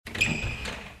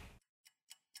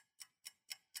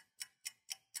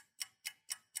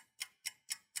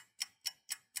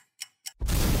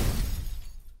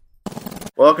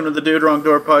Welcome to the Dude Wrong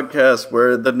Door podcast,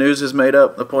 where the news is made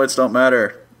up, the points don't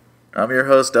matter. I'm your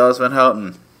host, Dallas Van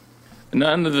Houten.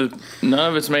 None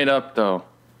of it's made up, though.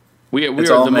 We are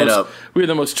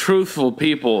the most truthful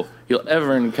people you'll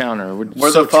ever encounter.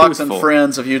 We're so the Fox truthful. And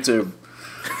Friends of YouTube.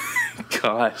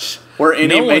 Gosh. We're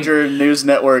any major news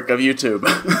network of YouTube.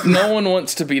 No one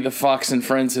wants to be the Fox and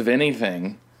Friends of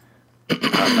anything.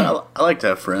 I like to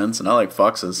have friends, and I like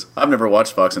foxes. I've never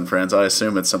watched Fox and Friends. I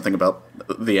assume it's something about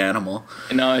the animal.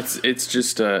 No, it's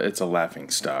just it's a laughing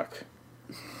stock.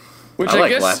 Which I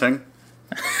guess, laughing.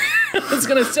 I was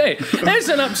gonna say, there's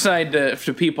an upside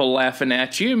to people laughing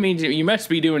at you. I mean, you must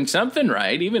be doing something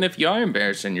right, even if you are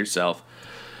embarrassing yourself.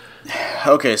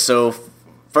 Okay, so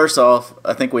first off,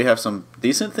 I think we have some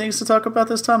decent things to talk about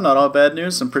this time. Not all bad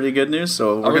news, some pretty good news.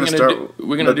 So we're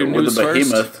gonna do news the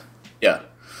behemoth first? Yeah.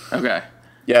 Okay.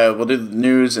 Yeah, we'll do the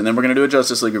news, and then we're gonna do a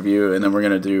Justice League review, and then we're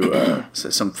gonna do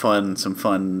some fun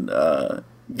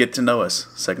get to know us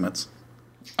segments.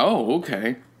 Oh,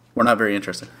 okay. We're not very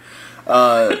interested.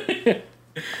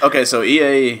 Okay, so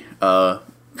EA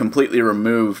completely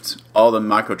removed all the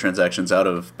microtransactions out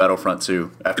of Battlefront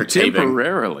 2 after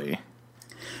temporarily.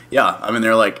 Yeah, I mean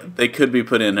they could be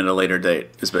put in at a later date.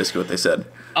 Is basically what they said.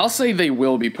 I'll say they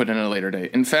will be put in at a later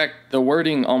date. In fact, the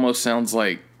wording almost sounds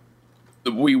like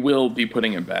we will be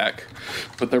putting it back,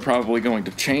 but they're probably going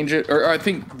to change it. Or I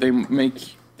think they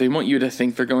want you to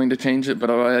think they're going to change it,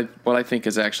 but what I think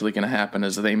is actually going to happen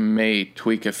is they may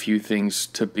tweak a few things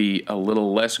to be a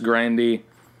little less grindy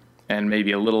and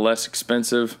maybe a little less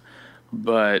expensive,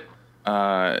 but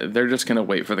they're just going to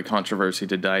wait for the controversy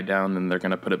to die down, and they're going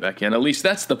to put it back in. At least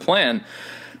that's the plan.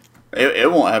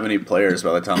 It won't have any players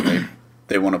by the time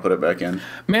they want to put it back in.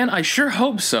 Man, I sure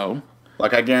hope so.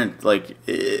 Like, I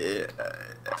guarantee,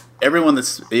 everyone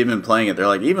that's even playing it, they're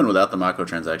like, even without the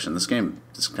microtransaction, this game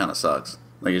just kind of sucks.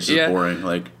 Like, it's just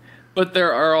boring. But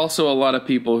there are also a lot of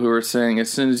people who are saying,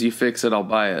 as soon as you fix it, I'll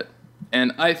buy it.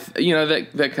 And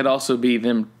that could also be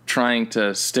them trying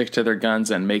to stick to their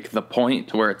guns and make the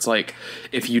point where it's like,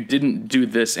 if you didn't do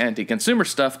this anti-consumer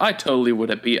stuff, I totally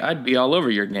I'd be all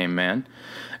over your game, man.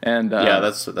 And yeah,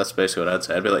 that's basically what I'd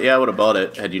say. I'd be like, yeah, I would have bought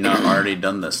it had you not already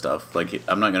done this stuff. Like,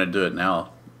 I'm not going to do it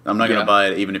now. I'm not going to buy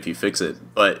it even if you fix it.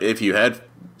 But if you had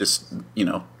just,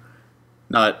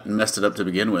 not messed it up to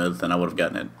begin with, then I would have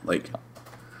gotten it. Like,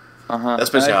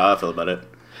 that's basically how I feel about it.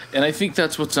 And I think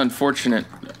that's what's unfortunate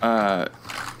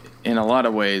in a lot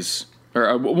of ways,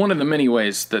 or one of the many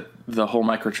ways that the whole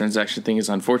microtransaction thing is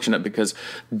unfortunate, because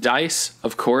DICE,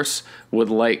 of course, would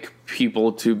like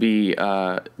people to be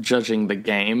judging the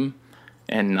game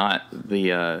and not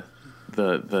the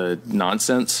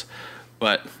nonsense.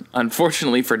 But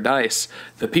unfortunately for DICE,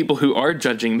 the people who are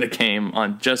judging the game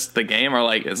on just the game are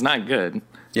like, it's not good.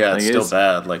 Yeah, it's still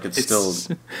bad. Like, it's still...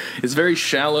 It's very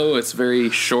shallow, it's very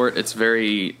short, it's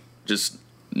very just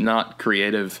not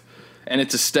creative. And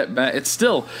it's a step back. It's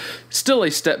still a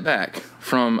step back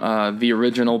from the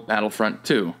original Battlefront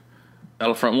 2.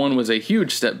 Battlefront 1 was a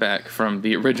huge step back from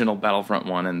the original Battlefront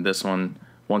 1, and this one,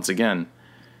 once again,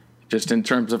 just in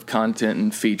terms of content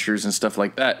and features and stuff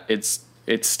like that, it's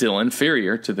still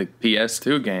inferior to the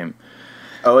PS2 game.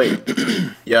 Oh wait,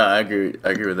 yeah, I agree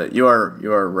with that. You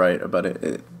are right about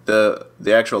it. The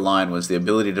actual line was, the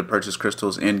ability to purchase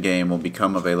crystals in game will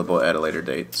become available at a later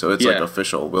date. So it's like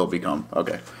official will become.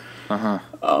 Okay.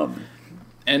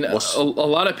 And a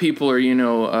lot of people are,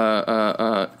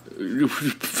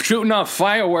 shooting off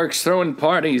fireworks, throwing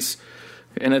parties,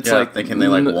 and it's like thinking they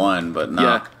won, but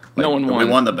not. Yeah, no one won. We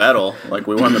won the battle.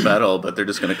 We won the battle, but they're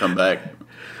just going to come back.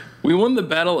 We won the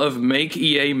battle of make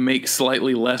EA make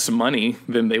slightly less money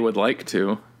than they would like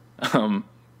to,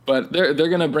 but they're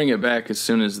going to bring it back as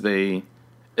soon as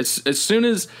as soon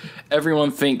as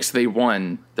everyone thinks they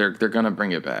won, they're going to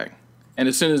bring it back. And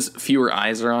as soon as fewer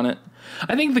eyes are on it,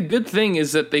 I think the good thing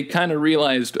is that they kind of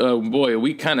realized, oh boy,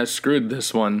 we kind of screwed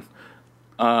this one.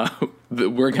 We're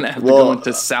going to have to go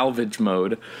into salvage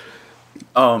mode.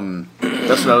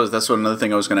 That's another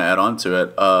thing I was going to add on to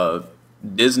it.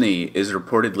 Disney is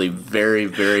reportedly very,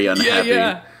 very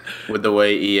unhappy with the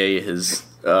way EA has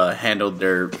handled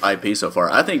their IP so far.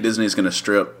 I think Disney's going to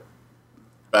strip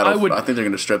I think they're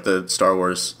going to strip the Star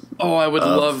Wars. Oh, I would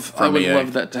love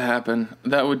that to happen.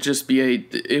 That would just be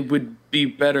it would be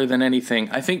better than anything.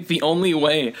 I think the only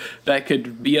way that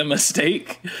could be a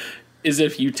mistake is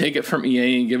if you take it from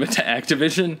EA and give it to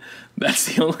Activision.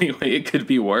 That's the only way it could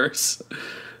be worse.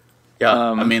 Yeah,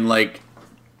 I mean,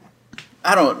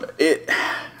 I don't.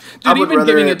 Dude, even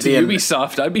giving it to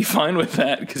Ubisoft, I'd be fine with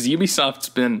that, because Ubisoft's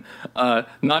been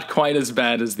not quite as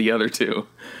bad as the other two.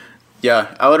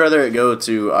 Yeah, I would rather it go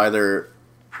to either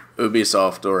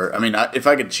Ubisoft, or I mean, if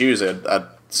I could choose it, I'd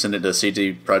send it to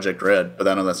CD Projekt Red, but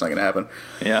I know that's not going to happen.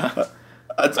 Yeah,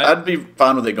 I'd be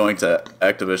fine with it going to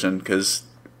Activision because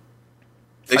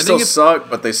they still suck,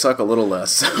 but they suck a little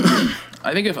less.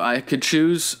 I think if I could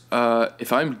choose,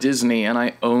 if I'm Disney and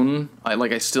I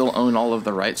still own all of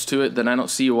the rights to it, then I don't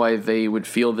see why they would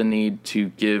feel the need to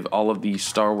give all of the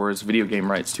Star Wars video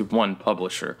game rights to one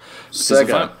publisher.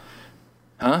 Sega.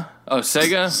 Huh? Oh,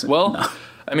 Sega? Well, no.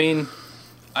 I mean,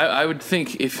 I would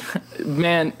think if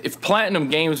Platinum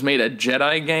Games made a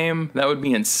Jedi game, that would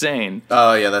be insane.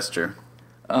 Oh, yeah, that's true.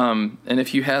 And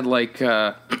if you had, like,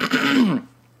 I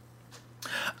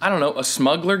don't know, a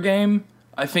smuggler game,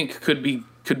 I think could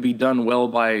be done well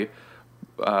by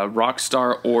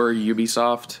Rockstar or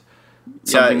Ubisoft.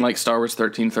 Something like Star Wars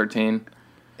 1313.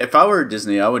 If I were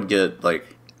Disney, I would get,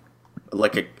 like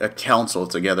a council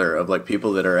together of, like,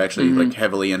 people that are actually, like,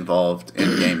 heavily involved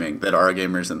in gaming, that are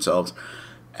gamers themselves.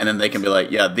 And then they can be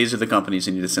like, yeah, these are the companies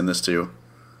you need to send this to.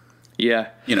 Yeah.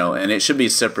 You know, and it should be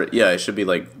separate. Yeah, it should be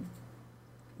like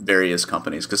various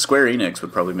companies. Because Square Enix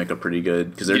would probably make a pretty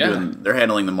good, because they're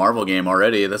handling the Marvel game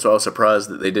already. That's why I was surprised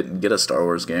that they didn't get a Star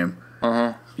Wars game.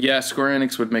 Yeah, Square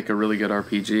Enix would make a really good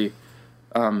RPG.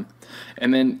 And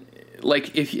then,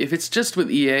 like, if it's just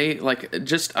with EA, like,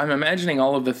 I'm imagining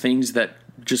all of the things that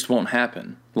just won't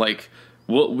happen. Like,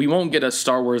 we won't get a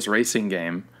Star Wars racing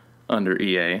game under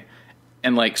EA.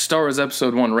 And, like, Star Wars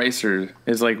Episode 1 Racer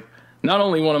is, like, not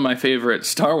only one of my favorite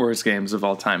Star Wars games of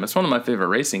all time, it's one of my favorite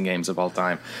racing games of all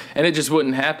time. And it just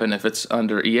wouldn't happen if it's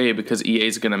under EA, because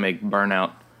EA's going to make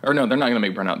Burnout. Or no, they're not going to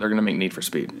make Burnout. They're going to make Need for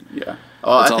Speed. Yeah.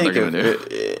 That's all they're going to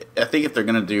do. I think if they're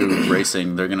going to do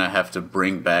racing, they're going to have to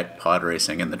bring back pod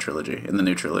racing in the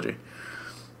new trilogy.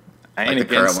 I ain't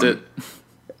against it.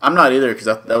 I'm not either, because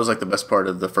that was, like, the best part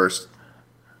of the first...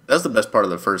 That's the best part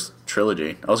of the first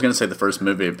trilogy. I was going to say the first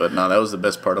movie, but no, that was the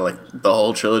best part of, like, the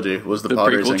whole trilogy, was the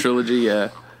pod racing. The prequel trilogy, yeah.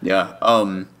 Yeah.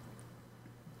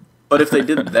 But if they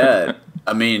did that,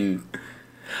 I mean...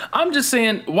 I'm just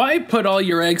saying, why put all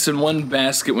your eggs in one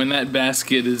basket when that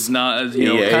basket is not,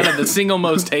 kind of the single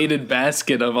most hated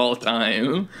basket of all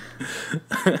time?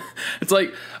 It's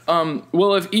like,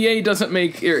 well, if EA doesn't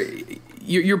make...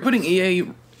 You're putting EA...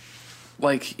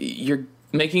 Like, you're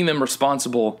making them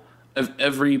responsible of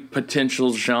every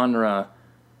potential genre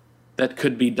that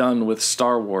could be done with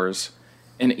Star Wars.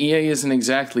 And EA isn't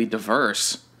exactly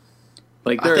diverse.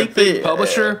 Like, they're a big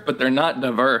publisher, but they're not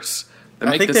diverse.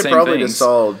 I think they probably just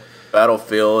saw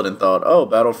Battlefield and thought, oh,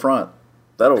 Battlefront,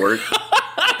 that'll work.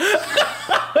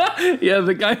 Yeah,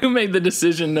 the guy who made the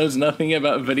decision knows nothing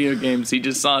about video games. He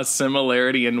just saw a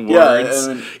similarity in words.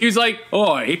 Yeah, he was like,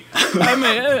 oi, I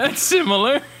mean, that's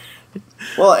similar.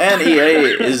 Well, and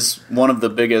EA is one of the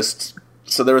biggest.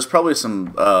 So there was probably some,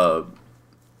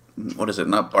 what is it?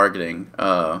 Not bargaining,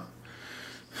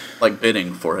 like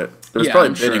bidding for it. There was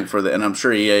probably bidding for and I'm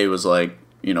sure EA was like,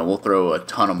 we'll throw a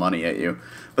ton of money at you.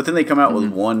 But then they come out with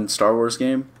one Star Wars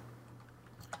game.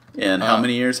 And how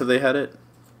many years have they had it?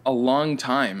 A long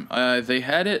time. They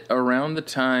had it around the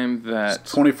time that...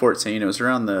 2014. It was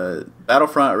around the...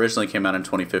 Battlefront originally came out in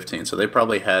 2015, so they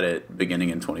probably had it beginning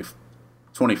in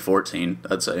 2014,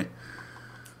 I'd say.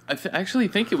 I actually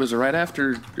think it was right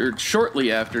after, or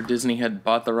shortly after, Disney had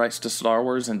bought the rights to Star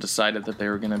Wars and decided that they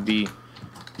were going to be,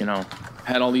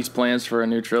 had all these plans for a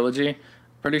new trilogy.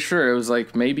 Pretty sure it was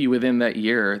like maybe within that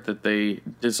year that they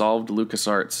dissolved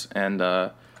LucasArts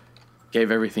and gave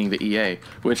everything to EA,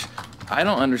 which I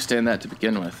don't understand that to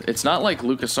begin with. It's not like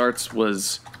LucasArts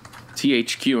was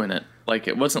THQ in it. Like,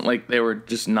 it wasn't like they were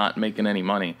just not making any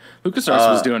money.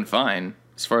 LucasArts was doing fine,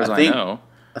 as far as I know.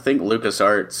 I think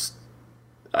LucasArts...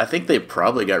 I think they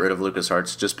probably got rid of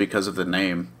LucasArts just because of the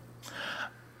name.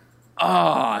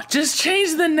 Just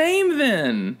change the name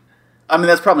then. I mean,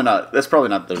 that's probably not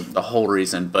the whole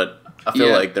reason, but I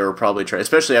feel like they were probably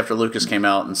especially after Lucas came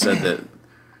out and said that.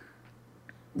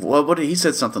 What did he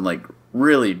said something like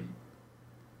really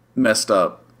messed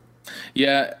up?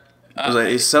 Yeah,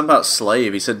 he's something about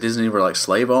slave. He said Disney were like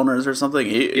slave owners or something.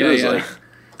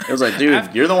 It was like,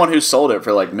 dude, you're the one who sold it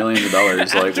for like millions of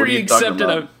dollars. Like, what are you talking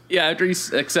about? After he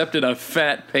accepted a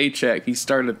fat paycheck, he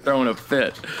started throwing a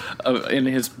fit in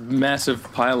his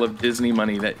massive pile of Disney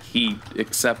money that he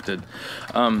accepted.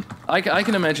 I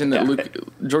can imagine that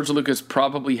George Lucas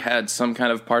probably had some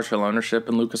kind of partial ownership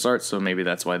in LucasArts, so maybe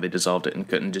that's why they dissolved it and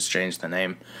couldn't just change the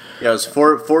name. Yeah, it was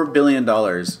 $4 billion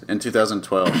in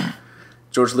 2012.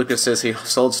 George Lucas says he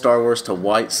sold Star Wars to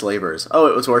white slavers. Oh,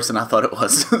 it was worse than I thought it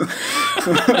was.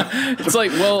 It's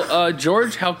like, well,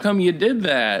 George, how come you did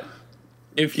that?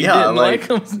 If you didn't like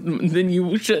him, then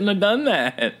you shouldn't have done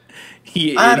that.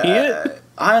 You idiot.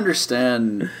 I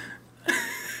understand.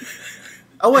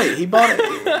 Oh wait, he bought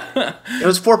it. It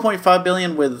was 4.5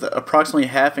 billion with approximately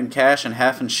half in cash and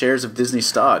half in shares of Disney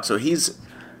stock. So he's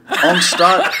on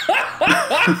stock.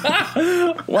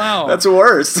 Wow, That's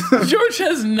worse. George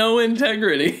has no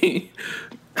integrity.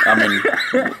 I mean,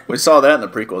 we saw that in the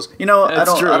prequels. You know,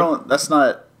 That's true. I don't. That's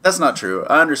not true.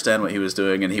 I understand what he was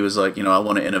doing, and he was like, you know, I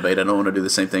want to innovate. I don't want to do the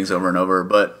same things over and over.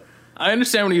 But I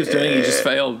understand what he was doing. He just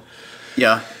failed.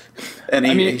 yeah, and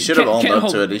he should have owned up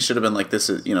hold, to it. He should have been like, this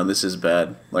is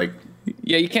bad. Like,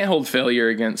 yeah, you can't hold failure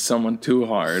against someone too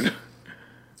hard.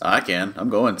 I can. I'm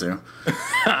going to.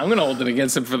 I'm going to hold it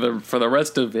against him for the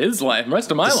rest of his life,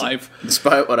 rest of my life.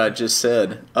 Despite what I just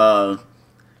said. Yeah,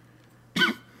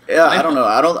 I don't know.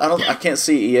 I can't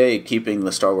see EA keeping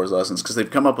the Star Wars license because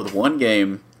they've come up with one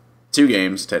game, 2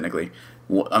 games technically.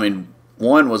 I mean,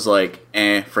 one was like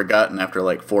forgotten after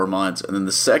like 4 months, and then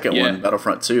the second one,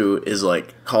 Battlefront 2, is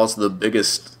like caused the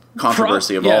biggest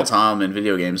controversy of all time in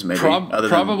video games, maybe other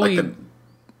than like the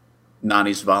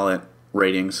 90s violent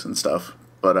ratings and stuff.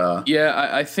 But yeah,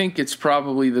 I think it's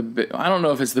probably I don't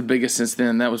know if it's the biggest since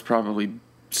then. That was probably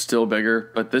still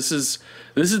bigger, but this is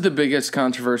the biggest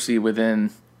controversy within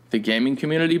the gaming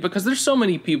community because there's so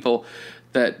many people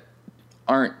that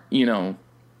aren't, you know,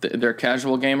 they're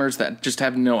casual gamers that just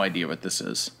have no idea what this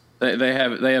is. They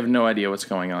have no idea what's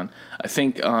going on. I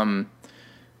think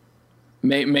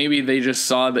maybe they just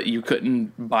saw that you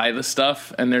couldn't buy the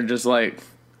stuff and they're just like,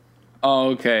 oh,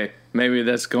 okay, maybe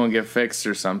that's going to get fixed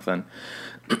or something.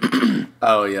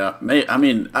 Oh yeah, I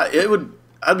mean,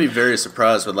 I'd be very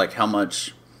surprised with like how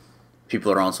much people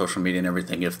are on social media and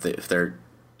everything if they're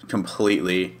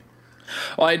completely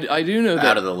I do know that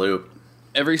out of the loop.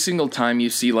 Every single time you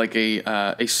see like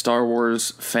a Star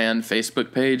Wars fan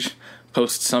Facebook page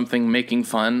post something making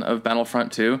fun of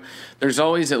Battlefront 2, there's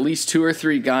always at least 2 or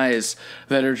 3 guys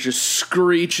that are just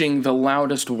screeching the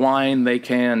loudest whine they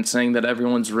can, saying that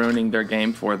everyone's ruining their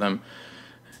game for them.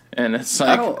 And it's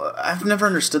like I've never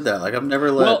understood that. Like I've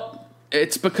never let. Well,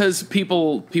 it's because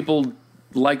people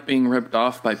like being ripped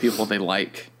off by people they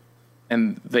like,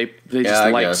 and they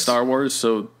just like Star Wars,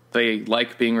 so they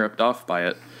like being ripped off by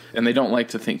it, and they don't like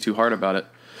to think too hard about it.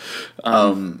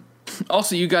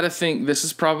 Also, you got to think this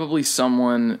is probably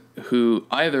someone who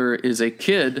either is a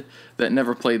kid that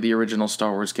never played the original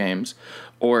Star Wars games,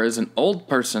 or is an old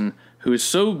person who is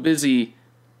so busy,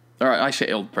 or I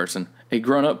say old person, a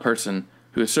grown-up person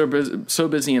who is so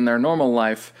busy in their normal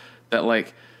life that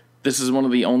like this is one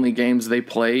of the only games they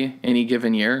play any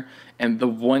given year, and the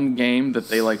one game that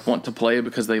they like want to play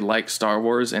because they like Star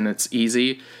Wars and it's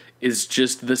easy is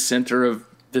just the center of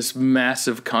this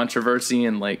massive controversy,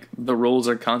 and like the rules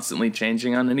are constantly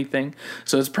changing on anything.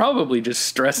 So it's probably just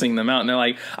stressing them out, and they're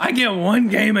like, I get one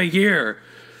game a year.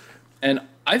 And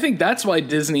I think that's why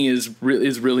Disney is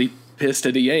really pissed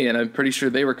at EA, and I'm pretty sure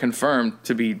they were confirmed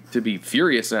to be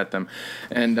furious at them.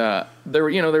 And there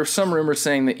were some rumors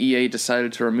saying that EA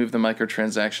decided to remove the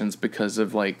microtransactions because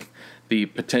of like the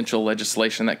potential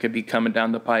legislation that could be coming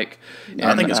down the pike. And,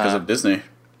 I think it's because of Disney.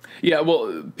 Yeah,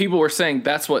 well, people were saying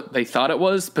that's what they thought it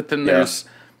was, but then there's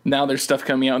stuff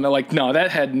coming out, and they're like, no,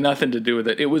 that had nothing to do with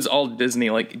it. It was all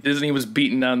Disney. Like Disney was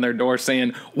beating down their door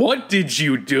saying, "What did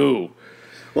you do?"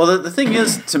 Well, the thing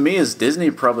is, to me, is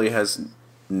Disney probably has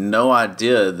no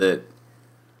idea that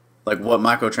like what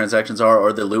microtransactions are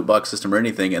or the loot box system or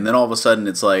anything, and then all of a sudden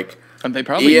it's like and they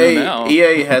probably know now.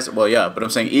 EA has but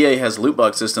I'm saying EA has loot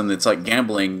box system that's like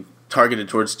gambling targeted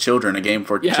towards children, a game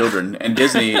for children, and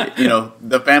Disney,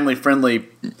 the family friendly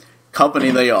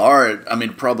company they are. I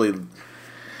mean, probably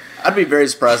I'd be very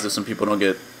surprised if some people don't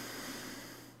get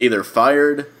either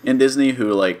fired in Disney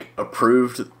who like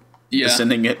approved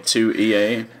sending it to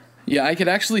EA. Yeah, I could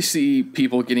actually see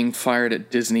people getting fired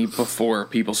at Disney before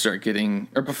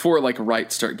before like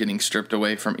rights start getting stripped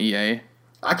away from EA.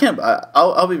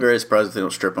 I'll be very surprised if they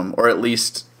don't strip them, or at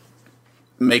least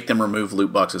make them remove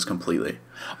loot boxes completely.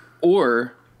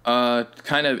 Or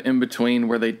kind of in between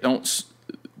where they don't.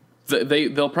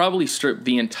 They'll probably strip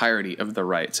the entirety of the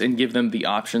rights and give them the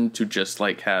option to just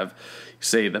like have,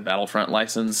 say, the Battlefront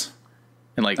license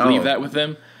and like leave that with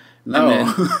them. No,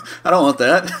 I don't want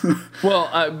that.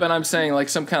 Well, but I'm saying like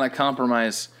some kind of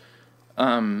compromise. But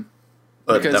I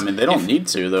mean, they don't need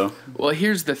to though. Well,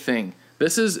 here's the thing.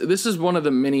 This is one of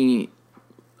the many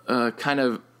kind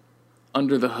of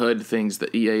under the hood things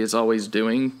that EA is always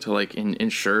doing to like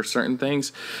ensure certain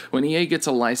things. When EA gets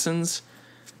a license,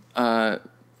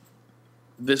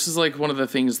 this is like one of the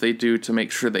things they do to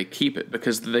make sure they keep it,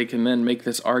 because they can then make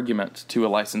this argument to a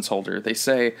license holder. They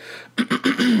say,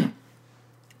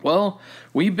 well,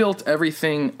 we built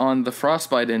everything on the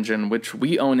Frostbite engine, which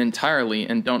we own entirely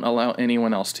and don't allow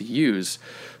anyone else to use.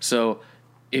 So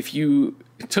if you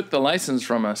took the license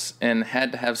from us and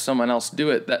had to have someone else do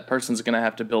it, that person's going to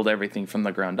have to build everything from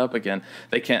the ground up again.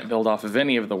 They can't build off of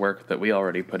any of the work that we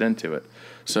already put into it.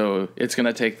 So it's going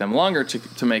to take them longer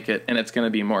to make it, and it's going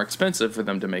to be more expensive for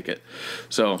them to make it.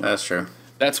 So that's true.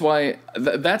 That's why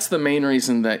that's the main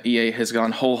reason that EA has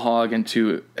gone whole hog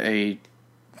into a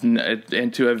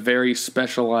very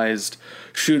specialized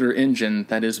shooter engine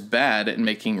that is bad at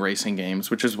making racing games,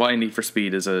 which is why Need for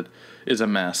Speed is a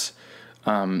mess.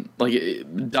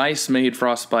 DICE made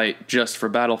Frostbite just for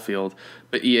Battlefield,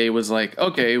 but EA was like,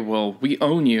 okay, well, we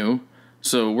own you,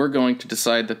 so we're going to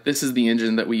decide that this is the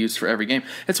engine that we use for every game.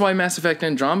 It's why Mass Effect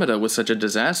Andromeda was such a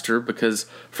disaster, because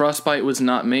Frostbite was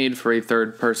not made for a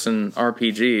third-person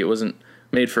RPG. It wasn't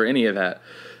made for any of that.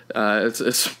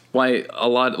 It's why a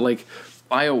lot, like,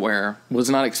 BioWare was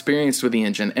not experienced with the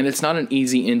engine, and it's not an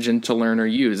easy engine to learn or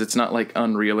use. It's not like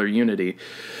Unreal or Unity.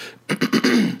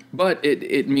 But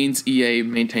it means EA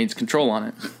maintains control on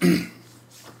it.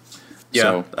 Yeah,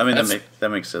 so I mean, that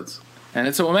makes sense. And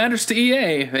it's what matters to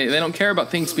EA. They don't care about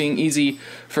things being easy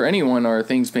for anyone or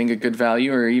things being a good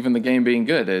value or even the game being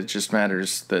good. It just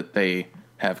matters that they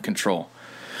have control.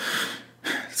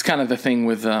 It's kind of the thing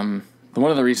with one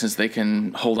of the reasons they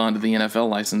can hold on to the NFL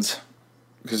license.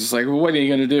 Because it's like, well, what are you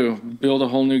going to do? Build a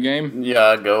whole new game?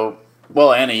 Yeah, go.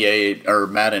 Well, and EA or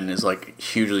Madden is like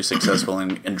hugely successful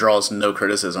and draws no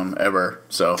criticism ever.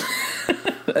 So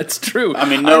that's true. I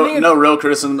mean, no real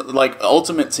criticism. Like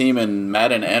Ultimate Team and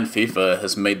Madden and FIFA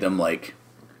has made them like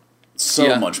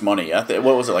so much money. What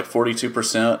was it, like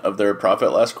 42% of their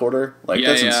profit last quarter? Like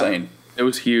that's insane. It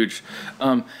was huge.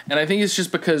 And I think it's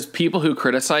just because people who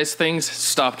criticize things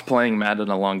stopped playing Madden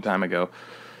a long time ago.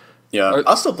 Yeah,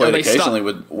 I'll still play it occasionally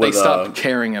with they stopped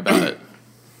caring about it.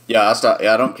 Yeah,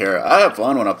 I don't care. I have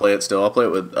fun when I play it still. I'll play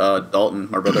it with Dalton.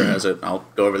 My brother has it. I'll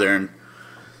go over there and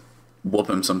whoop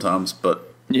him sometimes.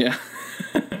 But yeah,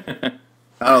 I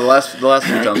don't know, the last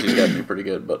few times he's gotten me pretty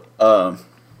good. But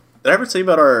did I ever tell you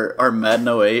about our Madden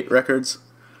 08 records?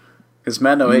 Because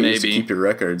Madden 08 used to keep your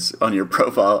records on your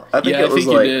profile. I think it was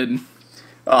like you did.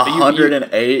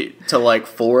 108 to like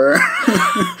 4.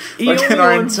 You only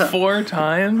won 4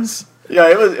 times. Yeah,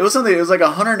 it was something. It was like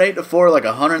 108 to 4, like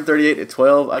 138 to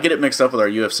 12. I get it mixed up with our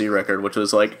UFC record, which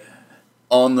was like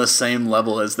on the same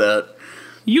level as that.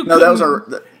 You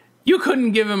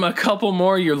couldn't give him a couple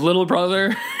more, your little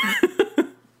brother.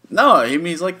 No,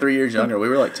 he's like 3 years younger. We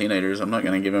were like teenagers. I'm not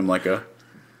gonna give him like a.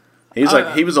 He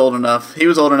was old enough. He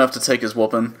was old enough to take his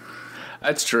whooping.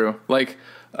 That's true. Like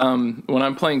when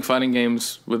I'm playing fighting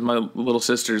games with my little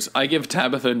sisters, I give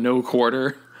Tabitha no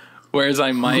quarter. Whereas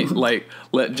I might like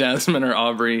let Jasmine or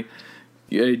Aubrey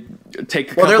take a couple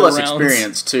rounds. Well, they're less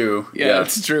experienced too. Yeah,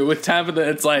 that's true. With Tabitha,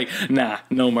 it's like, nah,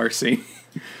 no mercy.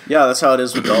 Yeah, that's how it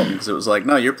is with Dalton. Because it was like,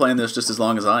 no, you're playing this just as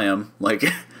long as I am. Like,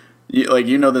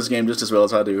 you know this game just as well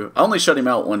as I do. I only shut him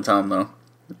out one time though.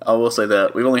 I will say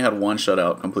that we've only had one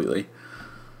shutout completely.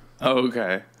 Oh,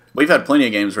 okay. We've had plenty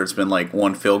of games where it's been like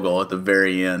one field goal at the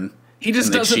very end. He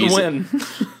just doesn't win.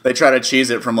 They try to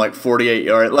cheese it from like 48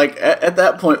 yards. Like at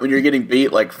that point when you're getting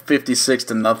beat like 56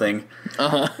 to nothing,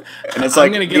 and it's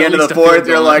like at the end of the fourth,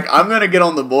 you're like, I'm gonna get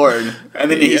on the board, and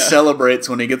then he celebrates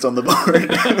when he gets on the board,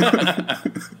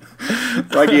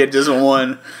 like he had just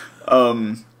won.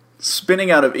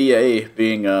 Spinning out of EA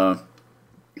being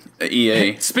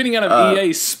EA. Spinning out of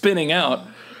EA, spinning out.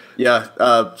 Yeah.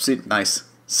 Nice.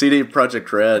 CD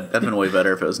Projekt Red. That'd been way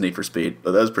better if it was Need for Speed,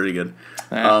 but that was pretty good.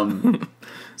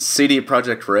 CD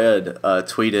Projekt Red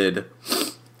tweeted.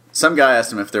 Some guy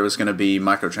asked him if there was going to be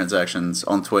microtransactions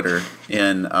on Twitter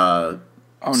in. Oh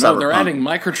no, they're adding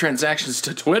microtransactions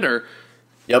to Twitter.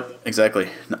 Yep, exactly.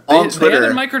 On Twitter, they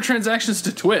added microtransactions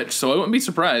to Twitch, so I wouldn't be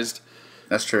surprised.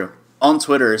 That's true. On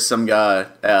Twitter, some guy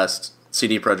asked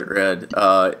CD Projekt Red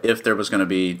if there was going to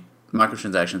be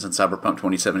microtransactions in Cyberpunk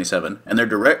 2077, and their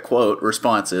direct quote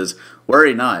response is,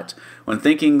 "Worry not. When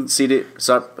thinking it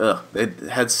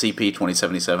had CP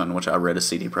 2077, which I read as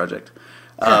CD Projekt.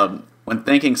 When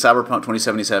thinking Cyberpunk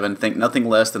 2077, think nothing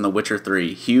less than The Witcher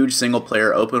 3. Huge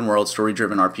single-player, open-world,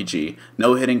 story-driven RPG.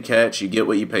 No hidden catch, you get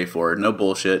what you pay for. No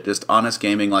bullshit, just honest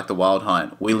gaming like the Wild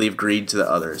Hunt. We leave greed to the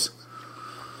others."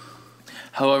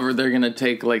 However, they're going to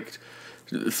take like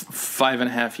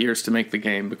 5.5 years to make the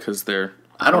game because they're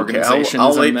I don't care. I'll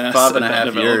wait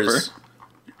 5.5 years.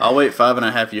 I'll wait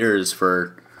 5.5 years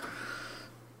for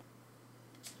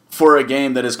a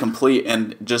game that is complete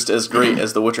and just as great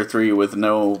as The Witcher 3 with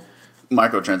no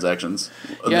microtransactions.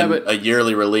 Yeah, but a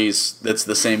yearly release that's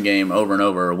the same game over and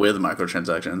over with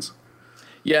microtransactions.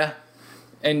 Yeah,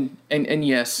 and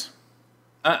yes,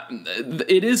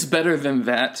 it is better than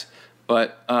that,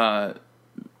 but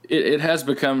it has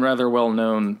become rather well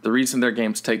known. The reason their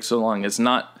games take so long is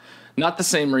not the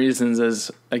same reasons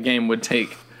as a game would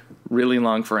take really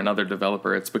long for another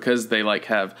developer. It's because they like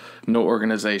have no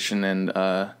organization and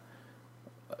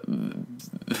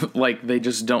like they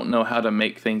just don't know how to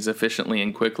make things efficiently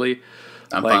and quickly.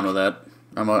 I'm fine with that.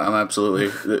 I'm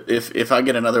absolutely. If I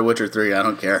get another Witcher 3, I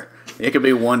don't care. It could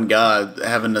be one guy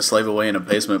having to slave away in a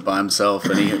basement by himself,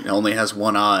 and he only has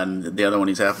one eye, and the other one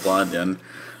he's half blind in.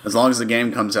 As long as the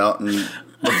game comes out and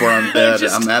before I'm dead,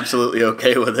 I'm absolutely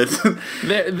okay with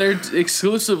it. They're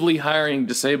exclusively hiring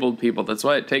disabled people. That's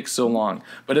why it takes so long.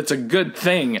 But it's a good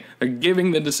thing. They're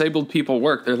giving the disabled people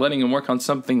work. They're letting them work on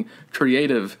something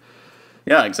creative.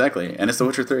 Yeah, exactly. And it's The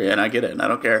Witcher 3, and I get it, and I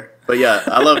don't care. But yeah,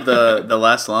 I love the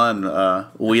last line,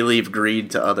 we leave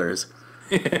greed to others.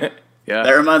 Yeah.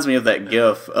 That reminds me of that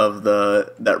gif of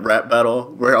that rap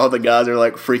battle where all the guys are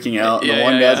like freaking out, and the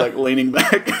one guy's like leaning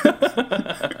back.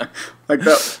 Like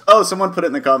that. Oh, someone put it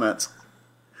in the comments.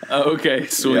 Okay,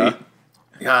 sweet. Yeah.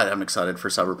 God, I'm excited for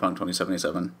Cyberpunk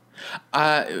 2077.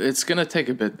 It's gonna take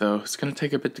a bit though. It's gonna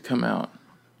take a bit to come out.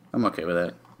 I'm okay with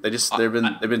it. They've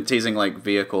been teasing like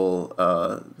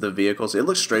the vehicles. It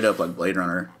looks straight up like Blade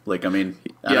Runner. Like, I mean,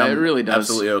 yeah, it really does.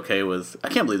 Absolutely okay with. I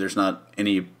can't believe there's not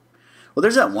any. Well,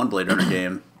 there's that one Blade Runner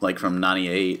game like from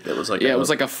 '98 that was like it was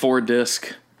like a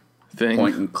 4-disc thing,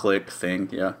 point and click thing.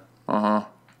 Yeah.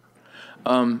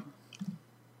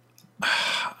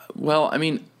 Well, I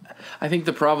mean, I think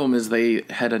the problem is they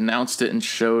had announced it and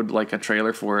showed like a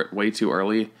trailer for it way too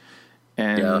early,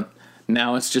 and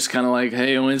now it's just kind of like,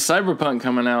 hey, when's Cyberpunk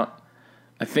coming out?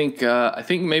 I think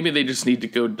maybe they just need to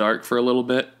go dark for a little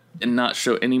bit and not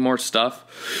show any more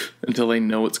stuff until they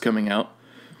know what's coming out,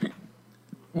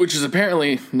 which is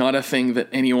apparently not a thing that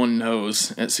anyone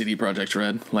knows at CD Projekt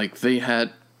Red. Like, they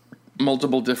had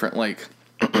multiple different like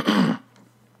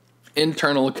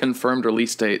internal confirmed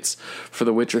release dates for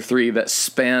The Witcher 3 that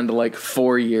spanned like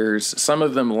 4 years. Some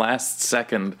of them last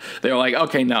second. They were like,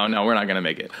 okay, no, we're not going to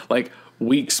make it. Like,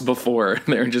 weeks before,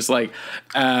 they're just like,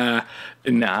 nah,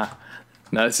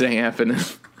 this ain't happening.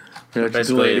 We're going to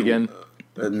delay it again.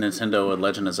 Nintendo with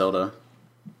Legend of Zelda.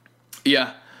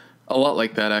 Yeah, a lot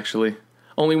like that, actually.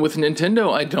 Only with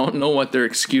Nintendo, I don't know what their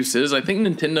excuse is. I think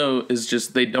Nintendo is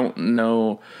just, they don't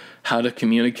know how to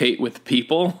communicate with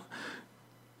people.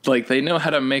 Like, they know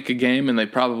how to make a game, and they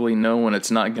probably know when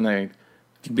it's not going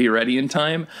to be ready in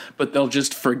time, but they'll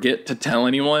just forget to tell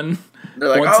anyone. They're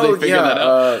like, once they figure that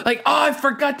out. Like, I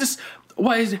forgot this.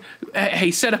 Why is it? Hey,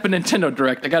 set up a Nintendo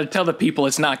Direct. I got to tell the people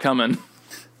it's not coming.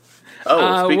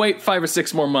 Wait 5 or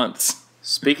 6 more months.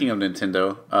 Speaking of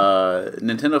Nintendo,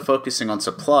 Nintendo focusing on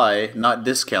supply, not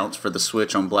discounts for the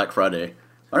Switch on Black Friday.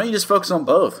 Why don't you just focus on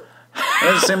both? It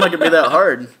doesn't seem like it'd be that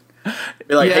hard.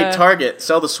 Be like, hey, Target,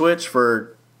 sell the Switch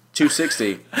for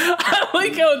 $260. I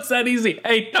like how it's that easy.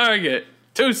 Hey, Target,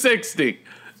 $260.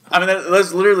 I mean,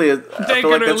 that's literally. I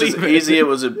feel like that's as easy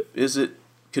as it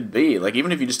could be. Like,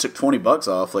 even if you just took $20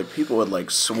 off, like, people would like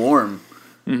swarm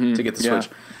to get the Switch.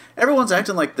 Everyone's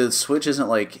acting like the Switch isn't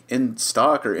like in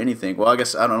stock or anything. Well, I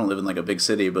guess I don't live in like a big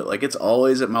city, but like it's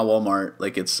always at my Walmart.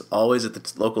 Like, it's always at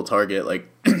the local Target. Like,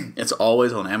 it's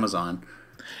always on Amazon.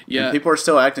 Yeah, and people are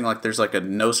still acting like there's like a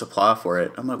no supply for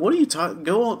it. I'm like, what are you talking?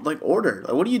 Go like order.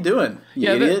 Like, what are you doing? You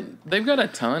idiot. They've got a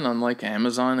ton on like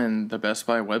Amazon and the Best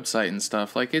Buy website and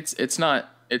stuff. Like, it's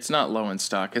not low in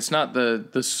stock. It's not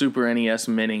the Super NES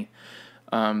Mini.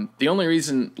 The only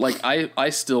reason like I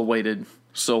still waited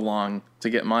so long to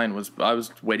get mine was I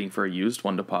was waiting for a used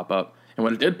one to pop up, and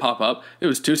when it did pop up, it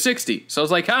was $260. So I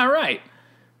was like, all right,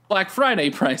 Black Friday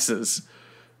prices.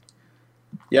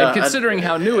 Yeah, and considering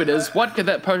how new it is, what could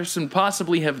that person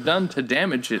possibly have done to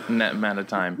damage it in that amount of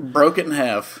time? Broke it in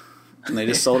half, and they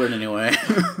just sold it anyway.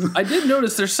 I did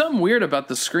notice there's something weird about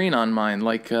the screen on mine.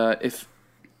 Like, if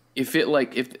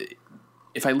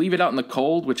I leave it out in the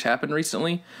cold, which happened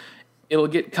recently, it'll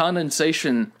get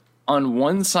condensation on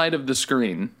one side of the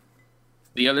screen.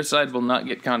 The other side will not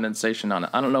get condensation on it.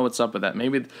 I don't know what's up with that.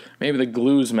 Maybe the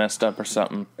glue's messed up or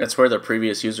something. That's where the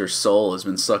previous user's soul has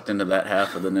been sucked into that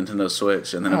half of the Nintendo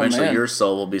Switch, and then eventually your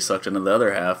soul will be sucked into the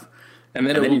other half. And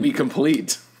then it will be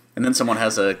complete. And then someone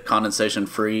has a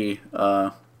condensation-free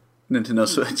Nintendo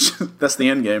Switch. That's the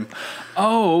end game.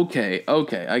 Oh, okay,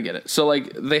 I get it. So,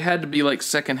 like, they had to be, like,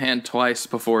 secondhand twice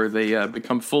before they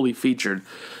become fully featured.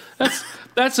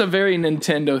 That's a very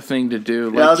Nintendo thing to do.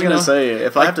 Like, yeah, I was going to say,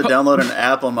 if I have to download an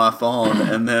app on my phone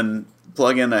and then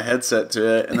plug in a headset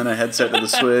to it, and then a headset to the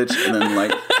Switch, and then,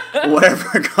 like,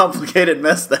 whatever complicated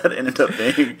mess that ended up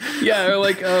being. Yeah, or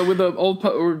like with the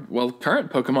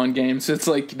current Pokemon games, it's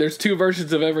like there's 2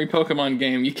 versions of every Pokemon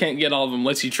game. You can't get all of them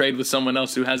unless you trade with someone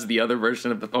else who has the other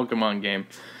version of the Pokemon game.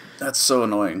 That's so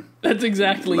annoying. That's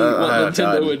exactly what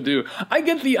Nintendo would do. I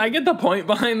get the point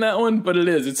behind that one, but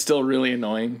it's still really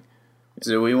annoying.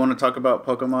 Do we want to talk about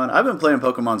Pokemon? I've been playing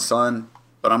Pokemon Sun,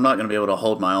 but I'm not going to be able to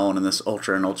hold my own in this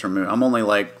Ultra and Ultra Moon. I'm only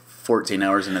like 14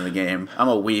 hours into the game. I'm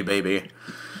a wee baby.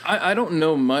 I don't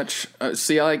know much. I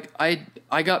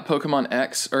got Pokemon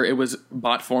X, or it was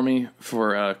bought for me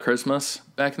for Christmas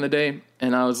back in the day,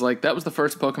 and I was like, that was the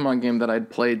first Pokemon game that I'd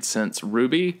played since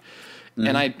Ruby.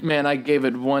 And I gave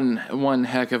it one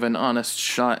heck of an honest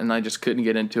shot, and I just couldn't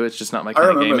get into it. It's just not my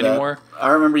kind of game anymore. I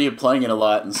remember you playing it a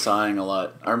lot and sighing a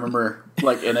lot. I remember,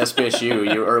 like, in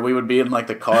SPSU, or we would be in, like,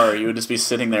 the car, you would just be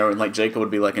sitting there, and, like, Jacob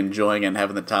would be, like, enjoying it and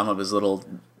having the time of his little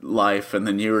life, and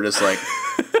then you were just, like,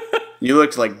 you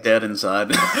looked, like, dead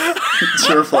inside.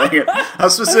 You were playing it. I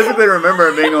specifically remember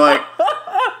it being, like,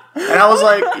 and I was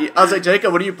like,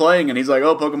 Jacob, what are you playing? And he's like,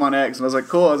 oh, Pokemon X. And I was like,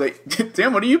 cool. I was like,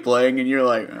 Tim, what are you playing? And you're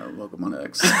like, oh, Pokemon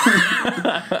X.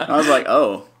 I was like,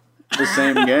 oh, the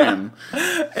same game.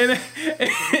 And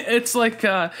it's like,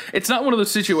 it's not one of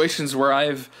those situations where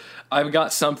I've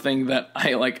got something that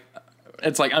I like.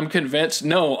 It's like, I'm convinced,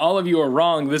 no, all of you are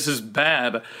wrong. This is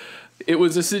bad. It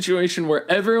was a situation where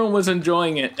everyone was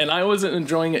enjoying it, and I wasn't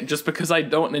enjoying it just because I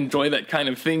don't enjoy that kind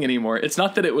of thing anymore. It's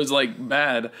not that it was, like,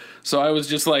 bad. So I was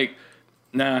just like,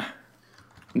 nah,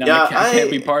 I can't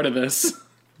be part of this.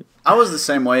 I was the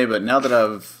same way, but now that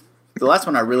the last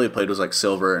one I really played was, like,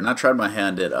 Silver, and I tried my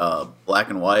hand at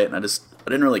Black and White, and I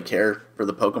didn't really care for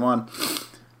the Pokemon.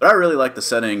 But I really like the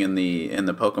setting in the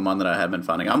Pokemon that I have been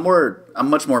finding. I'm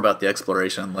much more about the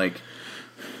exploration. Like,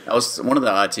 one of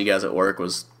the IT guys at work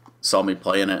saw me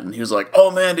playing it, and he was like,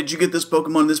 oh man, did you get this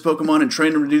Pokemon, and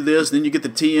train him to do this, and then you get the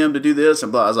TM to do this,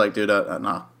 and blah. I was like, dude,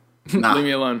 nah. Leave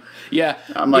me alone. Yeah.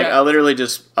 I'm like, I literally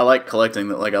I like collecting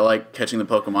that. Like, I like catching the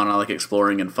Pokemon, I like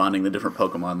exploring and finding the different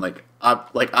Pokemon.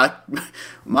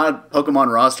 My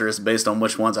Pokemon roster is based on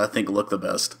which ones I think look the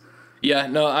best. Yeah,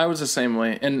 no, I was the same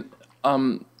way. And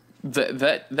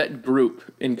that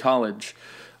group in college,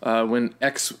 when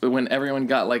everyone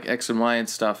got like X and Y and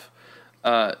stuff,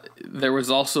 there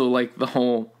was also like the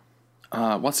whole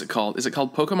what's it called? Is it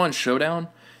called Pokemon Showdown?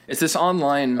 It's this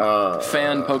online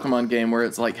fan Pokemon game where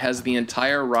it's like has the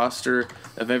entire roster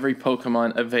of every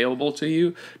Pokemon available to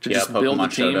you to just build a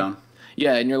team. Showdown.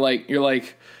 Yeah, and you're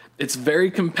like it's very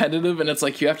competitive, and it's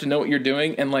like you have to know what you're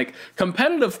doing, and like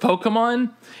competitive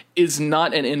Pokemon is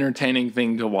not an entertaining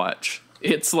thing to watch.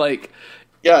 It's like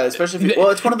especially if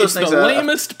it's one of those things. It's the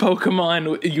lamest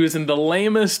Pokemon using the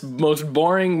lamest, most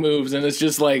boring moves, and it's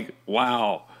just like,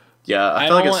 wow. Yeah, I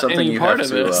feel like it's something you have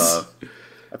to.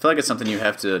 I feel like it's something you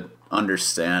have to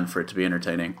understand for it to be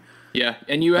entertaining. Yeah,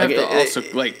 and you have to also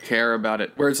like care about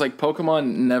it. Whereas like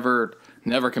Pokemon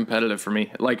never competitive for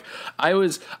me. Like I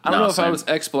don't know if I was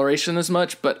exploration as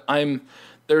much, but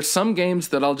there's some games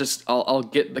that I'll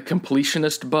get the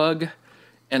completionist bug.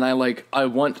 And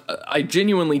I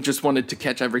genuinely just wanted to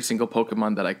catch every single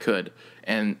Pokemon that I could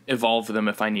and evolve them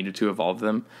if I needed to evolve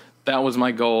them. That was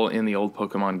my goal in the old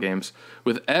Pokemon games.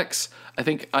 With X, I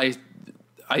think I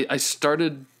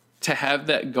started to have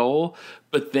that goal,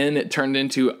 but then it turned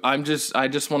into I just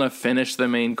want to finish the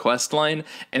main quest line,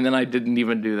 and then I didn't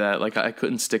even do that. Like I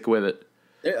couldn't stick with it.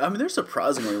 I mean, they're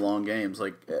surprisingly long games.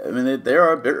 Like, I mean, they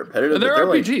are a bit repetitive. They're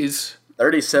RPGs.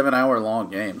 37-hour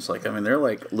long games. Like, I mean, they're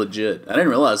like legit. I didn't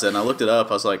realize that, and I looked it up.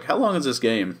 I was like, how long is this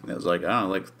game? And it was like, I don't know,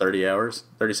 like 30 hours,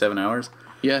 37 hours.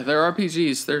 Yeah, they're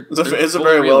RPGs. It's a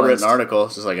very well written article.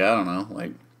 It's just like, I don't know,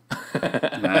 like.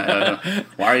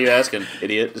 Why are you asking,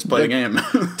 idiot? Just play the game.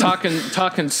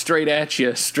 talking straight at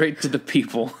you, straight to the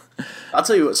people. I'll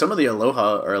tell you what, some of the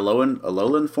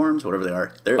Alolan forms, whatever they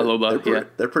are,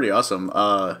 they're pretty awesome.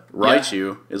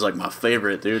 Raichu is like my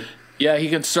favorite, dude. Yeah, he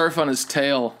can surf on his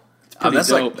tail.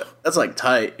 It's pretty dope. That's like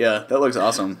tight. Yeah, that looks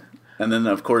awesome. And then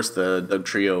of course the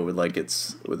Dugtrio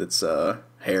with its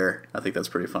hair. I think that's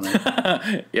pretty funny.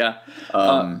 Yeah.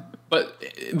 But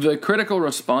the critical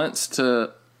response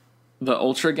to the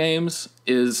Ultra games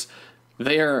is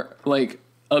they are like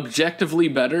objectively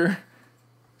better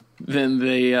than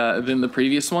the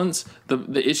previous ones.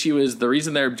 The issue is the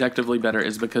reason they're objectively better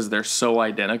is because they're so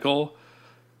identical.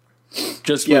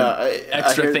 Just with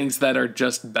extra things that are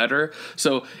just better.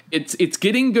 So it's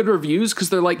getting good reviews because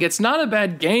they're like, it's not a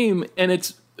bad game and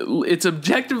it's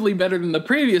objectively better than the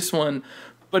previous one.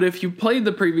 But if you played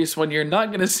the previous one, you're not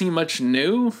going to see much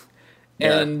new.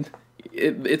 Yeah. And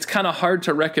it's kind of hard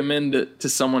to recommend it to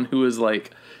someone who is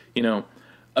like,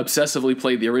 obsessively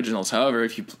played the originals. However,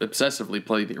 if you obsessively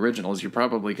play the originals, you're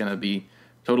probably going to be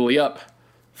totally up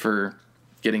for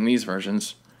getting these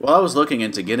versions. Well, I was looking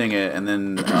into getting it, and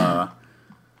then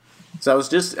So I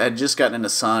had just gotten into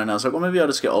Sun, and I was like, well, maybe I'll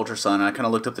just get Ultra Sun. And I kind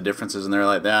of looked up the differences, and they're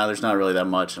like, nah, there's not really that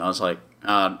much. And I was like,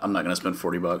 I'm not going to spend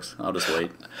 $40. I'll just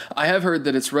wait. I have heard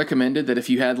that it's recommended that if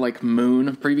you had like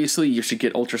Moon previously, you should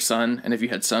get Ultra Sun, and if you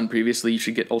had Sun previously, you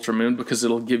should get Ultra Moon because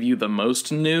it'll give you the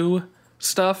most new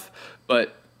stuff.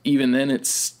 But even then,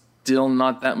 it's still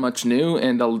not that much new,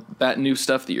 and that new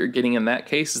stuff that you're getting in that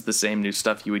case is the same new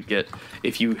stuff you would get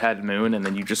if you had Moon and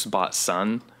then you just bought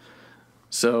Sun.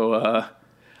 So,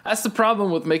 that's the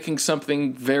problem with making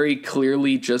something very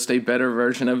clearly just a better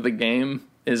version of the game,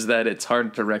 is that it's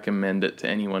hard to recommend it to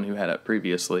anyone who had it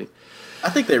previously.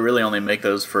 I think they really only make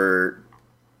those for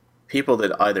people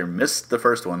that either missed the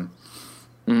first one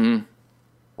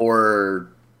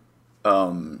or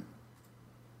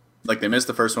like they missed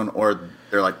the first one, or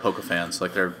they're like Poké fans.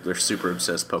 Like they're super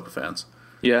obsessed Poké fans.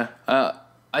 Yeah.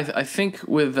 I think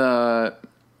with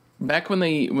back when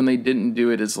they didn't do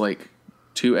it as like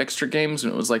 2 extra games,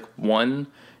 and it was like 1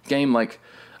 game, like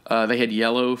they had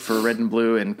Yellow for Red and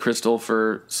Blue and Crystal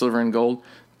for Silver and Gold.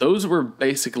 Those were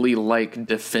basically like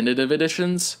definitive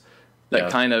editions that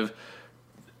kind of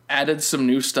added some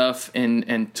new stuff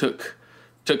and took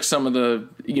some of the,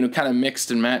 kind of mixed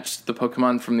and matched the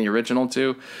Pokemon from the original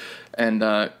too. And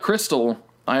Crystal,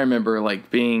 I remember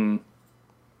like being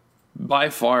by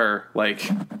far like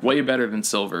way better than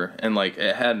Silver, and like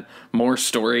it had more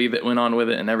story that went on with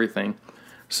it and everything.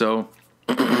 So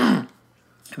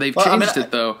they've changed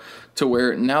it though to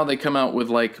where now they come out with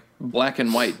like Black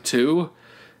and White 2,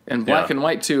 and Black and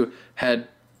White 2 had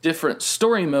different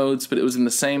story modes, but it was in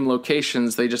the same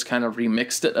locations. They just kind of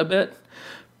remixed it a bit,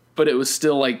 but it was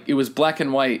still like it was Black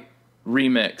and White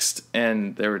remixed,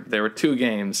 and there were 2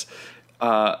 games,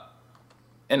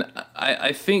 and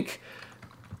I think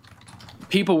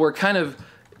people were kind of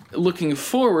looking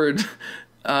forward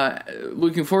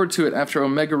to it after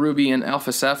Omega Ruby and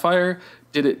Alpha Sapphire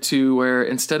did it, to where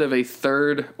instead of a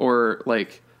third or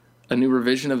like a new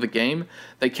revision of the game,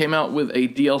 they came out with a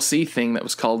DLC thing that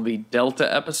was called the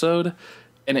Delta episode,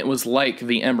 and it was like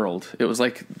the Emerald. It was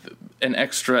like an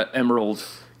extra Emerald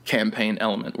campaign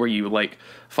element where you like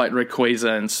fight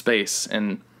Rayquaza in space,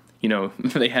 and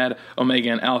they had Omega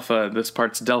and Alpha, this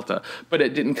part's Delta, but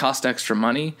it didn't cost extra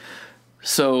money.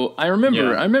 So I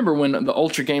remember when the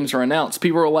Ultra games were announced,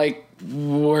 people were like,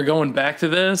 we're going back to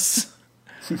this.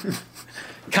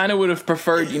 Kind of would have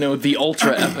preferred, the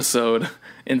Ultra episode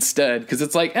instead, because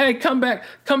it's like, hey, come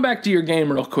back to your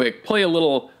game real quick, play a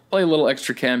little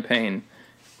extra campaign,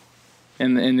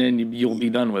 and then you'll be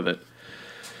done with it.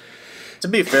 To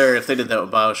be fair, if they did that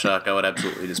with BioShock, I would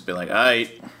absolutely just be like, all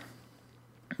right.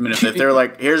 I mean, if they're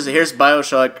like, here's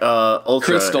BioShock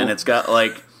Ultra, Crystal, and it's got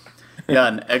like,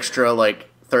 an extra like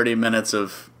 30 minutes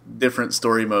of different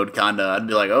story mode, kinda, I'd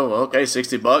be like, oh, okay,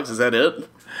 $60, is that it?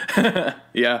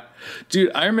 Yeah,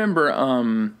 dude, I remember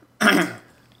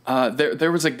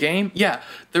there was a game. Yeah,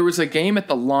 there was a game at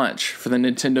the launch for the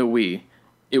Nintendo Wii.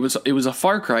 It was a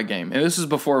Far Cry game, and this was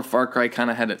before Far Cry kind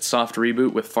of had its soft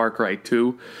reboot with Far Cry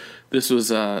 2. This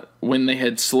was when they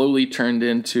had slowly turned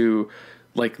into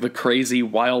like the crazy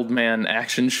wild man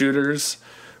action shooters,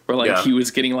 where like he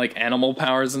was getting like animal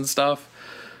powers and stuff.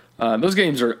 Those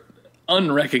games are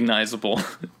unrecognizable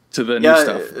to the new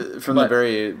stuff from the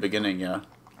very beginning.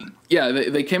 Yeah,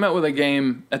 they came out with a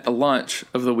game at the launch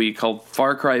of the Wii called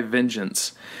Far Cry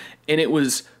Vengeance, and it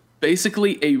was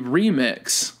basically a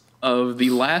remix of the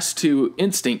last 2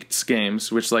 Instincts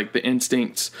games, which like the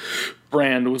Instincts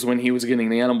brand was when he was getting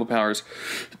the animal powers.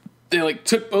 They like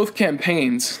took both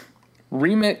campaigns,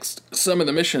 remixed some of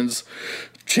the missions,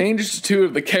 changed 2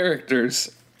 of the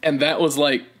characters, and that was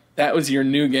your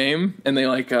new game. And they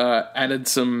like added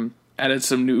some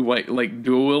new like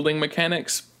dual wielding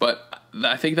mechanics. But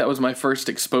I think that was my first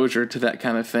exposure to that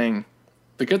kind of thing.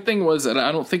 The good thing was that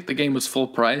I don't think the game was full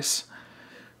price,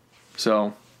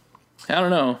 so I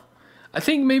don't know. I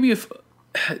think maybe if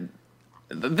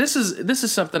this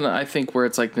is something I think where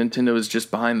it's like Nintendo is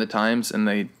just behind the times, and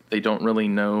they don't really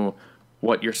know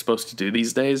what you're supposed to do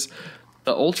these days.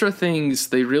 The Ultra things,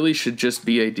 they really should just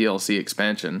be a DLC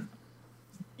expansion.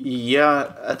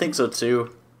 Yeah, I think so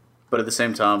too. But at the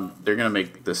same time, they're going to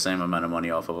make the same amount of money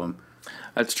off of them.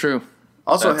 That's true.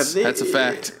 Also, that's a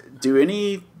fact.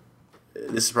 This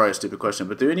is probably a stupid question,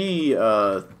 but do any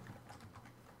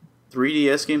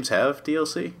 3DS games have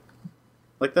DLC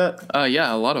like that?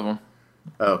 Yeah, a lot of them.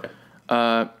 Oh, okay.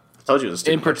 I told you it was a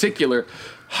stupid in particular,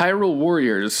 Hyrule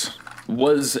Warriors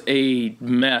was a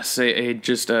mess,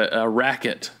 just a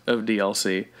racket of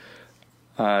DLC.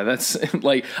 That's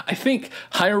like, I think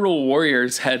Hyrule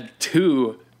Warriors had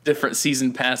 2 different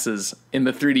season passes in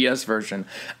the 3DS version.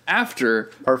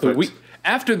 After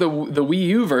after the Wii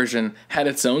U version had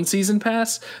its own season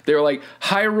pass, they were like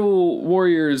Hyrule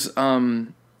Warriors.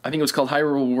 I think it was called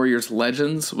Hyrule Warriors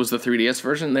Legends was the 3DS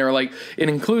version. They were like, it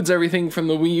includes everything from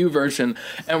the Wii U version,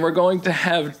 and we're going to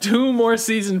have 2 more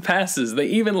season passes. They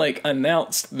even like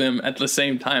announced them at the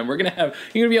same time. You're gonna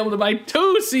be able to buy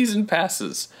 2 season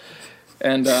passes,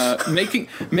 and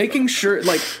making sure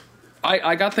like.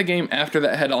 I got the game after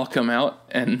that had all come out,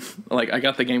 and like I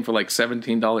got the game for like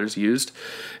 $17 used,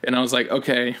 and I was like,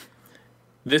 okay,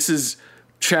 this is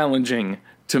challenging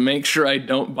to make sure I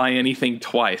don't buy anything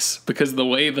twice, because the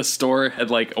way the store had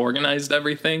like organized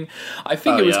everything, I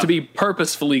think it was to be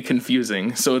purposefully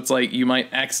confusing. So it's like you might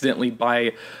accidentally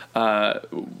buy buy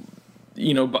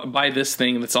this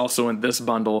thing that's also in this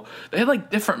bundle. They had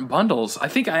like different bundles. I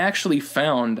think I actually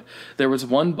found there was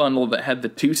one bundle that had the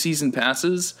 2 season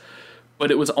passes, but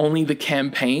it was only the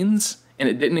campaigns, and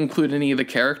it didn't include any of the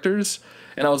characters.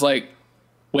 And I was like,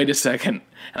 wait a second.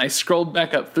 And I scrolled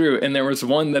back up through, and there was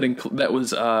one that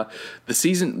was the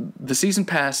season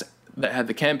pass that had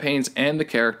the campaigns and the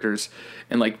characters,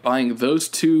 and like buying those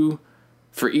 2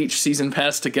 for each season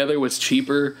pass together was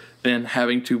cheaper than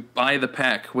having to buy the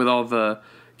pack with all the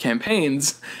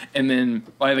campaigns and then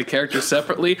buy the characters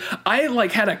separately. I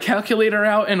like had a calculator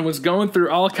out and was going through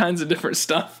all kinds of different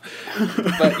stuff.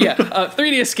 But yeah,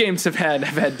 3DS games have had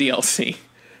DLC.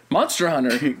 Monster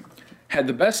Hunter had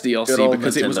the best DLC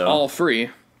because it was all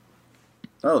free.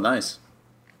 Oh, nice.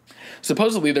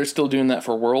 Supposedly they're still doing that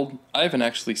for World. I haven't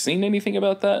actually seen anything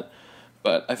about that,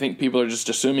 but I think people are just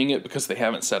assuming it because they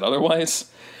haven't said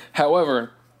otherwise.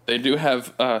 However, they do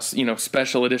have,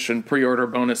 special edition pre-order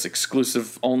bonus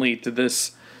exclusive only to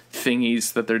this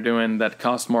thingies that they're doing that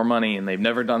cost more money, and they've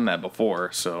never done that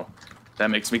before, so that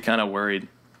makes me kind of worried.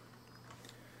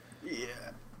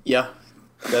 Yeah.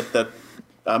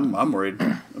 I'm worried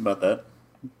about that.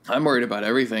 I'm worried about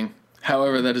everything.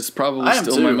 However, that is probably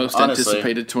still my most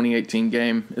anticipated 2018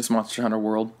 game is Monster Hunter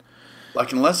World.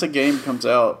 Like, unless a game comes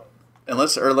out,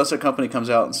 unless a company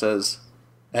comes out and says,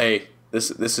 hey,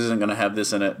 this isn't going to have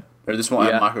this in it, or this won't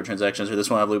have microtransactions, or this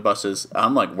won't have loot boxes,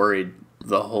 I'm like worried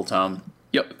the whole time.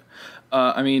 Yep.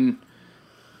 I mean,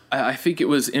 I think it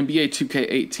was NBA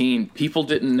 2K18. People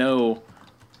didn't know,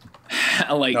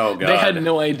 they had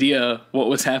no idea what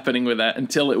was happening with that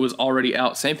until it was already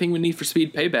out. Same thing with Need for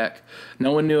Speed Payback.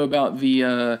 No one knew about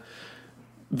the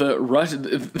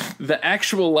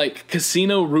actual like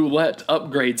casino roulette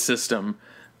upgrade system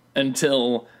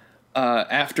until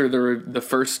after the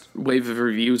first wave of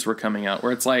reviews were coming out,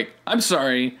 where it's like, I'm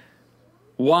sorry,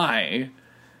 why?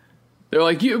 They're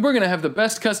like, we're going to have the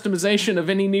best customization of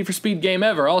any Need for Speed game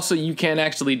ever. Also, you can't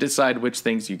actually decide which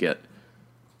things you get.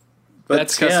 But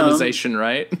that's customization,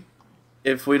 right?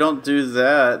 If we don't do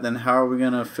that, then how are we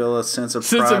going to feel a sense of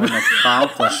pride and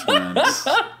accomplishment?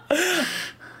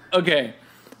 Okay.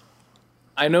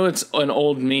 I know it's an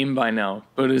old meme by now,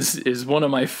 but is one of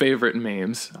my favorite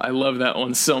memes. I love that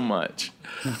one so much.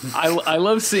 I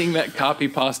love seeing that copy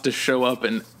pasta show up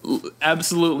in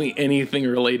absolutely anything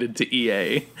related to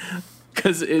EA,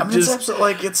 because I just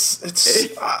I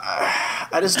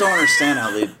just don't understand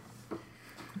how they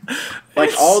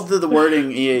like all the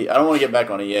wording EA. I don't want to get back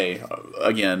on EA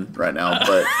again right now,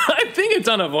 but I think it's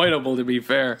unavoidable, to be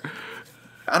fair.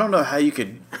 I don't know how you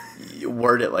could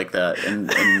word it like that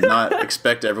and not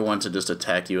expect everyone to just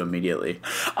attack you immediately.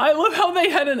 I love how they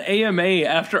had an AMA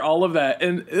after all of that,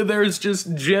 and there's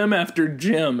just gem after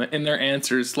gem in their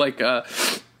answers. Like the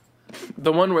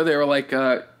one where they were like,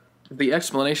 the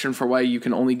explanation for why you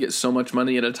can only get so much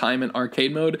money at a time in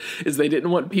arcade mode is they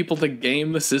didn't want people to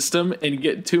game the system and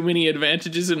get too many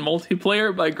advantages in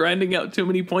multiplayer by grinding out too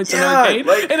many points in arcade.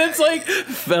 And it's like,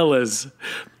 fellas,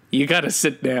 you gotta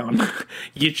sit down.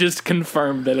 You just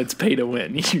confirmed that it's pay to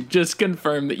win. You just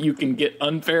confirmed that you can get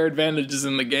unfair advantages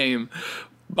in the game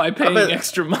by paying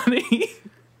extra money.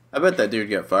 I bet that dude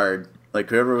got fired. Like,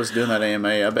 whoever was doing that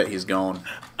AMA, I bet he's gone.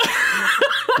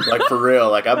 Like, for real.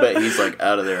 Like, I bet he's, like,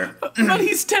 out of there. But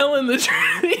he's telling the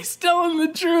truth. He's telling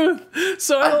the truth.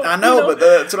 So I know, but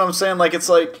that's what I'm saying. Like, it's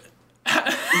like,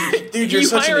 dude, you're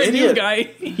such an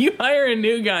idiot. You hire a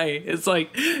new guy. It's like,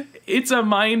 it's a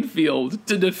minefield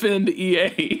to defend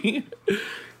EA.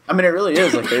 I mean, it really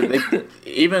is. Like, they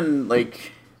even,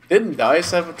 like, didn't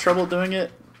DICE have trouble doing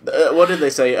it? What did they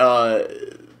say?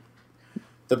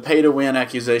 The pay-to-win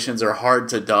accusations are hard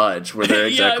to dodge, were their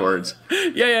exact words.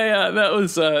 Yeah. That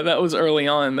was early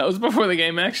on. That was before the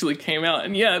game actually came out.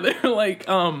 And yeah, they're like,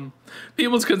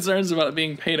 people's concerns about it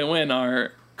being pay-to-win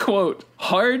are, quote,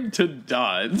 hard to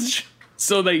dodge.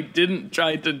 So they didn't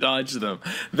try to dodge them.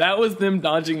 That was them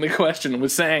dodging the question,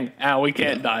 was saying, we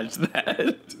can't dodge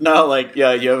that. No, like,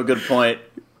 yeah, you have a good point.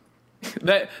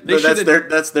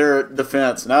 That's their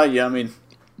defense. No, yeah, I mean,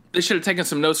 they should have taken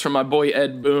some notes from my boy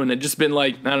Ed Boon and just been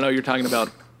like, I don't know what you're talking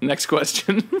about. Next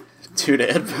question. Dude,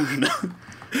 Ed Boon.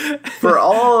 for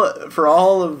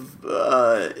all of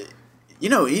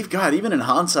even in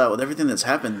hindsight with everything that's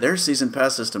happened, their season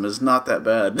pass system is not that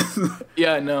bad.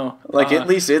 Yeah, I know. At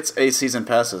least it's a season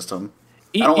pass system.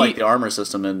 I don't like the armor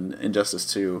system in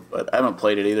Injustice 2, but I haven't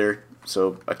played it either,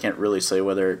 so I can't really say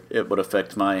whether it would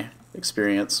affect my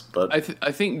experience. But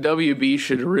I think WB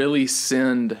should really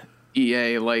send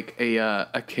EA like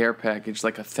a care package,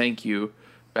 like a thank you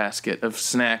basket of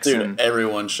snacks. Dude,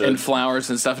 everyone should. And flowers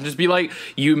and stuff, and just be like,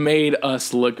 you made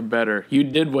us look better. You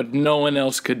did what no one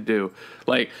else could do.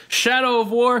 Like Shadow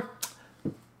of War,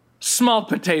 small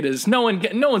potatoes. No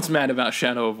one's mad about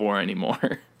Shadow of War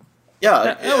anymore.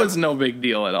 Yeah, that was no big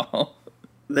deal at all.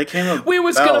 They came up. We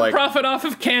was gonna profit off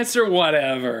of cancer,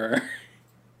 whatever.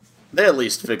 They at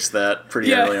least fixed that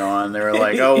pretty early on. They were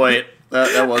like, "Oh wait,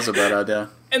 that was a bad idea."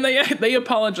 And they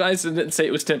apologized and didn't say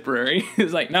it was temporary.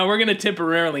 It's like, no, we're gonna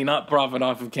temporarily not profit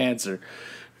off of cancer.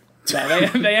 No,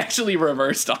 they actually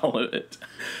reversed all of it.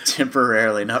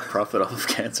 Temporarily not profit off of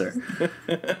cancer.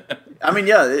 I mean,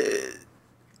 yeah,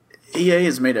 EA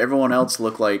has made everyone else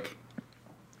look like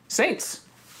saints.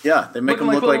 Yeah, they make them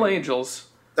look like little angels.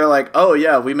 They're like, oh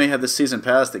yeah, we may have this season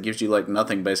pass that gives you like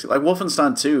nothing basically. Like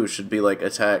Wolfenstein 2 should be like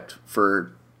attacked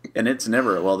for, and it's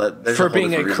never for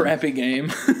being a crappy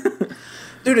game.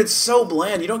 Dude, it's so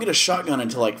bland. You don't get a shotgun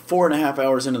until like 4.5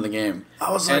 hours into the game.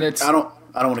 I was like, I don't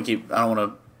want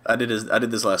to. I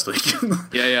did this last week.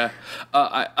 Yeah.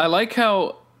 I like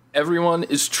how everyone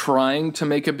is trying to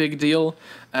make a big deal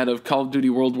out of Call of Duty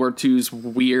World War II's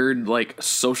weird, like,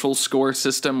 social score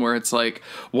system where it's like,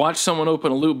 watch someone open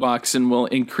a loot box and will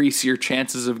increase your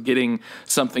chances of getting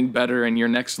something better in your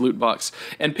next loot box.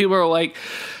 And people are like,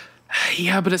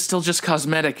 yeah, but it's still just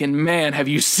cosmetic, and man, have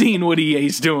you seen what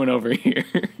EA's doing over here?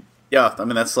 Yeah, I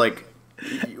mean, that's like,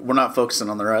 we're not focusing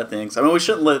on the right things. I mean, we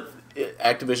shouldn't let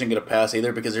Activision get a pass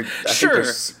either,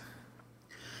 because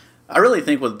I really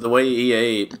think with the way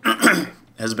EA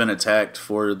has been attacked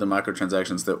for the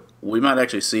microtransactions that we might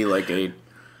actually see like a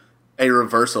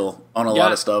reversal on a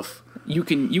lot of stuff. You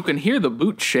can hear the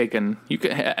boots shaking.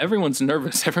 Everyone's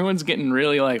nervous. Everyone's getting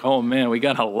really like, oh man, we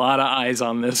got a lot of eyes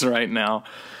on this right now.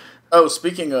 Oh,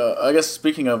 speaking of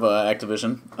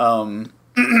Activision,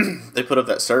 they put up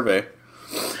that survey.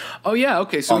 Oh yeah,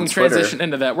 okay. So we can transition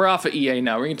into that. We're off of EA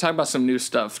now. We're going to talk about some new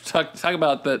stuff. Talk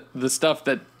about the stuff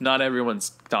that not everyone's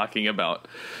talking about.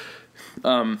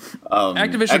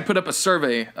 Activision put up a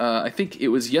survey. I think it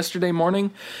was yesterday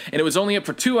morning, and it was only up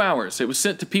for 2 hours. It was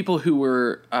sent to people who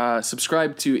were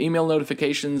subscribed to email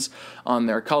notifications on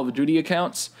their Call of Duty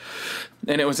accounts,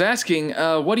 and it was asking,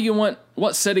 "What do you want?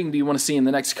 What setting do you want to see in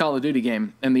the next Call of Duty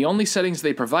game?" And the only settings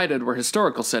they provided were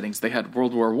historical settings. They had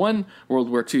World War I, World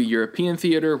War II European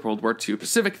theater, World War II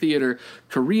Pacific theater,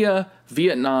 Korea,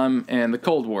 Vietnam, and the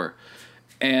Cold War.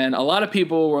 And a lot of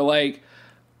people were like,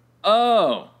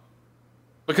 "Oh."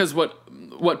 Because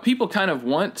what people kind of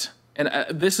want, and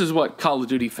this is what Call of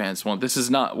Duty fans want. This is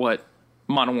not what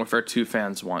Modern Warfare 2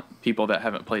 fans want. People that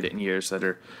haven't played it in years that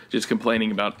are just complaining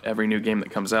about every new game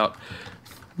that comes out.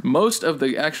 Most of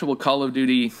the actual Call of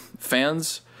Duty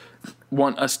fans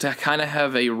want us to kind of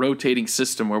have a rotating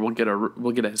system where we'll get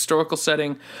a historical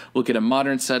setting, we'll get a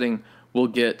modern setting, we'll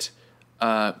get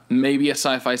maybe a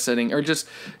sci-fi setting, or just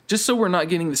so we're not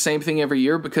getting the same thing every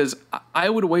year, because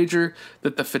I would wager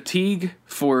that the fatigue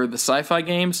for the sci-fi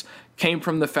games came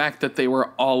from the fact that they were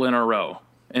all in a row.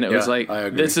 And it was like,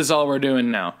 this is all we're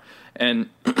doing now. And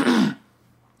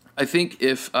I think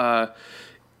if...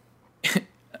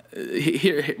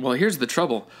 here's the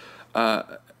trouble.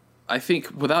 I think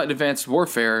without Advanced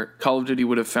Warfare, Call of Duty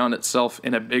would have found itself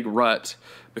in a big rut,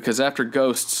 because after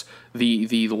Ghosts,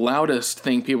 the loudest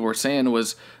thing people were saying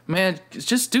was, man,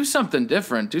 just do something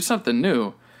different, do something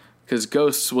new, because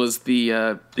Ghosts was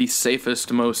the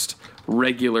safest, most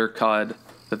regular COD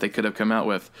that they could have come out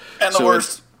with. And the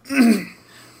worst.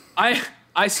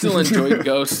 I still enjoyed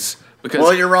Ghosts. Because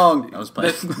well, you're wrong. I was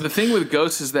playing. The thing with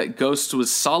Ghosts is that Ghosts was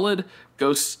solid.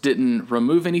 Ghosts didn't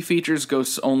remove any features.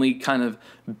 Ghosts only kind of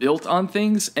built on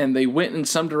things, and they went in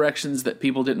some directions that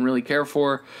people didn't really care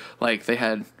for. Like, they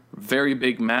had very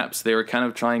big maps. They were kind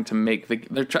of trying to make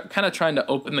kind of trying to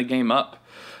open the game up,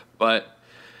 but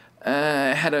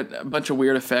it had a bunch of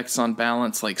weird effects on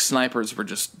balance. Like, snipers were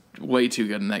just way too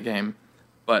good in that game.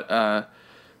 But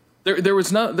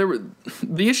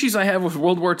the issues I have with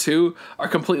World War II are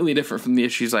completely different from the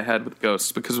issues I had with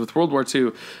Ghosts, because with World War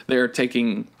II, they're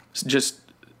taking just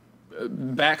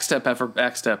backstep after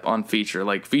backstep on feature.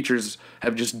 Like, features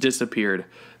have just disappeared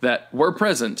that were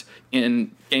present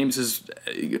in games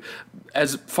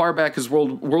as far back as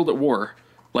World at War.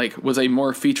 Like, was a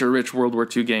more feature-rich World War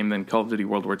II game than Call of Duty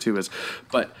World War II is.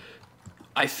 But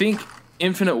I think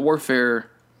Infinite Warfare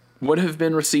would have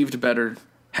been received better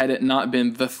had it not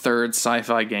been the third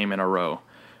sci-fi game in a row.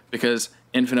 Because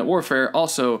Infinite Warfare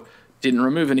also didn't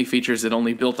remove any features, it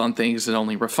only built on things, it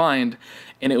only refined,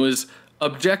 and it was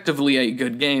objectively a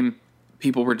good game.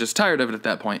 People were just tired of it at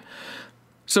that point.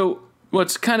 So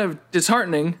what's kind of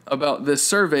disheartening about this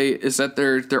survey is that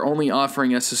they're only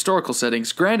offering us historical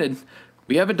settings. Granted,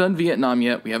 we haven't done Vietnam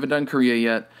yet, we haven't done Korea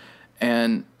yet,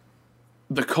 and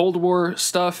the Cold War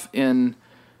stuff in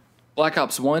Black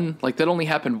Ops 1, like, that only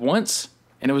happened once,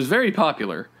 and it was very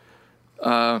popular.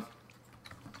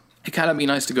 It kind of be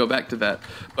nice to go back to that,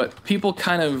 but people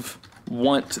kind of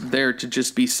want there to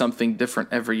just be something different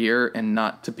every year and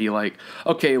not to be like,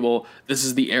 okay, well, this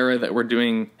is the era that we're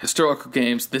doing historical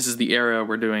games, this is the era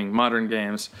we're doing modern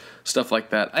games, stuff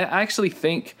like that. I actually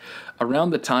think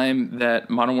around the time that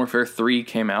Modern Warfare 3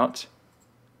 came out,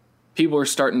 people were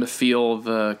starting to feel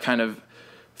the kind of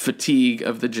fatigue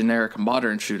of the generic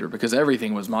modern shooter, because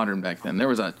everything was modern back then. There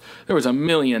was a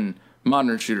million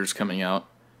modern shooters coming out.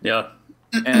 Yeah.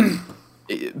 And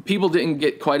people didn't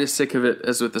get quite as sick of it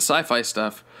as with the sci-fi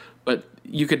stuff, but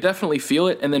you could definitely feel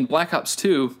it. And then Black Ops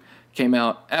 2 came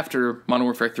out after Modern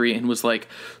Warfare 3 and was like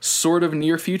sort of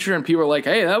near future, and people were like,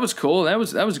 hey, that was cool, that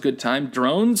was a good time.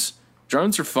 Drones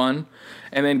are fun.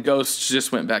 And then Ghosts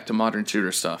just went back to modern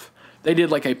shooter stuff. They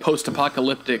did like a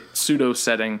post-apocalyptic pseudo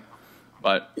setting,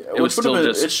 but it was still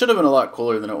just... It should have been a lot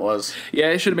cooler than it was. Yeah,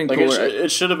 it should have been cooler.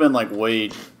 It should have been like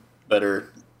way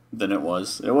better than it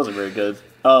was. It wasn't very good.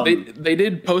 They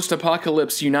did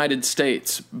post-apocalypse United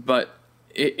States, but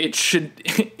it should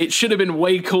have been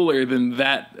way cooler than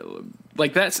that.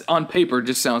 Like, that's on paper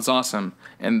just sounds awesome,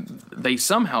 and they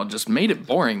somehow just made it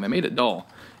boring. They made it dull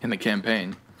in the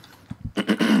campaign.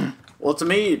 Well, to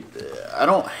me, I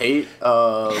don't hate.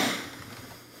 I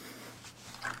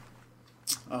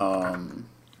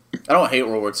don't hate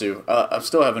World War II. I'm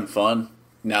still having fun.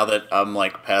 Now that I'm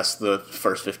like past the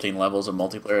first 15 levels of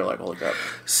multiplayer, like, holy crap!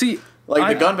 See,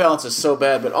 like, the gun balance is so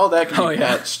bad, but all that can be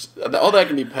patched. All that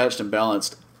can be patched and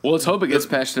balanced. Well, let's hope it gets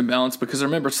patched and balanced, because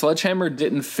remember, Sledgehammer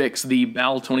didn't fix the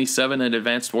BAL-27 in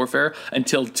Advanced Warfare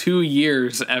until 2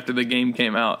 years after the game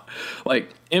came out.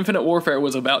 Like, Infinite Warfare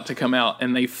was about to come out,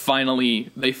 and they finally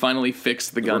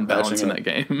fixed the gun balance in that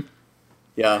game.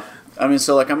 Yeah. I mean,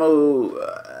 so, like,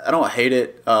 I don't hate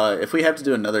it. If we have to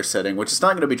do another setting, which is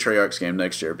not going to be Treyarch's game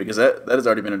next year, because that has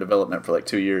already been in development for like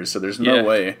 2 years, so there's no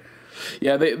way.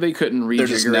 Yeah, they couldn't rejigger. They're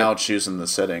just now choosing the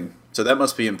setting. So that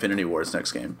must be Infinity Ward's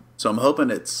next game. So I'm hoping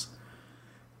it's...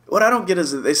 What I don't get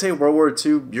is that they say World War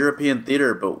II European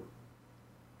theater, but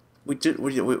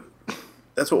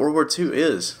that's what World War II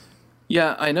is.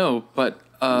 Yeah, I know, but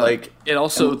it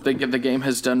also, the game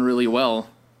has done really well.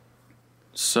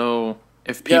 So...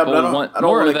 If people want more of that, I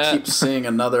don't want to keep seeing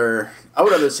another. I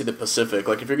would rather see the Pacific.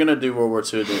 Like, if you're gonna do World War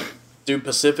II, do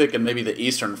Pacific and maybe the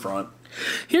Eastern Front.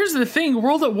 Here's the thing: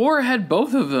 World at War had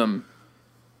both of them.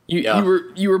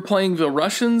 You were playing the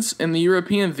Russians in the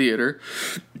European theater,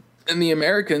 and the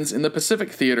Americans in the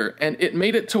Pacific theater, and it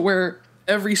made it to where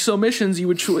every so missions you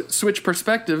would switch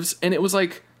perspectives, and it was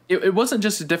like it wasn't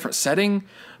just a different setting,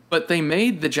 but they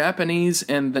made the Japanese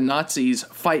and the Nazis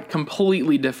fight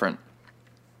completely different.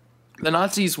 The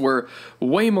Nazis were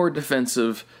way more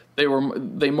defensive. They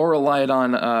more relied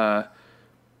on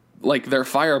like their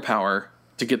firepower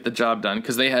to get the job done,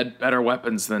 because they had better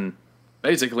weapons than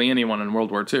basically anyone in World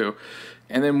War II.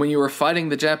 And then when you were fighting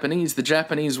the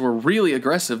Japanese were really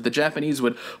aggressive. The Japanese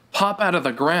would pop out of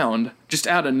the ground just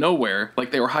out of nowhere, like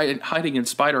they were hiding in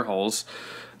spider holes.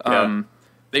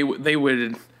 They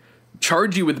would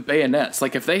charge you with bayonets.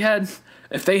 Like, if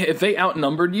they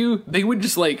outnumbered you, they would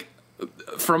just like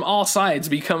from all sides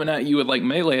be coming at you with like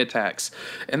melee attacks.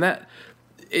 And that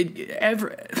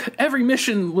every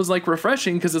mission was like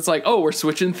refreshing, because it's like, oh, we're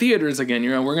switching theaters again,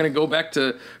 we're going to go back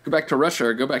to Russia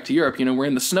or go back to Europe, we're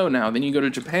in the snow now. Then you go to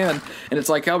Japan and it's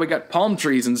like, oh, we got palm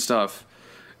trees and stuff,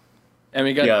 and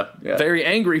we got very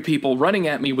angry people running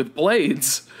at me with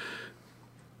blades.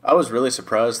 I was really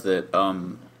surprised that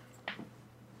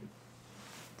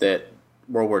that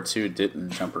World War II didn't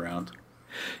jump around.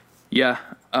 Yeah.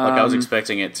 Like, I was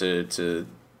expecting it to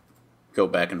go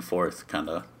back and forth, kind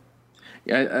of.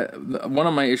 Yeah, one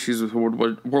of my issues with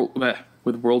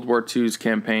World War II's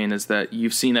campaign is that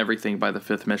you've seen everything by the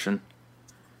 5th mission.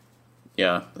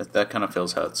 Yeah, that kind of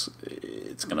feels how it's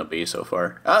going to be so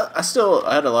far. I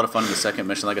had a lot of fun in the 2nd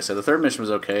mission. Like I said, the 3rd mission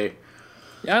was okay.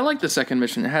 Yeah, I like the second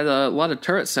mission. It had a lot of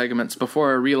turret segments. Before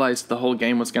I realized the whole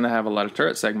game was going to have a lot of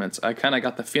turret segments, I kind of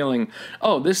got the feeling,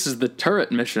 oh, this is the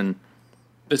turret mission.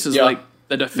 This is like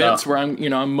the defense where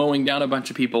I'm mowing down a bunch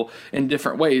of people in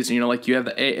different ways. Like you have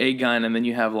the AA gun, and then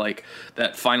you have like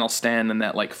that final stand and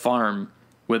that like farm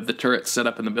with the turrets set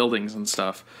up in the buildings and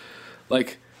stuff.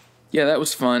 Like, yeah, that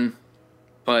was fun,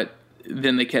 but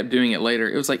then they kept doing it later.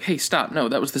 It was like, hey, stop. No,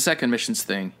 that was the second mission's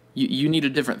thing. You need a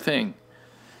different thing.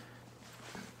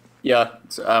 Yeah,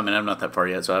 I mean, I'm not that far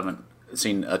yet, so I haven't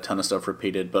seen a ton of stuff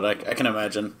repeated, but I can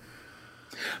imagine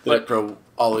that it will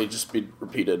always just be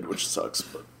repeated, which sucks,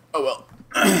 but oh well.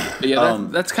 But yeah,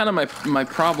 that's kind of my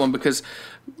problem,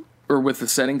 with the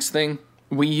settings thing,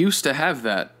 we used to have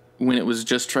that when it was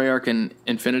just Treyarch and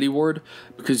Infinity Ward,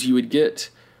 because you would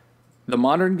get the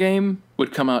modern game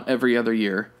would come out every other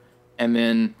year, and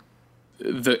then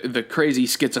the crazy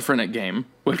schizophrenic game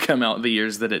would come out the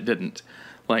years that it didn't.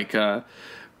 Like,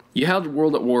 you had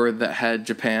World at War that had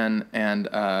Japan and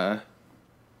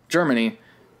Germany,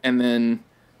 and then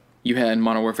you had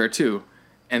Modern Warfare 2.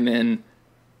 And then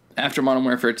after Modern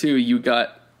Warfare 2, you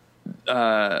got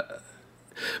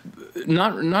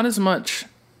not as much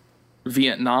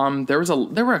Vietnam. There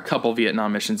were a couple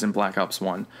Vietnam missions in Black Ops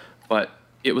 1, but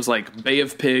it was like Bay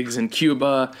of Pigs in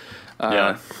Cuba.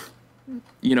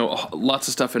 Lots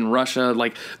of stuff in Russia,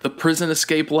 like the prison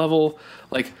escape level.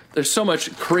 Like, there's so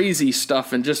much crazy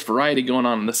stuff and just variety going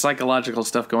on, and the psychological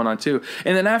stuff going on too.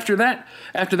 And then after that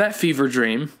fever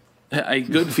dream, a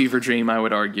good fever dream, I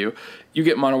would argue, you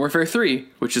get Modern Warfare 3,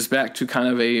 which is back to kind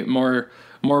of a more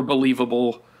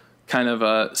believable kind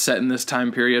of set in this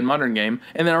time period modern game.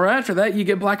 And then right after that, you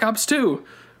get Black Ops 2,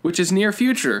 which is near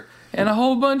future, and a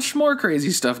whole bunch more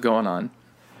crazy stuff going on.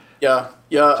 Yeah.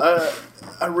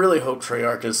 I really hope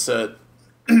Treyarch is set.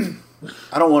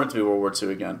 I don't want it to be World War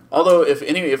II again. Although, if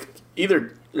any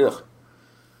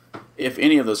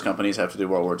of those companies have to do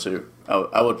World War II,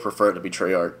 I would prefer it to be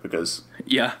Treyarch, because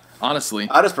yeah, honestly,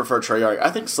 I just prefer Treyarch. I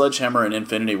think Sledgehammer and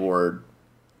Infinity Ward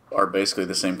are basically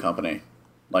the same company.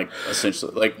 Like,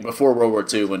 essentially, like before World War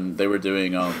II, when they were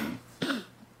doing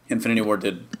Infinity Ward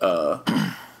did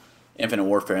Infinite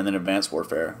Warfare and then Advanced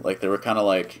Warfare. Like, they were kind of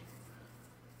like,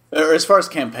 or as far as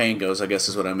campaign goes, I guess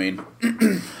is what I mean.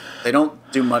 They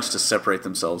don't do much to separate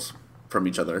themselves from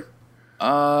each other.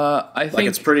 I think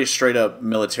it's pretty straight up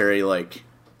military. Like,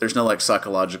 there's no like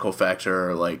psychological factor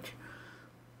or like.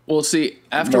 Well, see,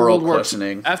 after World War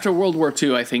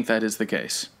II, I think that is the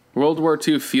case. World War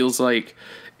II feels like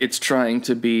it's trying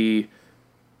to be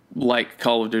like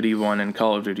Call of Duty 1 and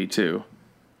Call of Duty 2.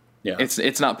 Yeah,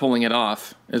 it's not pulling it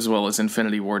off as well as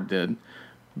Infinity Ward did,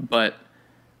 but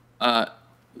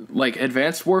like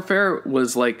Advanced Warfare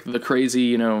was like the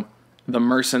crazy, the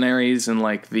mercenaries and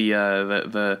like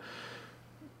the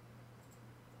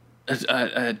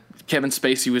Kevin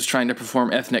Spacey was trying to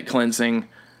perform ethnic cleansing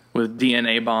with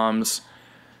DNA bombs.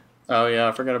 Oh yeah,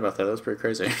 I forgot about that. That was pretty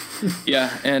crazy.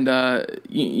 Yeah, and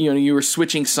you were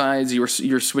switching sides.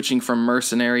 You're switching from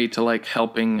mercenary to like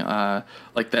helping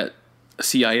like that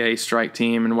CIA strike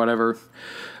team and whatever.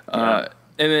 And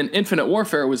then Infinite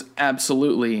Warfare was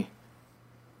absolutely.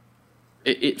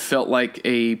 It felt like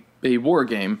a war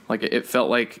game. Like, it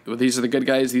felt like these are the good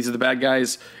guys, these are the bad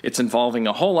guys. It's involving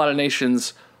a whole lot of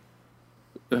nations.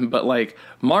 But like,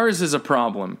 Mars is a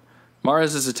problem.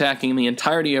 Mars is attacking the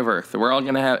entirety of Earth. We're all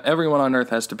everyone on Earth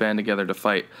has to band together to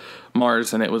fight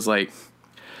Mars. And it was like,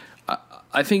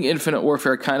 I think Infinite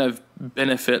Warfare kind of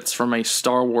benefits from a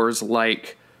Star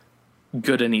Wars-like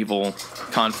good and evil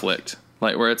conflict.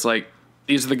 Like, where it's like,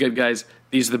 these are the good guys,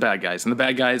 these are the bad guys. And the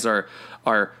bad guys are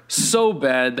so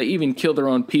bad they even kill their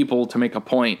own people to make a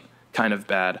point kind of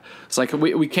bad. It's like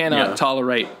we can't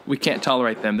tolerate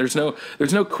them. There's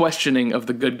no questioning of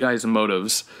the good guys'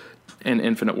 motives in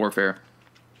Infinite Warfare.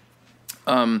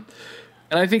 And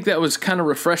I think that was kind of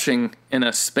refreshing in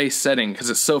a space setting because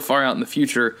it's so far out in the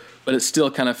future, but it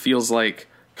still kind of feels like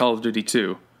Call of Duty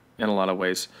 2 in a lot of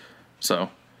ways. So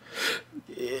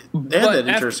they had that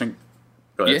interesting.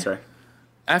 Go ahead, sorry.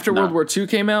 After World War II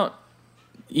came out,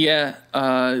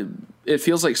 it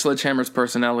feels like Sledgehammer's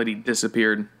personality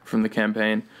disappeared from the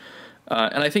campaign.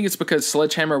 And I think it's because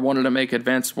Sledgehammer wanted to make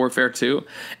Advanced Warfare 2.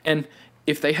 And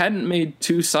if they hadn't made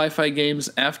 2 sci-fi games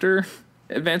after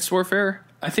Advanced Warfare,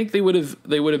 I think they would have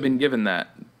been given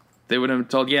that. They would have been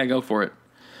told, yeah, go for it.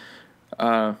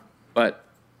 But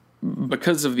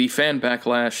because of the fan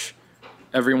backlash,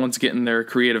 everyone's getting their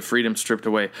creative freedom stripped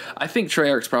away. I think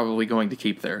Treyarch's probably going to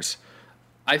keep theirs.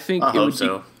 I think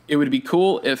it would be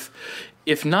cool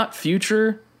if not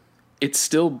future, it's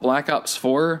still Black Ops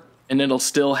 4, and it'll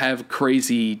still have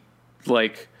crazy,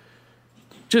 like,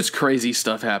 just crazy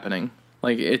stuff happening.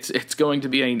 Like it's going to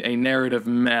be a narrative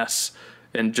mess,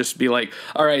 and just be like,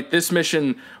 all right, this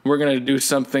mission we're gonna do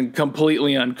something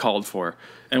completely uncalled for,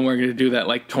 and we're gonna do that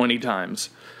like 20 times.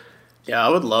 Yeah, I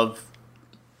would love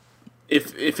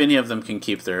if any of them can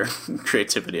keep their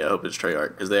creativity. I hope it's Treyarch,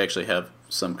 because they actually have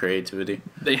some creativity.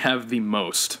 They have the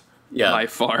most, yeah, by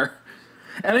far.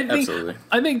 And absolutely.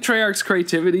 I think Treyarch's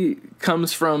creativity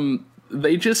comes from,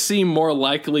 they just seem more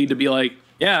likely to be like,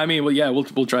 yeah, I mean, well, yeah,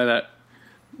 we'll try that.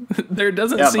 There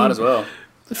doesn't seem, might as well.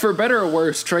 For better or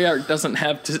worse, Treyarch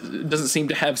doesn't seem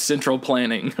to have central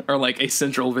planning or like a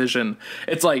central vision.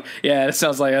 It's like, yeah, it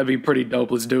sounds like that'd be pretty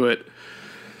dope. Let's do it.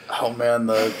 Oh man,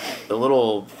 the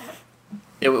little,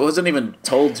 it wasn't even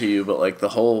told to you, but like the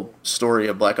whole story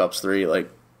of Black Ops 3,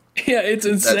 like, yeah, it's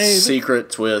insane. That secret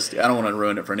twist. I don't want to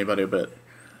ruin it for anybody, but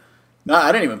no,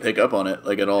 I didn't even pick up on it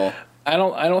like at all. I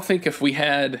don't think if we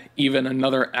had even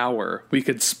another hour, we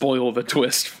could spoil the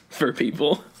twist for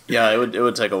people. Yeah, it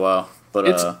would take a while,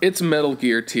 but it's Metal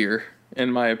Gear tier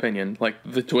in my opinion. Like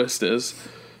the twist is.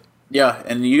 Yeah,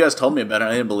 and you guys told me about it.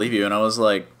 I didn't believe you, and I was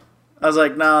like,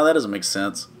 nah, that doesn't make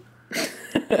sense.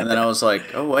 And then I was like,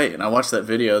 oh wait, and I watched that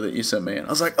video that you sent me, and I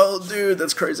was like, oh dude,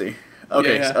 that's crazy.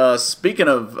 Okay, yeah. Speaking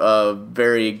of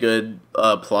very good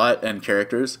plot and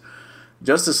characters,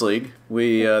 Justice League,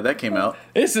 that came out.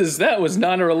 That was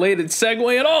not a related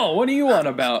segue at all. What are you on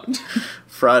about?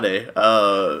 Friday.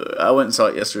 I went and saw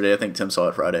it yesterday. I think Tim saw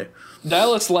it Friday.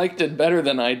 Dallas liked it better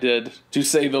than I did, to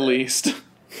say the least.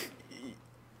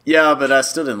 Yeah, but I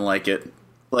still didn't like it.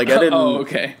 Like I didn't. Oh,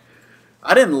 okay.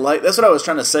 I didn't like. That's what I was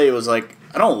trying to say. It was like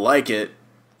I don't like it,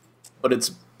 but it's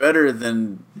better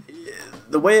than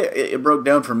the way it broke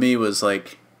down for me was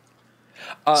like.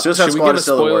 Suicide Squad is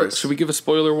still the worst. Should we give a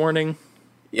spoiler warning?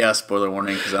 Yeah, spoiler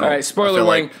warning. All right, spoiler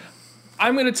warning. Like,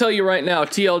 I'm going to tell you right now,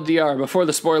 TLDR. Before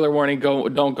the spoiler warning,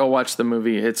 don't go watch the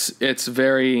movie. It's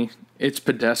pedestrian.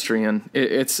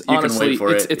 It's honestly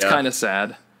it's kind of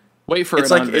sad. Wait for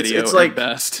it on video it's like, at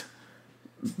best.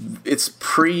 It's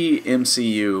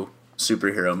pre-MCU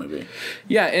superhero movie.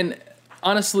 Yeah, and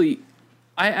honestly,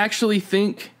 I actually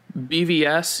think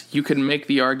BVS, you can make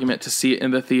the argument to see it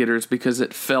in the theaters because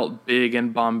it felt big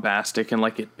and bombastic and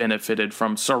like it benefited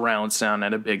from surround sound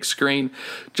and a big screen.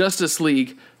 Justice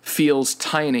League feels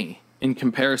tiny in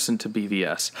comparison to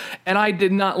BVS. And I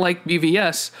did not like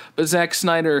BVS, but Zack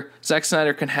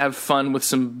Snyder can have fun with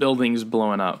some buildings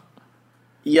blowing up.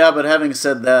 Yeah, but having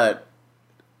said that,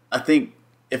 I think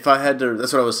if I had to,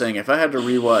 that's what I was saying, if I had to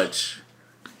rewatch,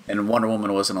 and Wonder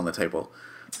Woman wasn't on the table,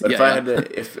 but I had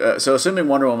to, so assuming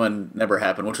Wonder Woman never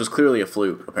happened, which was clearly a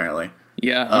fluke, apparently.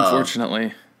 Yeah,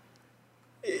 unfortunately.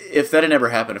 If that had never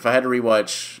happened, if I had to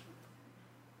rewatch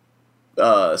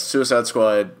Suicide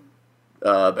Squad,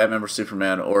 Batman vs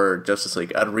Superman, or Justice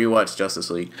League, I'd rewatch Justice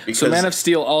League. Because, so Man of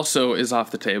Steel also is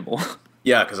off the table.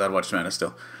 Yeah, because I'd watch Man of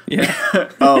Steel. Yeah.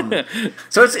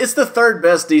 So it's the third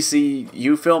best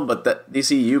DCU film, but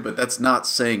that's not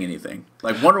saying anything.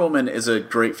 Like Wonder Woman is a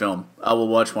great film. I will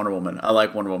watch Wonder Woman. I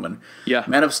like Wonder Woman. Yeah.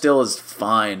 Man of Steel is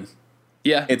fine.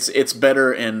 Yeah. It's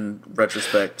better in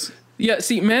retrospect. Yeah.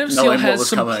 See, Man of Steel has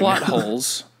some plot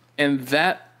holes, and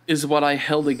that is what I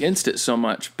held against it so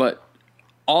much. But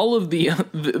all of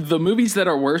the movies that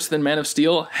are worse than Man of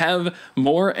Steel have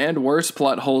more and worse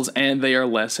plot holes, and they are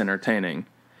less entertaining.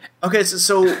 Okay,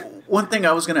 so one thing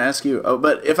I was going to ask you,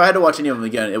 but if I had to watch any of them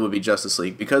again, it would be Justice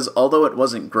League, because although it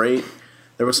wasn't great,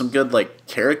 there were some good like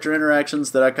character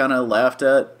interactions that I kind of laughed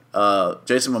at.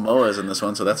 Jason Momoa is in this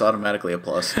one, so that's automatically a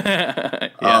plus. Yeah.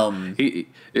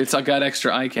 It's got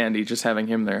extra eye candy just having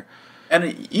him there.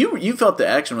 And you felt the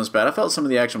action was bad. I felt some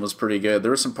of the action was pretty good. There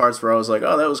were some parts where I was like,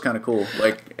 oh, that was kind of cool.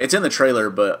 Like, it's in the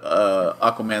trailer, but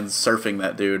Aquaman's surfing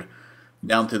that dude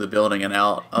down through the building and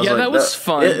out. I was like, that was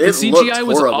fun. The CGI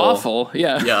was awful.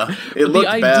 Yeah. Yeah. It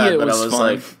looked bad, but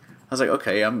I was like,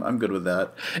 okay, I'm good with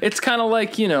that. It's kind of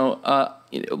like,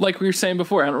 like we were saying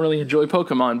before, I don't really enjoy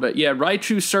Pokemon, but yeah,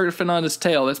 Raichu surfing on his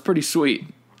tail, that's pretty sweet.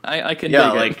 I can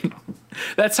dig it.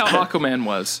 That's how Aquaman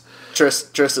was.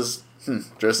 Triss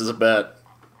is a bat.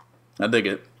 I dig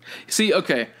it. See,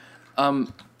 okay,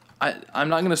 I'm not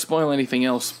going to spoil anything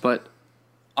else, but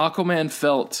Aquaman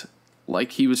felt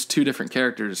like he was two different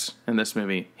characters in this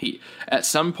movie. At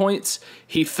some points,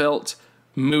 he felt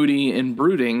moody and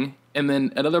brooding, and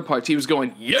then at other parts, he was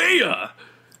going, yeah!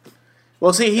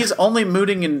 Well, see, he's only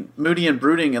moody and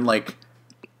brooding in, like,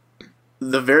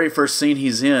 the very first scene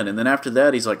he's in, and then after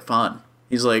that, he's, like, fun.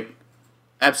 He's, like,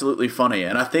 absolutely funny,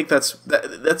 and I think that's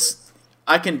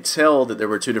I can tell that there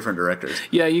were two different directors.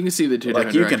 Yeah, you can see the two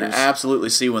different directors. Like, you can absolutely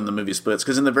see when the movie splits,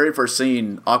 because in the very first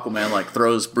scene, Aquaman, like,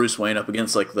 throws Bruce Wayne up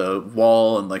against, like, the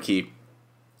wall, and, like,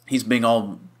 he's being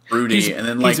all broody, and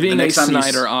then like he's being the next a time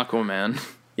Snyder Aquaman.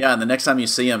 yeah, and the next time you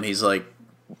see him, he's like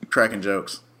cracking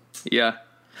jokes. Yeah.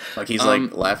 Like he's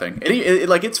like laughing, and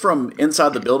like it's from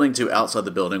inside the building to outside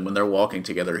the building. When they're walking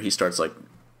together, he starts like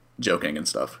joking and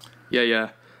stuff. Yeah.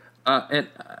 And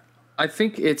I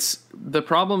think the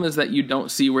problem is that you don't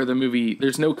see where the movie.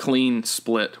 There's no clean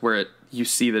split where you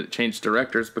see that it changed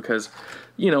directors because,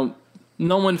 no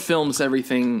one films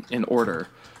everything in order.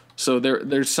 So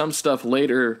there's some stuff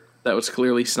later that was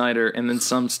clearly Snyder, and then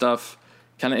some stuff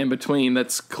kind of in between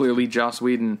that's clearly Joss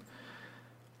Whedon.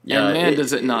 Yeah, and man,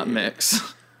 does it not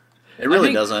mix. It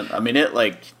really doesn't. I mean,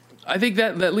 I think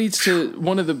that leads to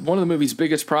one of the movie's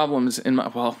biggest problems. I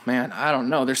don't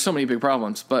know. There's so many big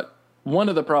problems, but one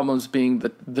of the problems being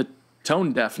the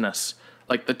tone deafness.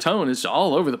 Like the tone is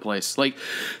all over the place. Like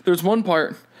there's one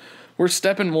part where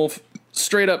Steppenwolf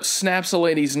straight up snaps a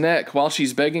lady's neck while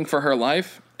she's begging for her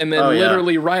life, and then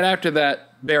literally right after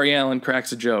that, Barry Allen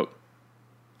cracks a joke,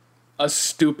 a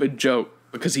stupid joke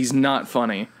because he's not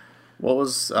funny. I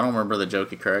don't remember the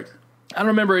joke he cracked. I don't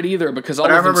remember it either because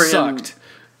all of them sucked.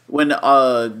 When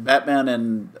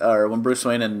Batman when Bruce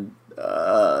Wayne and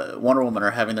Wonder Woman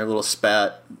are having their little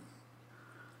spat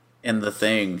in the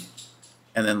thing,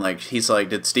 and then like he's like,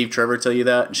 "Did Steve Trevor tell you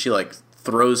that?" And she like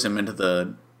throws him into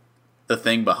the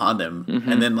thing behind him,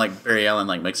 and then like Barry Allen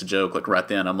like makes a joke like right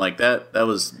then. I'm like that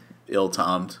was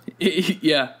ill-timed.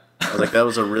 Yeah. I was like, that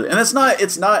was and it's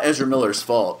not Ezra Miller's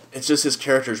fault. It's just his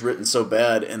character's written so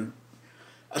bad, and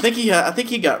I think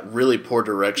he got really poor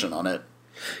direction on it.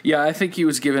 Yeah, I think he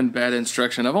was given bad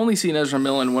instruction. I've only seen Ezra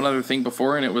Miller in one other thing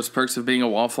before, and it was Perks of Being a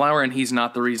Wallflower, and he's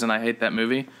not the reason I hate that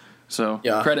movie. So,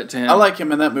 credit to him. I like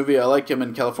him in that movie. I like him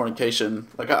in Californication.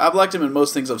 Like, I've liked him in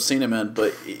most things I've seen him in,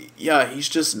 but, yeah, he's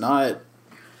just not...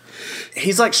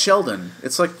 He's like Sheldon.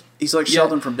 He's like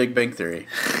Sheldon from Big Bang Theory.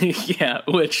 Yeah,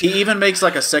 which... He even makes,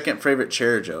 like, a second favorite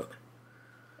chair joke.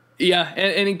 Yeah,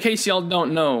 and in case y'all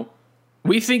don't know...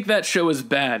 We think that show is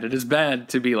bad. It is bad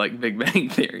to be like Big Bang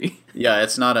Theory. Yeah,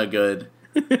 it's not a good.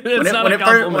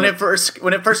 When it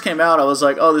first came out, I was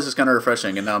like, "Oh, this is kind of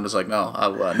refreshing," and now I'm just like, "No,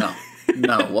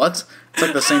 no, what?" It's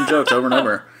like the same jokes over and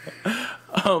over.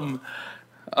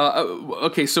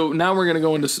 Okay, so now we're gonna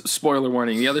go into spoiler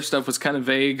warning. The other stuff was kind of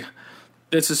vague.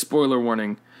 This is spoiler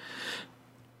warning.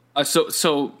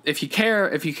 So if you care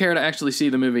to actually see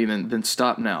the movie, then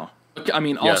stop now. I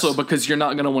mean, also because you're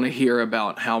not going to want to hear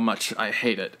about how much I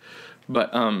hate it.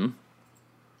 But,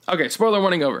 okay, spoiler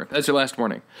warning over. That's your last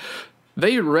warning.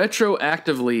 They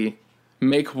retroactively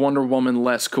make Wonder Woman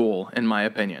less cool, in my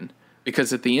opinion.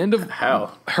 Because at the end of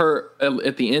her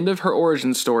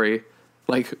origin story,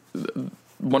 like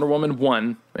Wonder Woman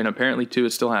 1, and apparently 2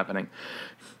 is still happening,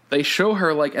 they show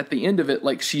her, like, at the end of it,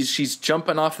 like, she's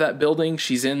jumping off that building,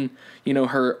 she's in,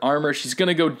 her armor, she's going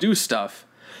to go do stuff.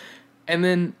 And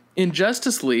then... in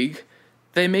Justice League,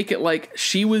 they make it like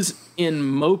she was in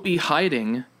mopey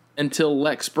hiding until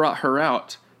Lex brought her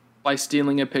out by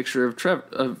stealing a picture of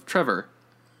Trevor.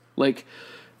 Like,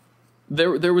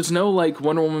 there was no, like,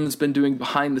 Wonder Woman's been doing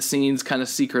behind-the-scenes kind of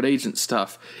secret agent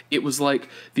stuff. It was like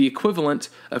the equivalent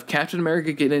of Captain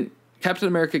America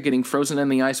getting frozen in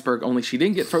the iceberg, only she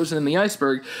didn't get frozen in the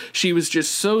iceberg. She was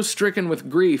just so stricken with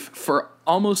grief for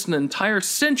almost an entire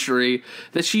century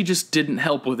that she just didn't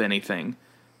help with anything.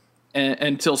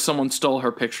 Until someone stole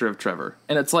her picture of Trevor.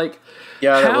 And it's like...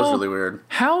 yeah, that was really weird.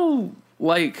 How,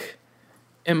 like,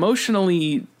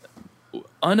 emotionally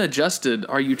unadjusted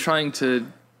are you trying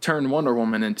to turn Wonder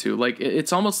Woman into? Like,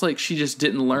 it's almost like she just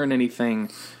didn't learn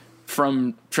anything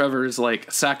from Trevor's,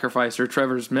 like, sacrifice or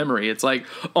Trevor's memory. It's like,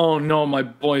 oh no, my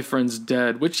boyfriend's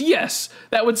dead. Which, yes,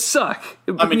 that would suck.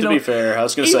 I mean, to be fair, I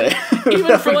was going to say...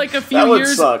 even for, like, a few years... that would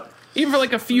years, suck. Even for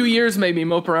like a few years, maybe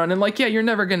mope around and like, yeah, you're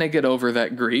never going to get over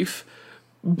that grief.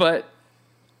 But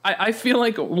I feel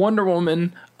like Wonder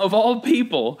Woman, of all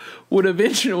people, would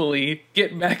eventually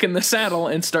get back in the saddle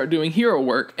and start doing hero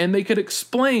work. And they could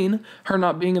explain her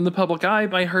not being in the public eye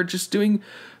by her just doing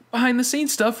behind the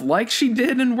scenes stuff like she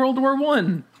did in World War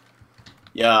I.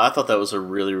 Yeah, I thought that was a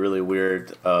really, really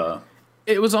weird...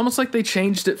 It was almost like they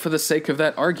changed it for the sake of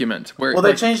that argument. Well,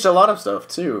 they changed a lot of stuff,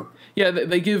 too. Yeah,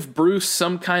 they give Bruce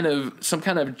some kind of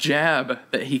jab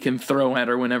that he can throw at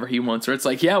her whenever he wants her. It's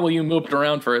like, yeah, well, you moped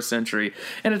around for a century,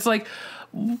 and it's like,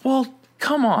 well,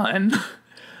 come on.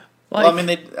 Like, well,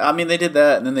 I mean, they did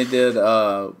that, and then they did,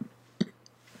 what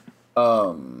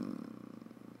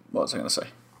was I gonna say?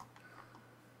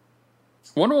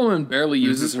 Wonder Woman barely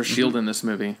uses her shield in this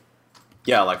movie.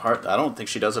 Yeah, like I don't think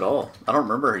she does at all. I don't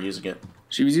remember her using it.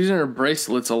 She was using her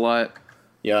bracelets a lot.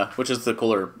 Yeah, which is the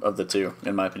cooler of the two,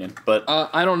 in my opinion. But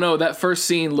I don't know. That first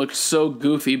scene looked so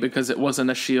goofy because it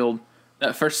wasn't a shield.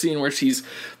 That first scene where she's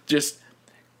just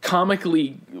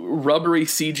comically rubbery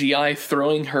CGI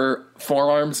throwing her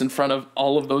forearms in front of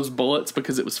all of those bullets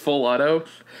because it was full auto.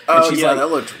 Oh, and that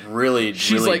looked really,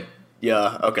 she's really...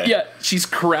 Yeah, okay. Yeah, she's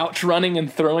crouch running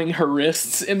and throwing her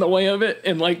wrists in the way of it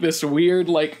in like this weird,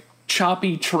 like,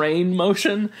 choppy train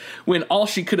motion, when all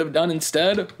she could have done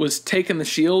instead was taken the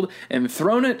shield and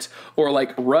thrown it, or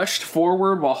like rushed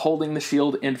forward while holding the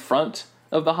shield in front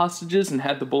of the hostages and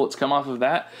had the bullets come off of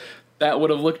that. That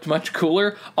would have looked much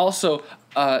cooler. Also,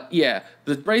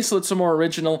 the bracelets are more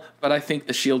original, but I think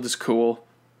the shield is cool.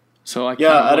 So I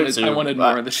wanted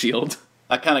more of the shield.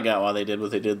 I kind of got why they did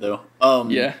what they did, though.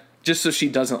 Just so she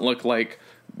doesn't look like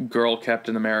girl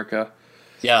Captain America.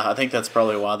 Yeah, I think that's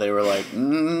probably why they were like,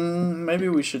 maybe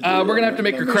we should. We're gonna have to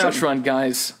make her crouch run,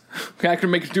 guys. We're gonna have to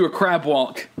make her do a crab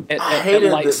walk at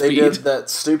light that speed. They did that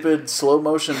stupid slow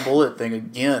motion bullet thing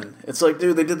again. It's like,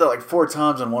 dude, they did that like 4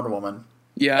 times in Wonder Woman.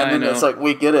 Yeah, and then I know. It's like,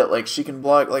 we get it. Like, she can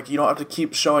block. Like, you don't have to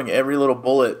keep showing every little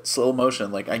bullet slow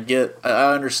motion. Like, I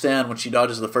understand when she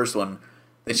dodges the first one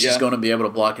that she's going to be able to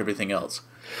block everything else.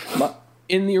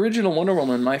 In the original Wonder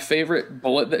Woman, my favorite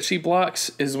bullet that she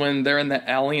blocks is when they're in the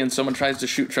alley and someone tries to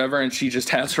shoot Trevor and she just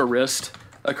has her wrist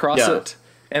across it.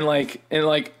 And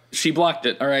she blocked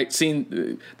it. All right,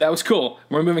 scene, that was cool.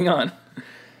 We're moving on.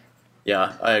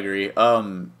 Yeah, I agree.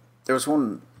 There was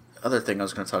one other thing I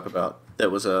was going to talk about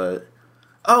that was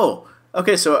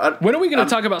okay, so when are we going to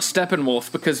talk about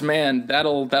Steppenwolf? Because man,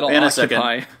 that'll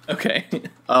occupy. Okay.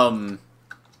 I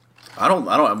don't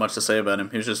have much to say about him.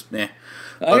 He was just meh.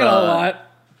 I got a lot.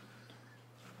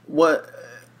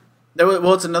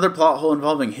 It's another plot hole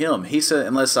involving him. He said,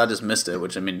 unless I just missed it,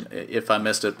 which, I mean, if I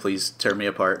missed it, please tear me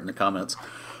apart in the comments.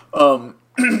 I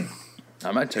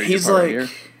might tear you apart here.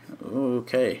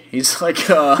 Okay. He's like,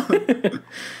 Oh,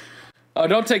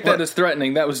 don't take that as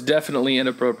threatening. That was definitely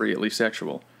inappropriately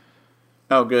sexual.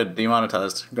 Oh, good.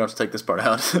 Demonetized. I'm going to take this part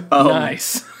out.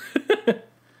 Nice.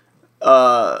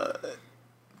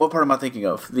 What part am I thinking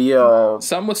of?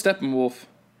 Some with Steppenwolf.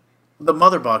 The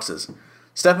mother boxes.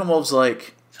 Steppenwolf's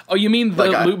like... Oh, you mean the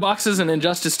loot boxes in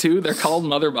Injustice 2? They're called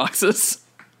mother boxes.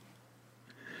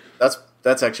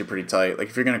 That's actually pretty tight. Like,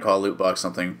 if you're going to call a loot box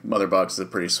something, mother box is a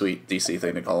pretty sweet DC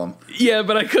thing to call them. Yeah,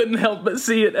 but I couldn't help but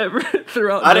see it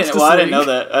throughout I didn't know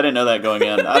that. I didn't know that going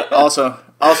in. I also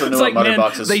knew what mother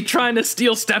boxes... They trying to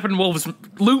steal Steppenwolf's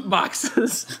loot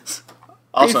boxes.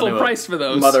 Also full price for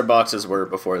those. Mother boxes were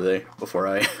before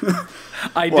I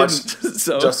I watched didn't.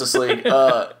 So. Justice League,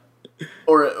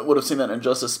 or would have seen that in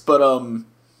Injustice. But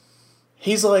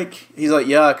he's like,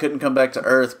 yeah, I couldn't come back to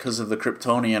Earth because of the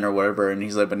Kryptonian or whatever. And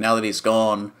he's like, but now that he's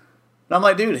gone, and I'm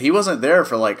like, dude, he wasn't there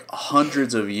for like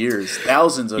hundreds of years,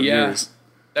 thousands of years.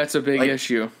 That's a big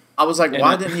issue. I was like,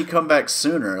 why didn't he come back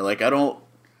sooner? Like, I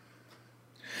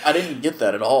didn't get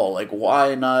that at all. Like,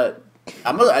 why not?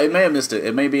 I may have missed it.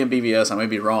 It may be in BVS. I may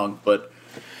be wrong. But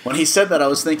when he said that, I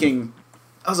was thinking,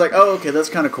 I was like, oh, okay, that's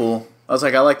kind of cool. I was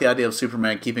like, I like the idea of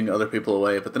Superman keeping other people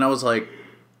away. But then I was like,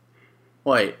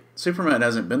 wait, Superman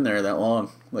hasn't been there that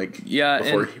long. Like,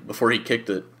 before he kicked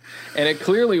it. And it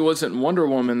clearly wasn't Wonder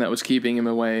Woman that was keeping him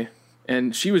away.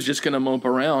 And she was just going to mope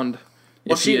around.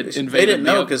 Well, they didn't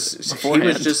know because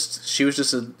she was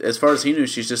just as far as he knew,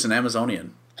 she's just an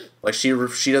Amazonian. Like, he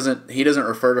doesn't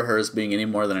refer to her as being any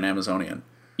more than an Amazonian.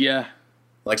 Yeah.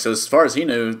 Like, so as far as he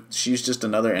knew, she's just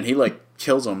another, and he, like,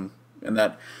 kills him. And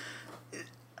that,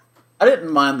 I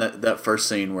didn't mind that first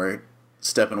scene where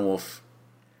Steppenwolf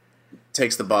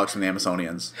takes the box from the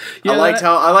Amazonians. Yeah, I liked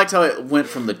how it went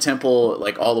from the temple,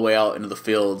 like, all the way out into the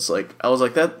fields. Like, I was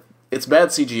like, it's bad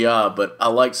CGI, but I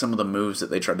like some of the moves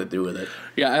that they tried to do with it.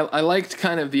 Yeah, I liked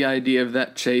kind of the idea of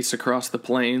that chase across the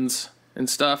plains and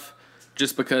stuff.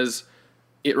 Just because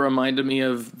it reminded me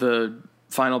of the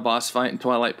final boss fight in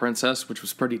Twilight Princess, which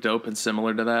was pretty dope and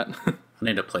similar to that. I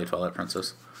need to play Twilight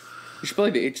Princess. You should play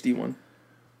the HD one.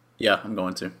 Yeah, I'm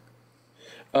going to.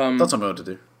 That's what I'm going to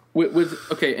do.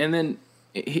 Okay, and then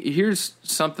here's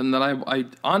something that I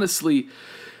honestly...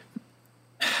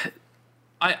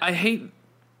 I hate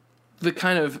the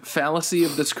kind of fallacy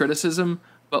of this criticism,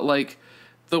 but like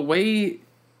the way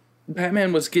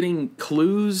Batman was getting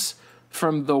clues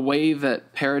from the way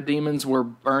that parademons were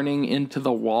burning into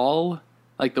the wall,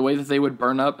 like the way that they would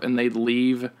burn up and they'd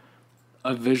leave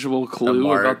a visual clue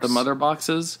about the mother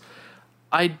boxes.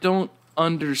 I don't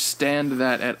understand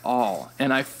that at all.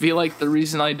 And I feel like the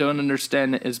reason I don't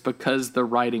understand it is because the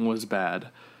writing was bad.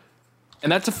 And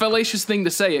that's a fallacious thing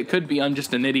to say. It could be I'm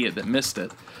just an idiot that missed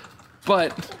it.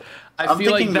 But I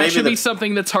feel like that should be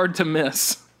something that's hard to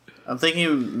miss. I'm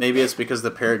thinking maybe it's because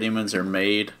the parademons are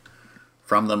made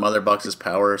from the mother box's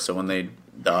power, so when they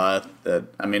die. That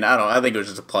I mean, I think it was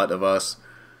just a plot device.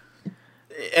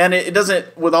 And it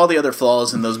doesn't, with all the other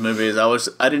flaws in those movies,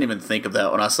 I didn't even think of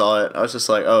that when I saw it. I was just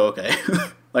like, oh, okay.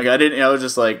 Like, I was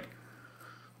just like,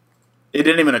 it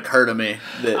didn't even occur to me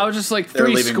that I was just like, they're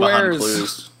 3 leaving behind squares.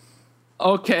 clues.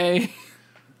 Okay.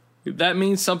 That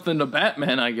means something to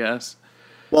Batman, I guess.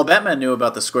 Well, Batman knew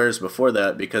about the squares before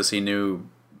that because he knew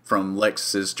from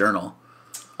Lex's journal.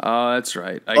 Oh, that's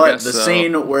right. I But guess the so.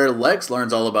 scene where Lex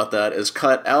learns all about that is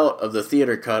cut out of the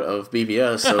theater cut of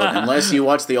BVS, so unless you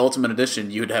watch the Ultimate Edition,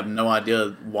 you'd have no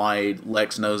idea why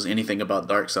Lex knows anything about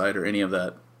Darkseid or any of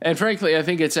that. And frankly, I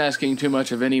think it's asking too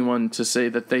much of anyone to say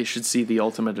that they should see the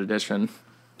Ultimate Edition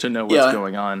to know what's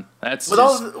going on. That's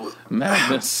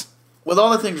madness. With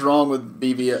all the things wrong with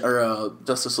BVS or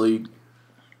Justice League,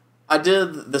 I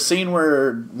did the scene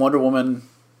where Wonder Woman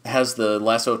has the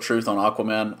lasso of truth on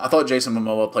Aquaman. I thought Jason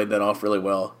Momoa played that off really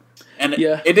well. And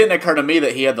it didn't occur to me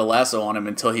that he had the lasso on him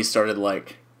until he started,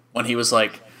 like, when he's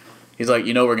like,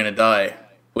 you know we're going to die,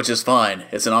 which is fine.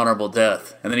 It's an honorable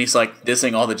death. And then he's, like,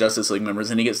 dissing all the Justice League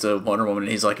members, and he gets to Wonder Woman,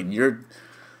 and he's like, and you're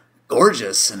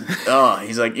gorgeous. And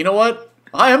he's like, you know what?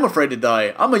 I am afraid to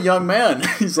die. I'm a young man.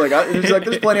 He's like,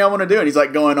 there's plenty I want to do. And he's,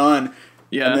 like, going on.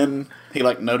 Yeah. And then he,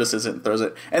 like, notices it and throws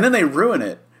it. And then they ruin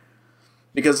it.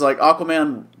 Because, like,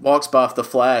 Aquaman walks by the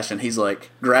Flash, and he's,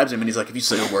 like, grabs him, and he's like, if you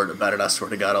say a word about it, I swear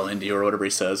to God, I'll end you, or whatever he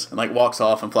says. And, like, walks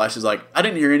off, and Flash is like, I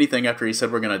didn't hear anything after he said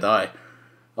we're going to die.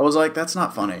 I was like, that's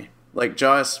not funny. Like,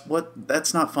 Joss, what?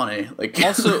 That's not funny. Like,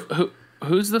 Also,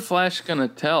 who's the Flash going to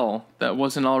tell that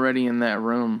wasn't already in that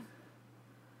room?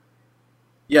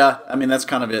 Yeah, I mean, that's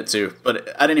kind of it, too.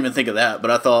 But I didn't even think of that,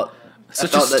 but I thought...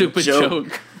 Such a stupid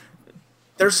joke.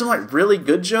 There's some, like, really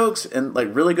good jokes and,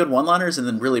 like, really good one-liners and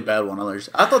then really bad one-liners.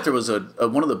 I thought there was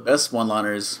one of the best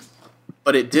one-liners,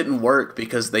 but it didn't work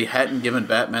because they hadn't given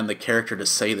Batman the character to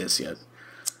say this yet.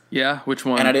 Yeah, which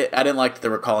one? And I didn't like that they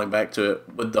were calling back to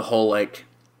it with the whole, like,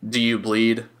 do you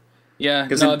bleed? Yeah,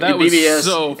 no, that was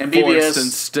so forced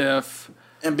and stiff.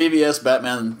 In BVS,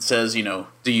 Batman says, you know,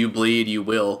 do you bleed, you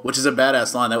will, which is a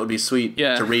badass line. That would be sweet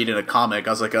to read in a comic.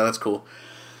 I was like, oh, that's cool.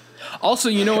 Also,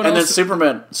 you know what and else? And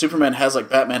then Superman has, like,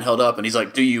 Batman held up, and he's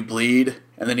like, do you bleed?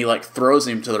 And then he, like, throws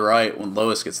him to the right when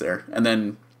Lois gets there. And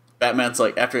then Batman's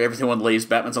like, after everyone leaves,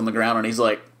 Batman's on the ground, and he's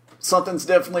like, something's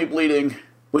definitely bleeding.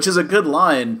 Which is a good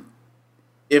line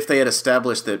if they had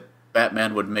established that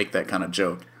Batman would make that kind of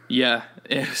joke. Yeah,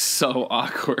 it's so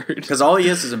awkward. Because all he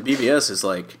is in BVS is,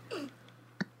 like...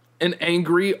 an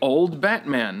angry old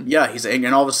Batman. Yeah, he's angry,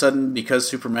 and all of a sudden, because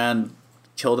Superman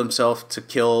killed himself to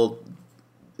kill...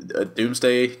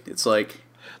 Doomsday, it's like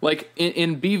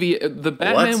in the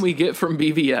Batman we get from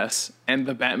BVS and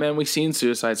the Batman we see in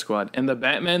Suicide Squad and the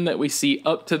Batman that we see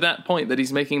up to that point that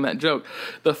he's making that joke,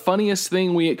 the funniest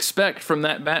thing we expect from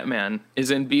that Batman is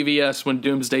in BVS when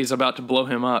Doomsday's about to blow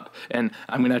him up, and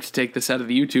I'm gonna have to take this out of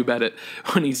the YouTube edit,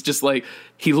 when he's just like,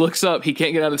 he looks up, he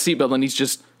can't get out of the seatbelt, and he's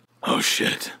just, oh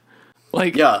shit,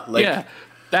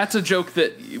 that's a joke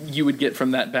that you would get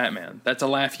from that Batman. That's a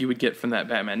laugh you would get from that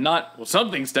Batman. Not, well,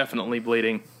 something's definitely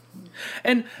bleeding.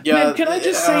 And, man, can I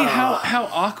just say how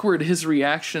awkward his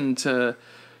reaction to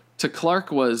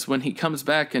Clark was when he comes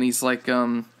back and he's like,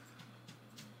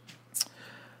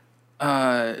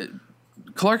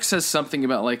 Clark says something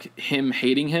about, like, him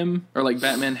hating him, or, like,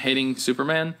 Batman hating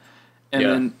Superman. And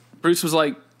then Bruce was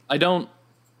like, I don't...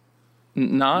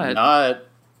 Not.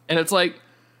 And it's like...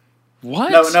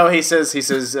 What? No, he says,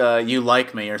 you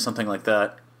like me, or something like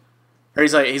that. Or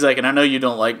he's like, and I know you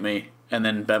don't like me. And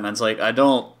then Batman's like, I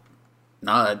don't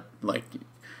not like you.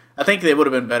 I think it would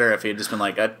have been better if he had just been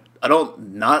like, I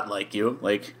don't not like you.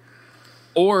 Like,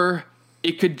 or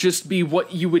it could just be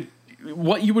what you would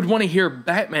want to hear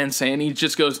Batman say, and he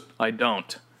just goes, I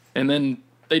don't. And then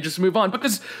they just move on,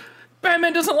 because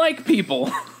Batman doesn't like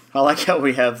people. I like how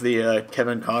we have the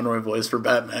Kevin Conroy voice for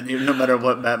Batman, even no matter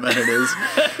what Batman it is.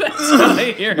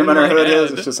 No matter who it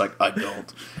is, it's just like, I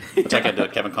don't. Which I can do a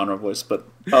Kevin Conroy voice, but...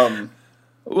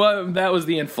 Well, that was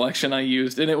the inflection I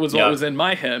used, and it was what was in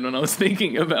my head when I was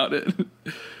thinking about it.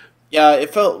 Yeah,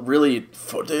 it felt really...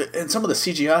 And some of the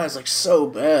CGI is, like, so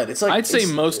bad. It's like... I'd say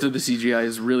most of the CGI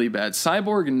is really bad.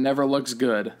 Cyborg never looks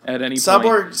good at any point.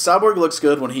 Cyborg looks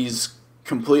good when he's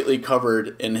completely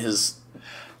covered in his...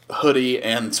 hoodie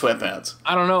and sweatpants.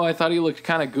 I don't know. I thought he looked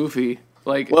kind of goofy.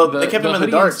 Like, they kept him in the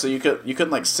dark, so you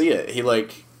couldn't like see it. He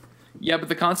like, yeah, but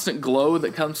the constant glow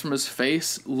that comes from his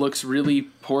face looks really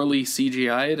poorly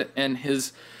CGI'd, and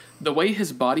the way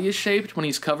his body is shaped when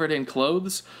he's covered in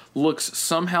clothes looks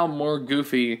somehow more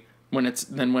goofy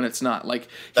than when it's not. Like,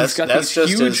 he's got these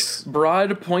huge,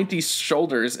 broad, pointy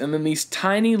shoulders, and then these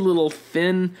tiny little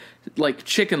thin, like,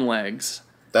 chicken legs.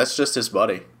 That's just his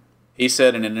body. He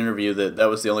said in an interview that that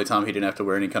was the only time he didn't have to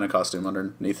wear any kind of costume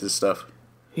underneath his stuff.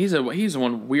 He's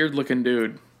one weird looking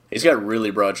dude. He's got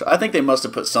really broad. I think they must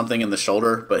have put something in the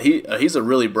shoulder, but he's a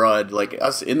really broad. Like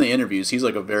us in the interviews, he's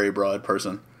like a very broad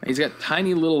person. He's got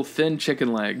tiny little thin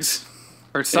chicken legs,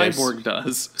 or Cyborg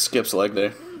does. Skips leg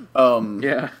day.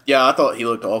 Yeah. I thought he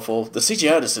looked awful. The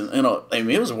CGI just, I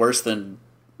mean, it was worse than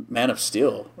Man of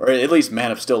Steel, or at least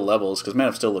Man of Steel levels, because Man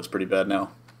of Steel looks pretty bad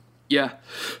now. Yeah,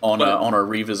 on a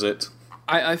revisit.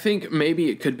 I think maybe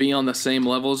it could be on the same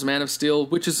level as Man of Steel,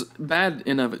 which is bad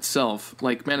in of itself.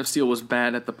 Like, Man of Steel was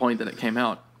bad at the point that it came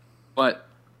out. But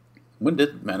when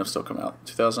did Man of Steel come out?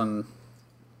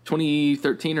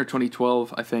 2013 or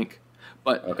 2012, I think.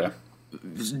 But okay.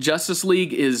 Justice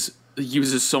League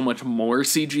uses so much more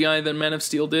CGI than Man of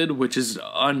Steel did, which is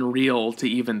unreal to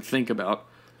even think about.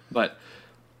 But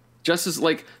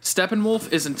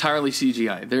Steppenwolf is entirely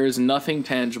CGI. There is nothing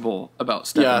tangible about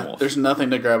Steppenwolf. Yeah, there's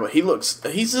nothing to grab.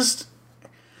 He's just.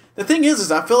 The thing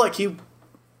is I feel like he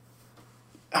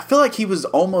was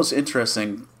almost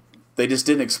interesting. They just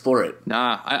didn't explore it.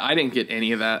 Nah, I didn't get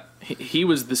any of that. He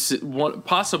was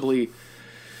possibly.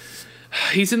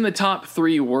 He's in the top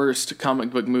 3 worst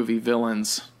comic book movie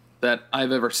villains that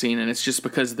I've ever seen, and it's just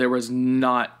because there was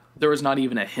not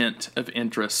even a hint of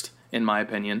interest. In my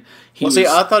opinion,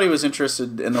 I thought he was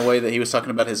interested in the way that he was talking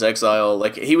about his exile.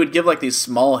 Like, he would give like these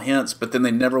small hints, but then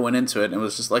they never went into it. And it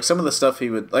was just like some of the stuff he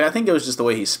would like. I think it was just the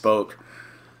way he spoke.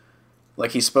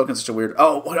 Like, he spoke in such a weird.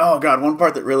 Oh God! One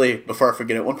part that really, before I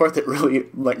forget it, one part that really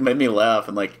like made me laugh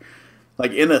and like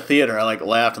in the theater, I like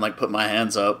laughed and like put my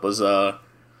hands up was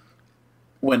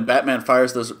when Batman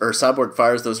Cyborg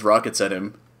fires those rockets at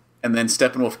him. And then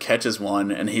Steppenwolf catches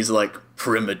one, and he's like,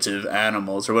 primitive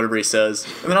animals, or whatever he says.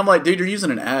 And then I'm like, dude, you're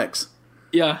using an axe.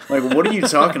 Yeah. Like, what are you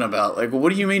talking about? Like,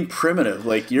 what do you mean primitive?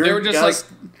 Like, they were just like,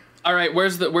 all right,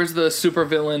 where's the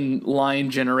supervillain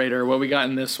line generator? What we got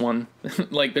in this one?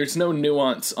 Like, there's no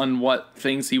nuance on what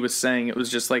things he was saying. It was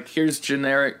just like, here's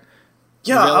generic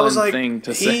villain thing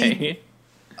to say.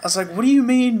 I was like, what do you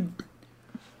mean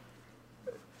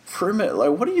primitive?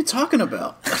 Like, what are you talking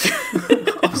about?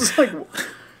 I was like,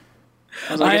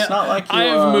 it's not like you, I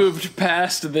have moved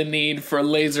past the need for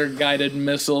laser-guided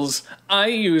missiles. I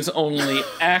use only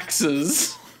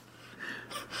axes.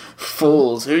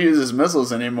 Fools. Who uses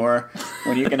missiles anymore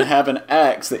when you can have an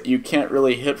axe that you can't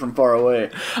really hit from far away?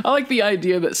 I like the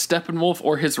idea that Steppenwolf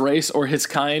or his race or his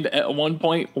kind at one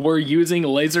point were using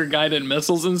laser-guided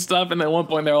missiles and stuff, and at one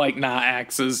point they're like, nah,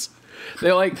 axes.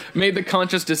 They like made the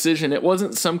conscious decision. It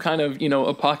wasn't some kind of,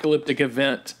 apocalyptic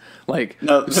event. Like,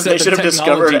 no, they should have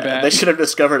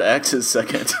discovered axes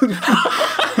second.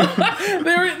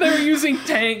 they were using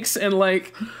tanks and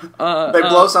like they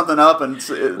blow something up and it's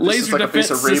laser like defense a piece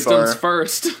of systems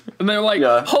first, and they're like,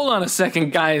 hold on a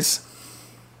second, guys,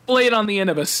 blade on the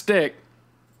end of a stick.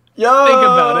 Yo, think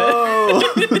about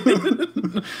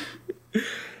it.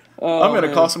 I'm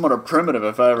gonna call someone a primitive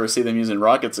if I ever see them using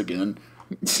rockets again.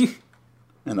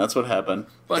 And that's what happened.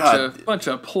 Bunch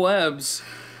of plebs.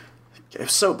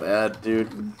 It's so bad,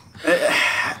 dude.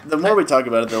 The more we talk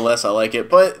about it, the less I like it.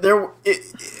 But I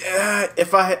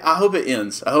hope it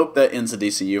ends. I hope that ends the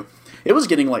DCU. It was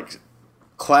getting like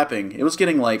clapping. It was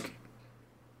getting like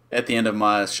at the end of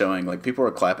my showing, like people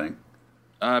were clapping.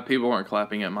 People weren't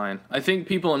clapping at mine. I think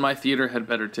people in my theater had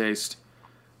better taste.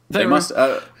 They must.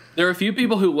 There are a few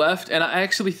people who left, and I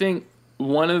actually think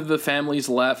one of the families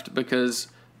left because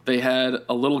they had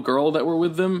a little girl that were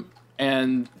with them.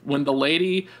 And when the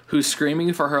lady who's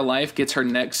screaming for her life gets her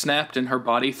neck snapped and her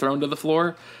body thrown to the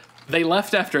floor, they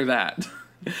left after that.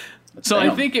 So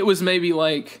damn. I think it was maybe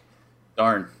like,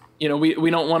 darn, we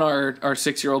don't want our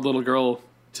 6-year-old little girl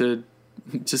to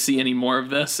see any more of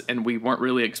this, and we weren't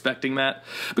really expecting that,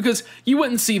 because you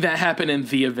wouldn't see that happen in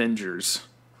The Avengers.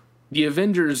 The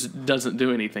Avengers doesn't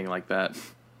do anything like that.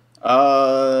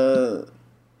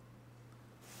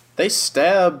 They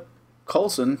stab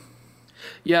Coulson.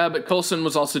 Yeah, but Coulson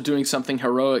was also doing something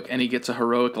heroic, and he gets a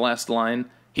heroic last line.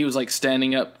 He was like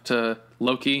standing up to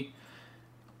Loki.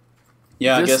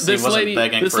 Yeah, I guess he wasn't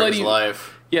begging for his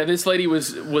life. Yeah, this lady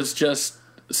was just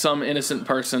some innocent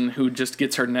person who just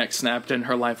gets her neck snapped and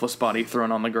her lifeless body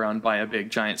thrown on the ground by a big,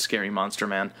 giant, scary monster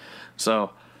man.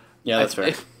 So yeah, that's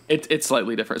fair. It's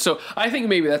slightly different. So I think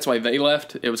maybe that's why they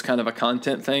left. It was kind of a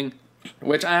content thing,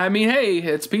 which, I mean, hey,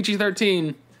 it's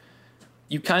PG-13.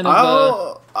 You kind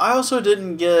of... I also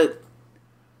didn't get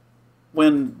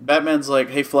when Batman's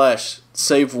like, hey, Flash,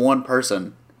 save one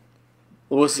person.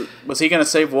 Was he going to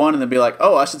save one and then be like,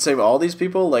 oh, I should save all these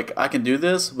people? Like, I can do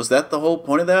this? Was that the whole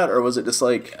point of that? Or was it just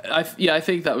like... I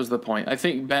think that was the point. I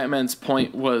think Batman's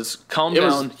point was, calm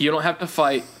down, you don't have to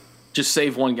fight, just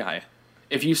save one guy.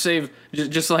 If you save...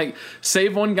 Just like,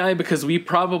 save one guy because we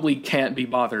probably can't be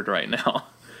bothered right now.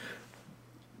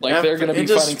 Like, yeah, they're going to be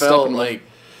fighting stuff in... like...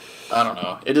 I don't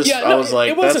know. It just... I was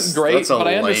like, it wasn't great, but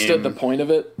I understood lame... the point of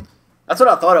it. That's what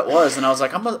I thought it was, and I was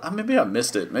like, maybe I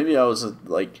missed it. Maybe I was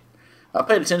like... I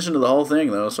paid attention to the whole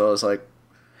thing, though, so I was like...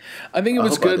 I think it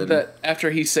was good that after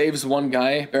he saves one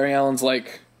guy, Barry Allen's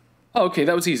like, oh, okay,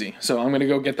 that was easy, so I'm going to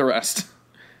go get the rest.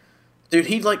 Dude,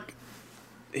 he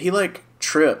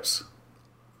trips.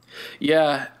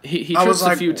 Yeah, he trips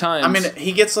a few times. I mean,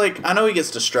 he gets, like... I know he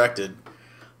gets distracted,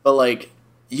 but, like,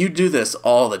 you do this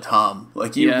all the time.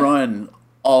 Like, you run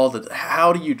all the...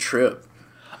 How do you trip?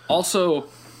 Also,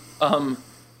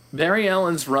 Barry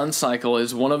Allen's run cycle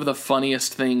is one of the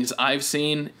funniest things I've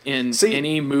seen in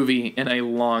any movie in a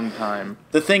long time.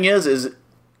 The thing is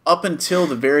up until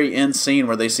the very end scene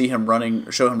where they see him running,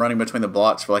 show him running between the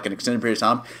blocks for like an extended period of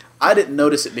time, I didn't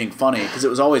notice it being funny because it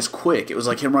was always quick. It was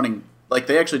like him running, like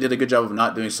they actually did a good job of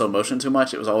not doing slow motion too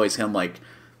much. It was always him like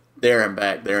there and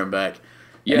back, there and back.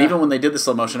 Yeah. And even when they did the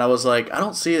slow motion, I was like, I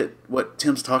don't see it, what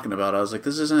Tim's talking about. I was like,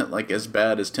 this isn't like as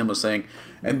bad as Tim was saying.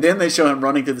 And then they show him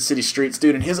running through the city streets,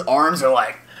 dude, and his arms are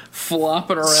like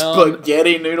flopping around,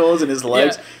 spaghetti noodles, and his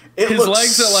legs. Yeah. His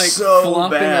legs are like so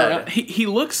flopping bad. Around. He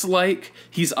looks like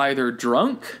he's either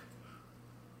drunk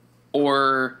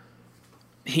or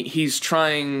he's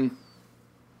trying.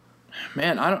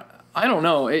 Man, I don't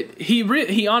know.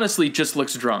 He honestly just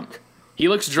looks drunk. He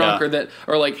looks drunk,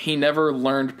 or like he never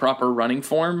learned proper running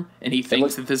form, and he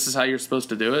thinks that this is how you're supposed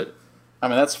to do it. I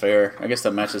mean, that's fair. I guess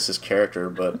that matches his character,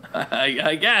 but...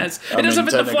 I guess. It doesn't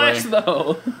fit the Flash,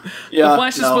 though. Yeah, the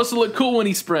Flash is supposed to look cool when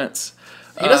he sprints.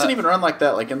 He doesn't even run like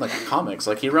that, like, in the comics.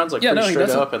 Like, he runs, like, pretty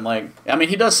straight up, and, like... I mean,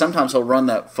 he does sometimes, he'll run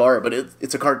that far, but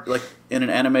it's a like, in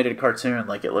an animated cartoon,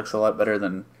 like, it looks a lot better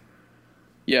than...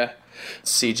 Yeah.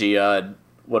 CGI,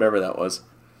 whatever that was.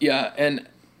 Yeah, and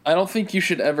I don't think you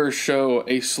should ever show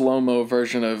a slow-mo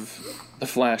version of the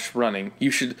Flash running.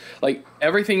 You should, like,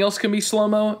 everything else can be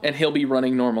slow-mo, and he'll be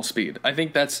running normal speed. I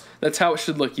think that's how it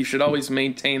should look. You should always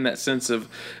maintain that sense of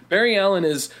Barry Allen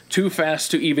is too fast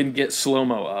to even get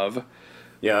slow-mo of.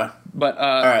 Yeah. But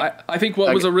right. I think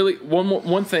what was a really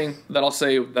one thing that I'll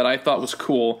say that I thought was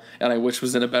cool and I wish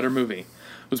was in a better movie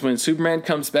was when Superman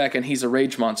comes back and he's a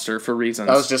rage monster for reasons.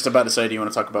 I was just about to say, do you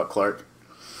want to talk about Clark?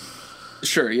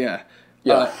 Sure, yeah.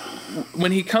 Yeah.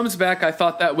 When he comes back, I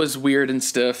thought that was weird and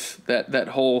stiff. That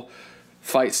whole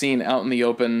fight scene out in the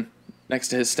open next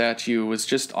to his statue was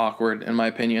just awkward, in my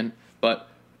opinion. But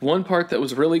one part that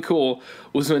was really cool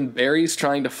was when Barry's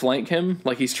trying to flank him,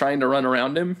 like he's trying to run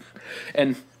around him.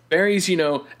 And Barry's,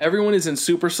 everyone is in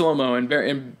super slow-mo, and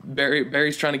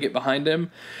Barry's trying to get behind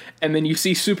him. And then you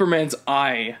see Superman's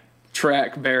eye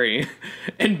track Barry.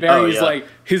 And Barry's like,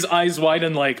 his eyes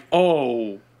widen like,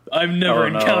 oh... I've never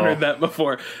encountered that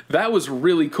before. That was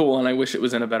really cool, and I wish it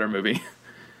was in a better movie.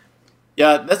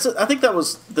 Yeah, I think that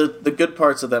was the good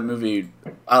parts of that movie.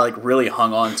 I like really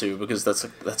hung on to because that's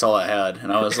all I had,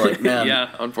 and I was like, man,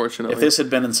 yeah. Unfortunately, if this had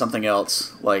been in something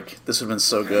else, like this would have been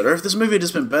so good. Or if this movie had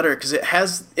just been better, because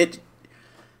it.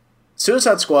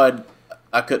 Suicide Squad,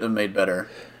 I couldn't have made better.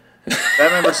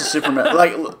 Batman vs Superman,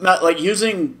 not like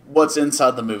using what's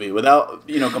inside the movie without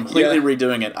completely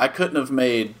redoing it. I couldn't have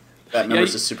made Batman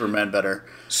vs Superman better.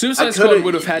 Suicide Squad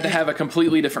would have had to have a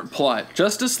completely different plot.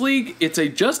 Justice League, it's a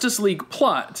Justice League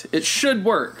plot. It should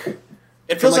work.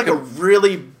 It feels like a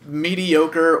really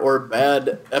mediocre or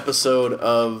bad episode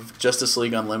of Justice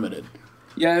League Unlimited.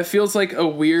 Yeah, it feels like a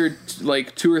weird,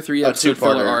 like 2 or 3 episode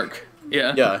filler arc.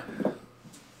 Yeah. Yeah.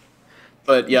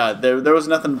 But yeah, there was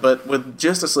nothing. But with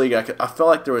Justice League, I felt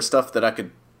like there was stuff that I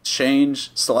could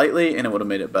change slightly and it would have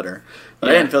made it better.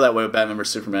 But I didn't feel that way with Batman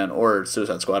vs Superman or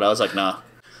Suicide Squad. I was like, nah.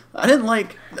 I didn't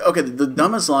like... Okay, the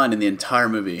dumbest line in the entire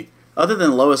movie, other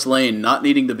than Lois Lane not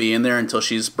needing to be in there until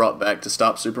she's brought back to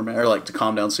stop Superman, or like to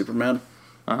calm down Superman.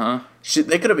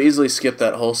 They could have easily skipped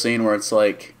that whole scene where it's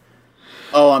like,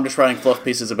 oh, I'm just writing fluff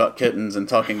pieces about kittens and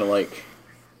talking to like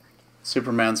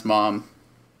Superman's mom.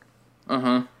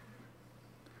 And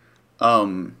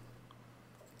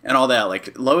all that,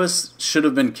 like, Lois should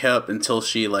have been kept until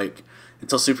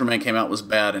Superman came out was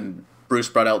bad and Bruce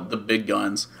brought out the big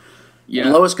guns. Yeah.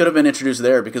 And Lois could have been introduced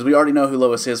there because we already know who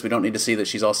Lois is. We don't need to see that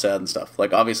she's all sad and stuff.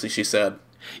 Like, obviously she's sad.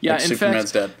 Yeah, like,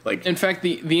 Superman's dead. Like, in fact,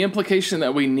 the implication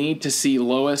that we need to see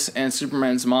Lois and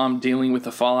Superman's mom dealing with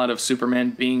the fallout of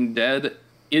Superman being dead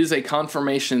is a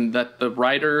confirmation that the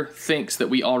writer thinks that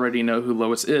we already know who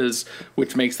Lois is,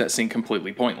 which makes that scene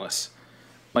completely pointless.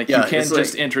 Like, you can't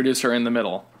just introduce her in the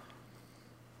middle.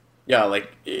 Yeah,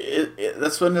 like,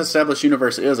 that's what an established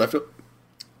universe is. I feel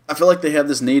like they have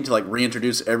this need to, like,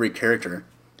 reintroduce every character.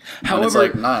 However, it's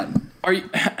like not.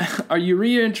 Are you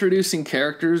reintroducing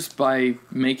characters by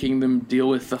making them deal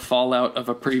with the fallout of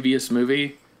a previous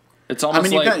movie? It's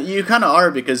almost you kind of are,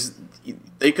 because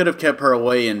they could have kept her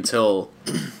away until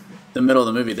the middle of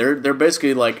the movie. They're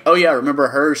basically like, oh yeah, remember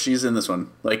her? She's in this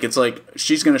one. Like, it's like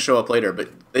she's going to show up later, but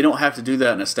they don't have to do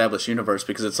that in established universe,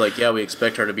 because it's like, yeah, we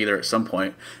expect her to be there at some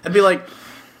point. It'd be like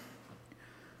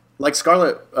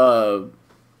Scarlet.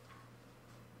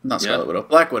 Not Scarlet Widow.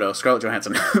 Black Widow. Scarlett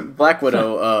Johansson. Black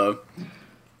Widow.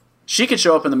 She could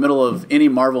show up in the middle of any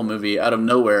Marvel movie out of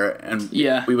nowhere, and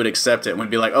we would accept it. And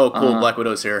we'd be like, oh, cool, Black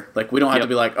Widow's here. Like, we don't have to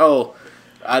be like, oh,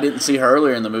 I didn't see her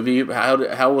earlier in the movie.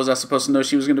 How was I supposed to know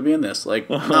she was going to be in this? Like,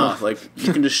 no. Like,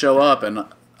 you can just show up, and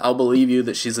I'll believe you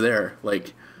that she's there.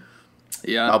 Like,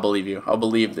 I'll believe you. I'll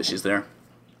believe that she's there.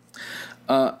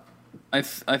 I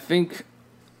think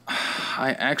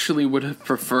I actually would have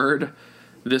preferred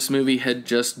this movie had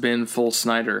just been full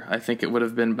Snyder. I think it would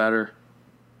have been better.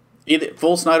 Either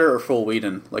full Snyder or full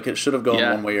Whedon. Like, it should have gone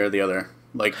one way or the other.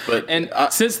 Like,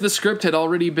 but since the script had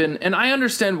already been, and I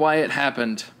understand why it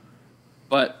happened,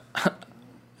 but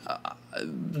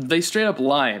they straight up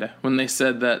lied when they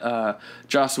said that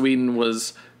Joss Whedon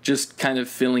was just kind of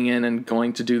filling in and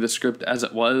going to do the script as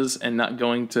it was and not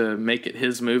going to make it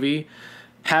his movie.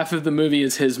 Half of the movie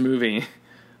is his movie.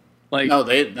 Like,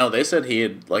 they said he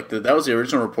had, like, that was the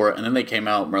original report, and then they came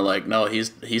out and were like, no, he's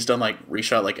done, like,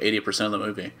 reshot like 80% of the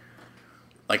movie.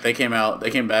 Like, they came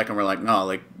back and were like, no,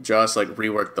 like, Joss, like,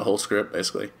 reworked the whole script,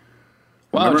 basically.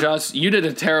 Wow, remember? Joss, you did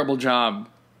a terrible job.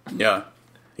 Yeah.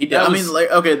 He did. I mean,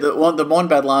 like, okay, the one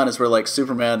bad line is where, like,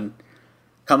 Superman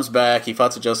comes back, he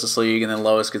fights the Justice League, and then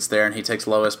Lois gets there, and he takes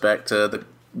Lois back to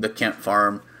the Kent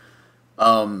farm.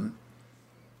 And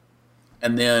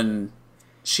then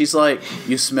she's like,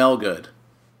 you smell good.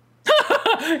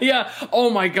 Yeah. Oh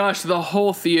my gosh, the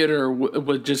whole theater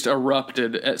was just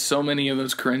erupted at so many of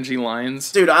those cringy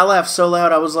lines. Dude, I laughed so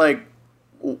loud. I was like,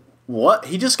 what?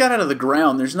 He just got out of the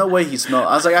ground. There's no way he smelled.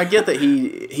 I was like, I get that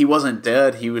he wasn't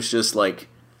dead. He was just like,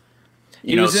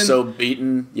 so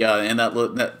beaten. Yeah, and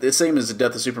that the same as the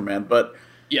death of Superman. But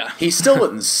yeah, he still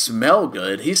wouldn't smell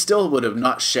good. He still would have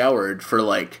not showered for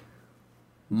like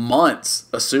months.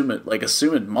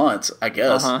 Assumed months, I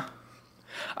guess.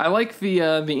 I like the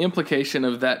implication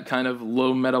of that kind of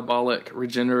low metabolic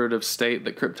regenerative state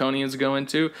that Kryptonians go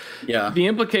into. Yeah. The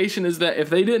implication is that if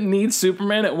they didn't need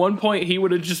Superman at one point, he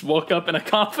would have just woke up in a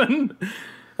coffin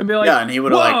and be like, yeah, and he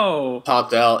would have like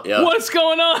popped out. Yeah. What's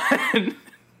going on?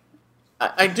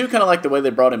 I do kind of like the way they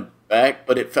brought him back,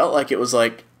 but it felt like it was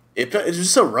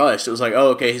just so rushed. It was like, oh,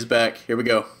 okay, he's back. Here we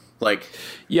go. Like,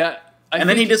 yeah.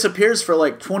 Then he disappears for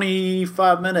like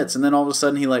 25 minutes, and then all of a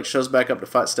sudden he like shows back up to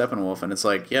fight Steppenwolf, and it's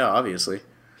like, yeah, obviously.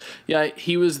 Yeah,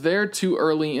 he was there too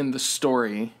early in the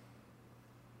story.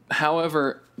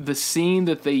 However, the scene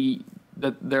that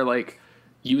they're like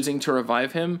using to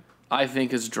revive him, I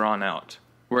think is drawn out.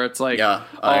 Where it's like,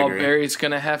 I agree. Barry's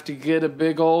gonna have to get a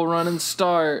big old running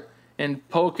start and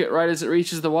poke it right as it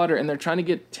reaches the water, and they're trying to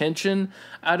get tension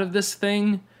out of this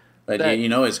thing. But you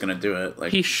know he's going to do it.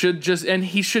 Like, he should just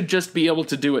be able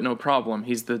to do it, no problem.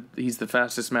 He's the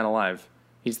fastest man alive.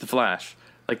 He's the Flash.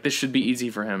 Like, this should be easy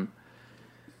for him.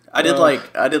 I did like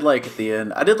at the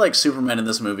end. I did like Superman in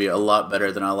this movie a lot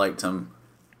better than I liked him.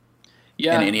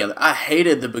 Yeah. In any other. I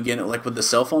hated the beginning, like with the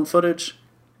cell phone footage.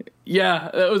 Yeah,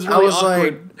 that was really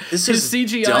awkward. Like, this His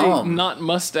is CGI, dumb. not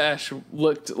mustache,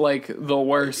 looked like the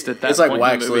worst at that point. It's like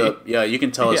wax wax lip. Yeah, you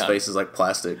can tell his face is like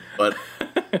plastic, but.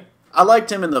 I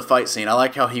liked him in the fight scene. I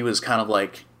like how he was kind of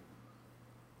like,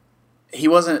 he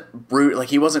wasn't brute, like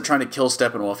he wasn't trying to kill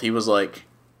Steppenwolf. He was like,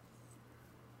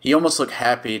 he almost looked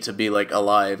happy to be like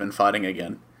alive and fighting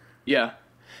again. Yeah,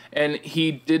 and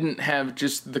he didn't have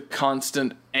just the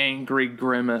constant angry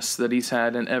grimace that he's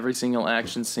had in every single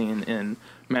action scene in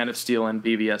Man of Steel and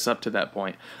BVS up to that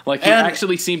point. Like, he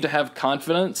actually seemed to have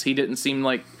confidence. He didn't seem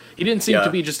to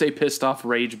be just a pissed off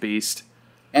rage beast.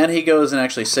 And he goes and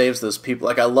actually saves those people.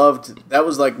 Like, that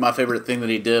was like my favorite thing that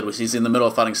he did, was he's in the middle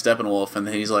of fighting Steppenwolf, and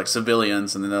then he's like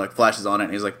civilians, and then they're like flashes on it,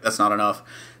 and he's like, that's not enough.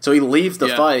 So he leaves the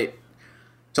fight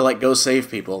to like go save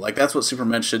people. Like, that's what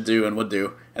Superman should do and would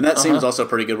do. And that scene was also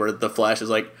pretty good, where the Flash is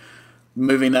like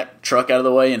moving that truck out of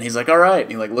the way, and he's like, all right.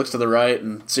 And he like looks to the right,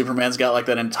 and Superman's got like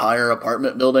that entire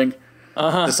apartment building.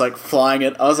 Just like flying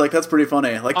it. I was like, that's pretty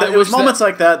funny. Like, it was moments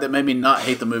like that made me not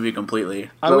hate the movie completely.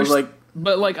 I was like,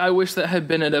 But like, I wish that had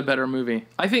been in a better movie.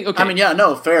 I think. Okay. I mean, yeah,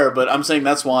 no, fair, but I'm saying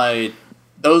that's why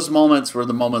those moments were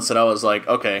the moments that I was like,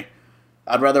 okay,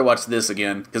 I'd rather watch this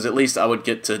again because at least I would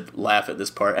get to laugh at this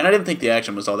part. And I didn't think the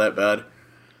action was all that bad.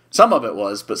 Some of it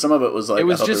was, but some of it was like, it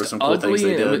was I thought there were just some cool things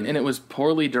ugly, they did. and it was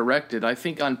poorly directed. I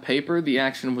think on paper the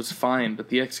action was fine, but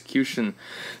the execution,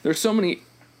 there's so many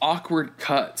awkward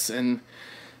cuts, and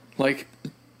like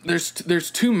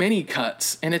there's too many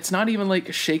cuts, and it's not even like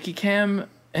a shaky cam,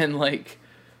 and like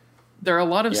there are a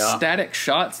lot of static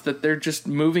shots that they're just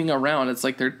moving around. It's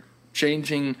like they're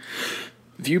changing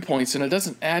viewpoints, and it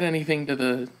doesn't add anything to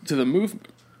the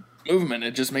movement.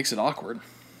 It just makes it awkward.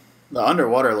 The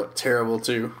underwater looked terrible,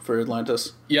 too, for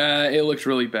Atlantis. Yeah, it looked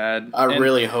really bad. I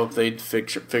really hope they'd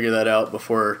figure that out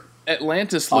before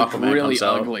Atlantis looked Aquaman really comes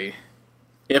out. ugly.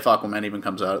 If Aquaman even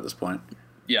comes out at this point.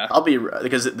 Yeah.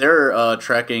 Because they're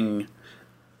tracking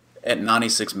at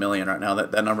 96 million right now.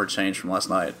 That number changed from last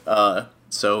night.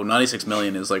 So 96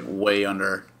 million is like way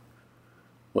under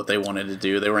what they wanted to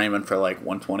do. They were aiming for like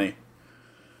 120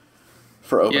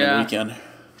 for opening weekend.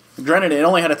 Granted, it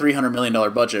only had a $300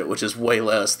 million budget, which is way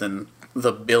less than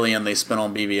the $1 billion they spent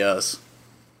on BVS.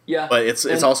 Yeah, but it's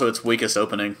also its weakest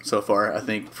opening so far, I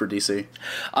think, for DC.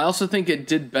 I also think it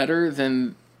did better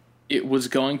than it was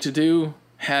going to do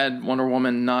had Wonder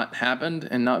Woman not happened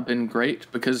and not been great,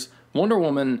 because Wonder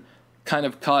Woman kind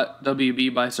of caught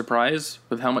WB by surprise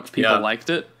with how much people liked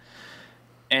it.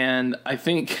 And I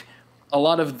think a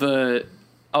lot of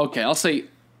I'll say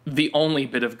the only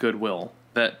bit of goodwill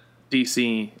that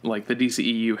DC, like the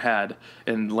DCEU had,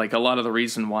 and like a lot of the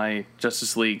reason why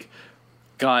Justice League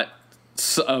got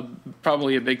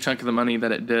probably a big chunk of the money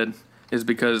that it did is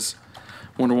because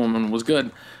Wonder Woman was good.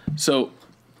 So,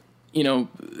 you know,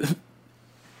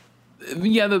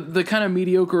 yeah, the kind of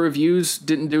mediocre reviews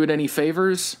didn't do it any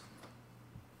favors,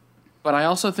 but I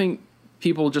also think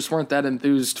people just weren't that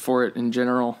enthused for it in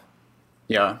general.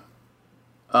 Yeah.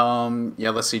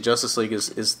 Let's see. Justice League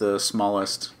is the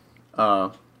smallest.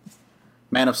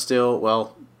 Man of Steel,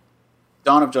 well,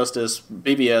 Dawn of Justice,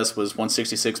 BVS was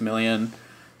 166 million.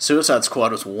 Suicide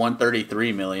Squad was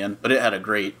 133 million, but it had a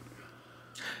great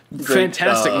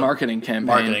fantastic marketing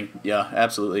campaign. Yeah,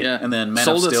 absolutely. Yeah. And then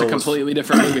sold us a completely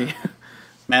different movie.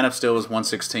 Man of Steel was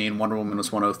 116, Wonder Woman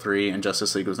was 103, and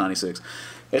Justice League was 96.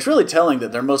 It's really telling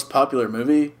that their most popular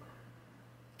movie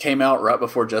came out right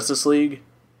before Justice League,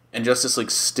 and Justice League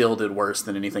still did worse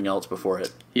than anything else before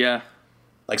it. Yeah.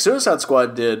 Like, Suicide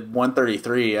Squad did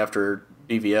 133 after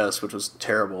BVS, which was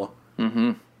terrible.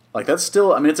 Mm-hmm. Like, that's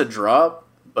still, I mean, it's a drop,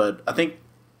 but I think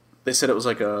they said it was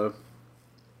like Justice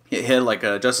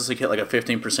League hit like a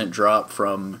 15% drop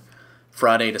from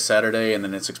Friday to Saturday, and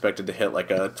then it's expected to hit like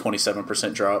a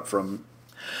 27% drop from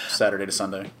Saturday to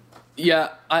Sunday.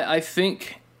 Yeah, I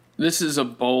think this is a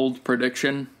bold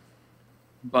prediction,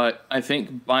 but I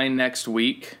think by next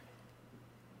week,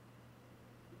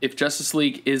 if Justice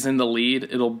League is in the lead,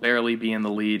 it'll barely be in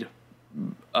the lead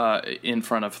in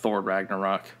front of Thor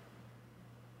Ragnarok.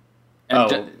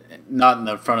 And not in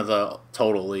the front of the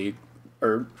total league.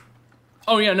 No.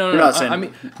 I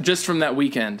mean, just from that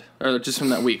weekend, or just from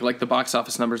that week, like the box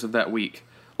office numbers of that week.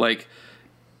 Like,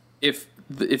 if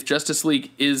Justice League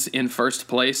is in first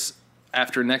place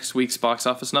after next week's box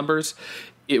office numbers,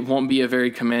 it won't be a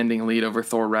very commanding lead over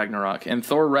Thor Ragnarok. And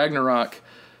Thor Ragnarok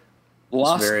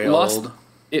lost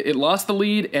the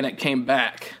lead, and it came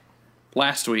back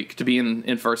last week to be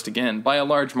in first again by a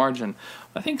large margin.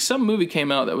 I think some movie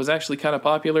came out that was actually kind of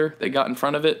popular that got in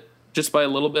front of it just by a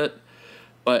little bit,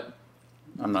 but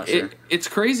I'm not sure. It's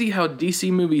crazy how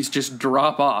DC movies just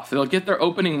drop off. They'll get their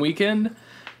opening weekend,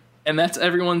 and that's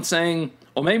everyone saying,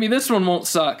 well, maybe this one won't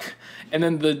suck. And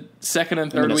then the second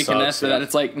and third weekend after that,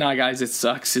 it's like, nah, guys, it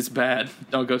sucks. It's bad.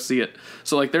 Don't go see it.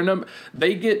 So, like,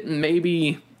 they get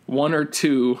maybe one or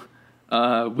two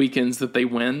weekends that they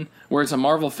win, whereas a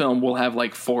Marvel film will have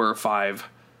like 4 or 5.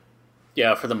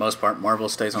 Yeah, for the most part, Marvel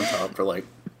stays on top for like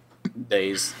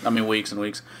weeks and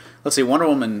weeks. Let's see, Wonder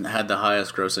Woman had the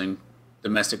highest grossing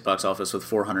domestic box office with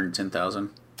 410,000.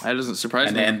 That doesn't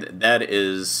surprise me. And that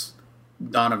is,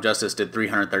 Dawn of Justice did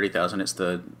 330,000. It's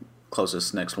the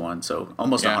closest next one, so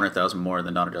almost 100,000 more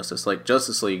than Dawn of Justice. Like,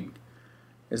 Justice League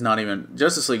is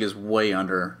way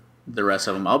under the rest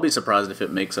of them. I'll be surprised if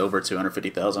it makes over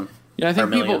 250,000. Yeah, I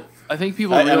think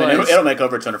people realize it'll make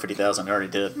over 250,000. It already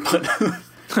did.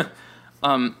 But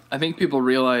I think people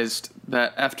realized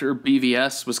that after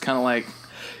BVS was kind of like,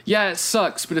 yeah, it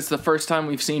sucks, but it's the first time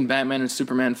we've seen Batman and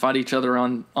Superman fight each other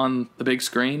on the big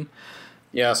screen.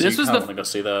 Yeah, so you want to go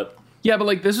see that. Yeah, but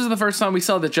like, this was the first time we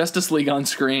saw the Justice League on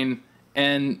screen,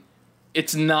 and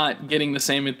it's not getting the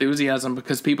same enthusiasm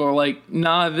because people are like,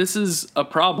 nah, this is a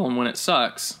problem when it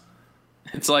sucks.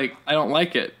 It's like, I don't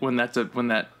like it when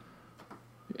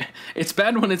it's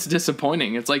bad when it's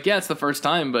disappointing. It's like, yeah, it's the first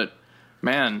time, but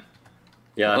man,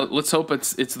 Yeah. let's hope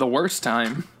it's the worst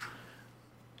time.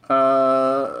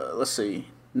 Let's see.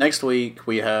 Next week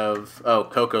we have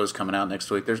Coco's coming out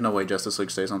next week. There's no way Justice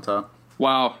League stays on top.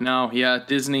 Wow, no, yeah,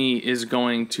 Disney is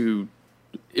going to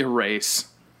erase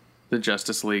the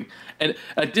Justice League. And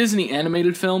a Disney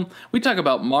animated film, we talk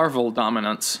about Marvel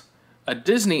dominance. A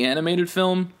Disney animated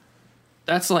film,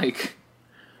 that's like,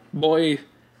 boy,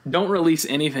 don't release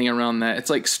anything around that. It's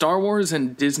like Star Wars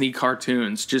and Disney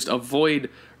cartoons. Just avoid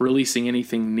releasing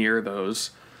anything near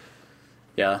those.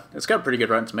 Yeah, it's got pretty good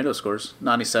Rotten Tomato scores.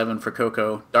 97 for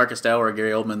Coco. Darkest Hour,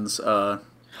 Gary Oldman's.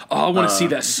 I want to see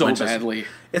that so Winchester. badly.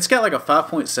 It's got like a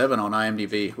 5.7 on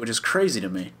IMDb, which is crazy to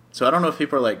me. So I don't know if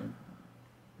people are like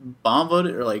bomb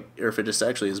voted or if it just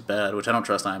actually is bad, which I don't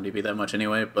trust IMDb that much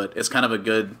anyway. But it's kind of a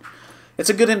good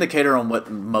indicator on what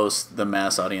the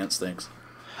mass audience thinks.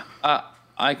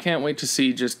 I can't wait to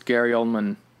see just Gary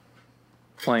Oldman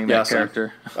playing that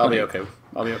character. I'll be okay.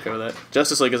 I'll be okay with that.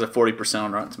 Justice League is at 40%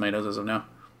 on Rotten Tomatoes as of now.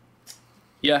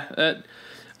 Yeah,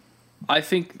 I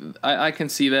think I can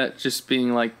see that just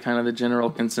being like kind of the general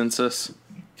consensus,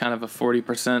 kind of a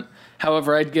 40%.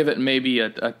 However, I'd give it maybe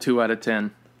a 2 out of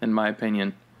 10 in my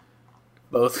opinion.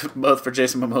 Both for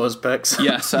Jason Momoa's pecs.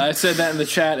 Yes, I said that in the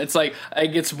chat. It's like it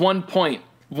gets 1 point,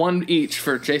 one each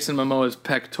for Jason Momoa's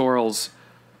pectorals.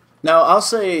 Now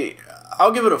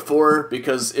I'll give it a 4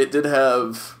 because it did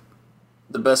have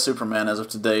the best Superman as of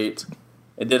to date.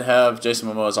 It did have Jason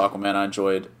Momoa's Aquaman I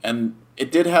enjoyed, and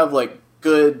it did have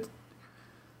good.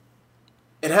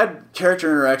 It had character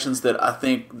interactions that I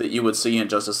think that you would see in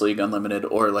Justice League Unlimited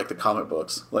or the comic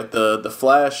books, like the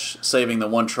Flash saving the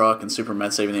one truck and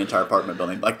Superman saving the entire apartment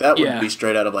building. That would be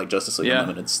straight out of Justice League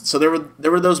Unlimited. So there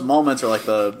were those moments, or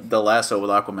the lasso with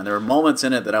Aquaman. There were moments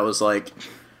in it that I was like,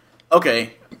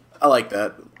 okay, I like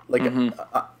that.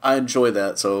 I enjoy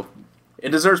that. So it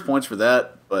deserves points for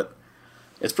that, but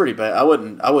it's pretty bad. I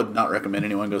would not recommend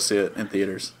anyone go see it in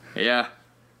theaters. Yeah.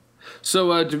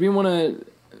 So do we want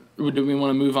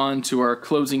to move on to our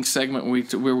closing segment?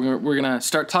 We're gonna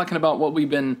start talking about what we've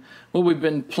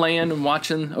been playing and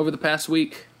watching over the past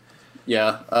week.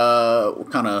 Yeah, we'll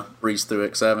kind of breeze through it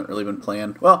because I haven't really been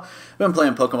playing. Well, I've been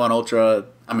playing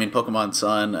Pokemon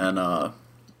Sun and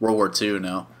World War II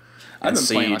now. I've been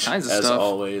playing all kinds of as stuff.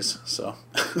 always. So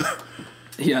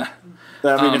yeah.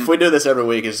 If we do this every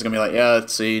week, it's just gonna be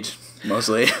it's Siege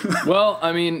mostly. Well,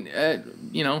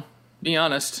 be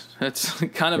honest, it's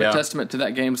kind of a testament to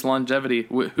that game's longevity,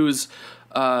 whose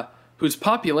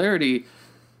popularity,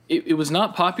 it was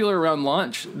not popular around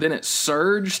launch, then it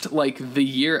surged the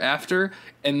year after,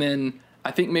 and then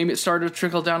I think maybe it started to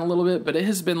trickle down a little bit, but it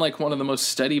has been one of the most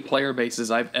steady player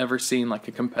bases I've ever seen a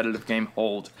competitive game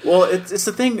hold. Well, it's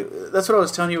the thing, that's what I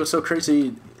was telling you was so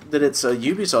crazy, that it's a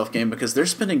Ubisoft game because they're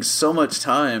spending so much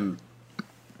time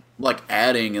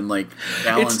adding and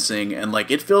balancing, and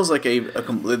it feels like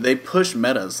they push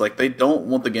metas. They don't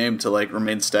want the game to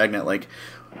remain stagnant.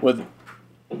 With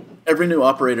every new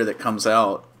operator that comes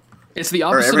out, it's the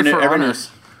opposite of For Honor.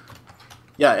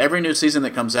 Every new season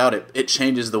that comes out, it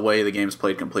changes the way the game's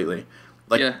played completely.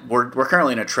 We're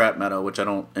currently in a trap meta, which I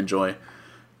don't enjoy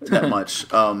that much.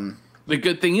 The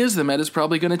good thing is the meta's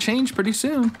probably going to change pretty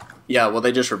soon. Yeah, well,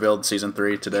 they just revealed Season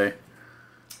 3 today.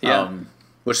 Yeah.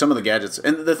 With some of the gadgets.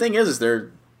 And the thing is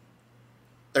they're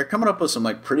coming up with some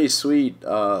pretty sweet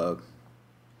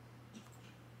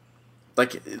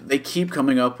they keep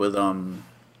coming up with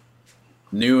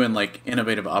new and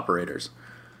innovative operators.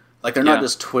 They're not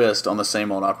just twist on the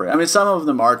same old operator. I mean, some of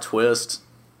them are twist,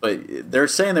 but they're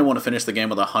saying they want to finish the game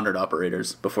with 100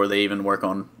 operators before they even work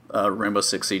on Rainbow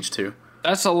Six Siege 2.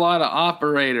 That's a lot of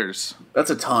operators. That's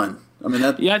a ton. I mean,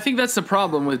 I think that's the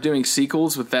problem with doing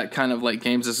sequels with that kind of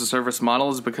games as a service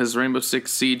model, is because Rainbow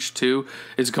Six Siege 2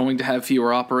 is going to have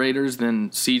fewer operators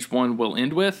than Siege 1 will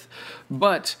end with.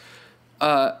 But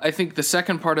I think the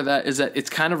second part of that is that it's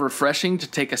kind of refreshing to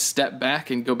take a step back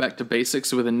and go back to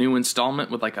basics with a new installment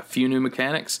with a few new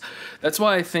mechanics. That's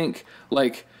why I think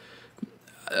with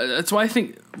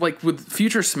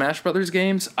future Smash Brothers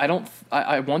games,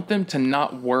 I want them to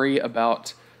not worry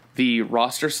about the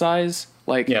roster size.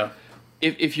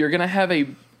 If you're gonna have a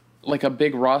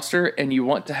big roster and you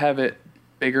want to have it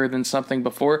bigger than something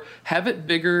before, have it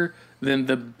bigger than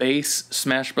the base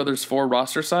Smash Brothers 4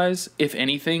 roster size, if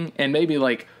anything, and maybe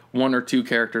 1 or 2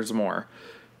 characters more.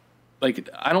 I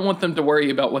don't want them to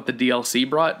worry about what the DLC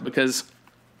brought, because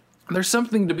there's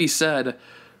something to be said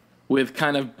with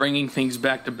kind of bringing things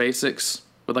back to basics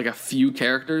with like a few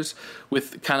characters,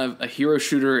 with kind of a hero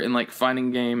shooter and like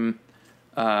fighting game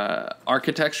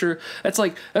architecture. That's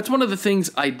one of the things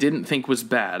I didn't think was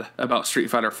bad about Street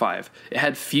Fighter V. It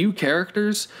had few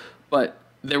characters, but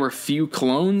there were few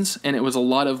clones, and it was a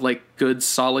lot of like good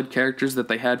solid characters that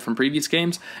they had from previous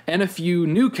games, and a few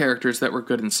new characters that were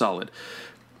good and solid.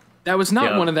 That was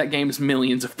not one of that game's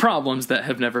millions of problems that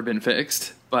have never been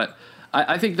fixed, but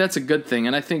I think that's a good thing.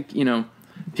 And I think, you know,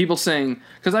 people saying,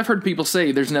 because I've heard people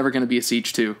say there's never going to be a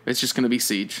Siege 2. It's just going to be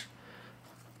Siege.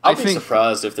 I'll be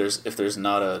surprised if there's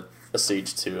not a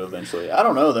Siege 2 eventually. I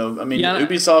don't know, though. I mean,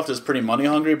 Ubisoft is pretty money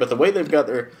hungry, but the way they've got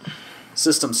their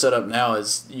system set up now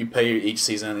is you pay each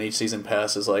season, and each season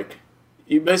pass is like,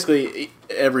 you basically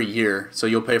every year, so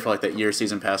you'll pay for like that year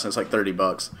season pass, and it's like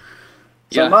 $30.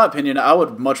 So in my opinion, I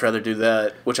would much rather do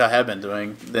that, which I have been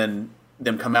doing, than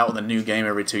them come out with a new game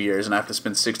every 2 years and I have to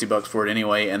spend $60 for it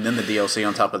anyway, and then the DLC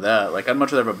on top of that. Like, I'd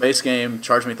much rather have a base game,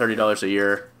 charge me $30 a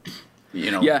year.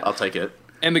 You know, I'll take it.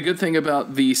 And the good thing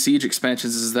about the Siege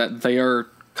expansions is that they are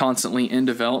constantly in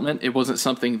development. It wasn't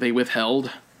something they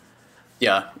withheld.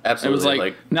 Yeah, absolutely. It was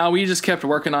like, no, we just kept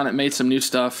working on it, made some new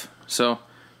stuff, so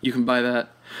you can buy that.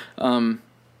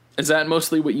 Is that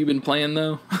mostly what you've been playing,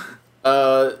 though?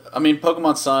 I mean,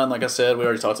 Pokemon Sun, like I said, we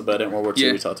already talked about it. In World War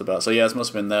II, we talked about. So, yeah, it's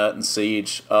mostly been that and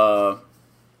Siege. Yeah,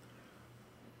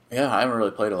 I haven't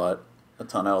really played a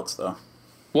ton else, though.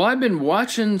 Well, I've been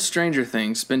watching Stranger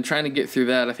Things. Been trying to get through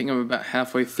that. I think I'm about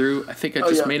halfway through. I think I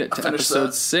just made it to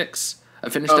episode 6. I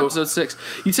finished episode 6.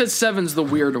 You said 7's the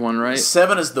weird one, right?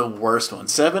 7 is the worst one.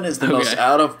 7 is the most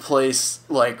out of place,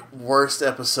 like, worst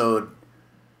episode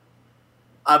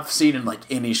I've seen in like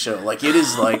any show. Like, it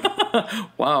is like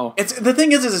wow. It's the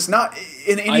thing is it's not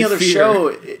in any other show.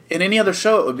 In any other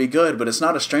show, it would be good, but it's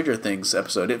not a Stranger Things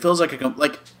episode. It feels like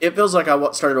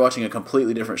I started watching a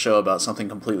completely different show about something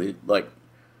completely like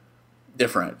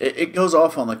different. It goes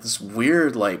off on like this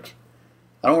weird like,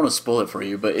 I don't want to spoil it for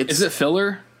you, but is it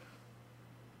filler?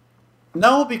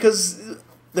 No, because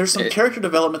there's some character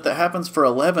development that happens for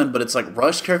 11, but it's like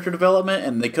rushed character development,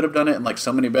 and they could have done it in like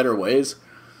so many better ways.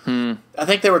 I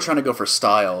think they were trying to go for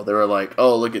style. They were like,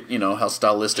 "Oh, look at how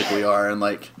stylistic we are," and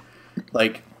like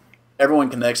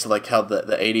everyone connects to like how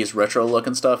the 80s retro look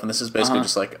and stuff. And this is basically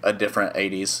just like a different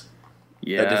 80s,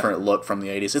 a different look from the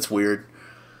 80s. It's weird.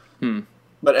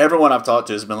 But everyone I've talked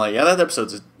to has been like, "Yeah, that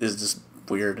episode is just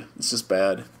weird. It's just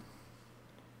bad."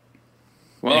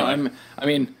 Well, anyway.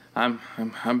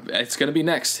 It's gonna be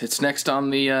next. It's next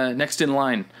on the next in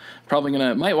line. Probably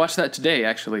might watch that today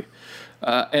actually.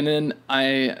 And then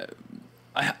I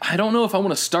don't know if I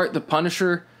want to start The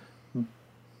Punisher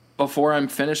before I'm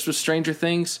finished with Stranger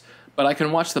Things, but I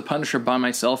can watch The Punisher by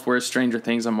myself, whereas Stranger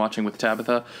Things I'm watching with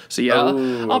Tabitha. So yeah,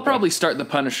 I'll probably start The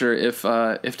Punisher if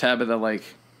Tabitha like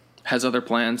has other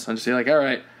plans. I'll just be like, all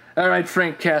right,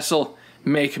 Frank Castle,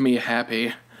 make me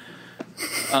happy.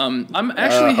 I'm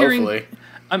actually hearing. Hopefully.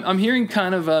 I'm hearing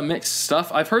kind of mixed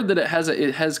stuff. I've heard that it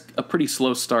has a pretty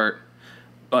slow start,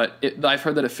 but I've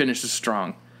heard that it finishes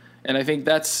strong, and I think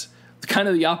that's kind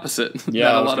of the opposite. Yeah,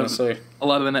 that a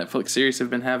lot of the Netflix series have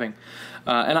been having,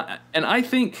 and I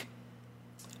think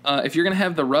if you're gonna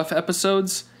have the rough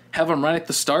episodes, have them right at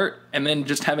the start, and then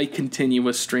just have a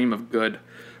continuous stream of good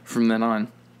from then on.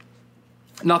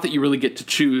 Not that you really get to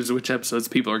choose which episodes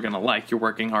people are gonna like. You're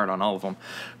working hard on all of them,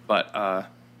 but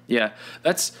yeah,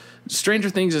 that's. Stranger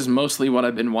Things is mostly what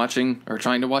I've been watching or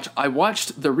trying to watch. I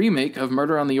watched the remake of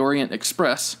Murder on the Orient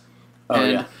Express,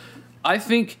 and I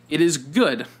think it is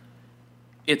good.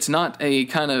 It's not a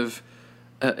kind of,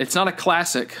 it's not a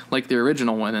classic like the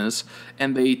original one is,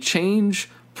 and they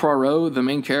change Poirot, the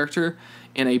main character,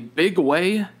 in a big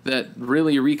way that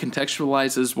really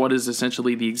recontextualizes what is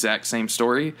essentially the exact same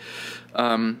story.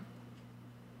 The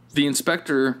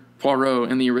Inspector Poirot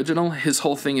in the original, his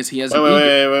whole thing is he has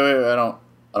wait.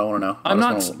 I don't want to know. I'm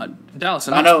not Dallas.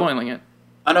 I'm not spoiling it.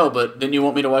 I know, but didn't you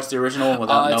want me to watch the original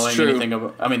without knowing anything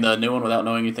about? I mean, the new one without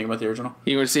knowing anything about the original.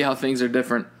 You want to see how things are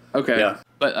different? Okay. Yeah.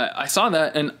 But I saw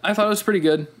that and I thought it was pretty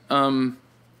good.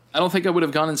 I don't think I would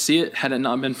have gone and see it had it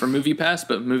not been for MoviePass,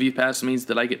 but MoviePass means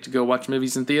that I get to go watch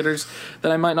movies in theaters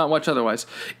that I might not watch otherwise.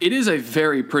 It is a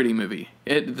very pretty movie.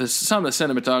 Some of the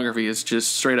cinematography is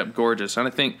just straight up gorgeous, and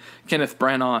I think Kenneth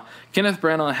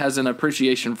Branagh has an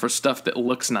appreciation for stuff that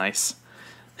looks nice.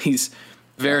 He's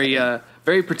very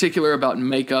very particular about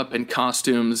makeup and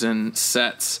costumes and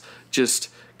sets, just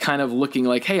kind of looking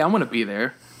like, hey, I want to be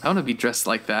there. I want to be dressed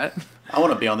like that. I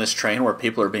want to be on this train where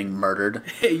people are being murdered.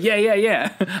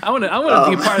 Yeah. I want to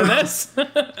be a part of this.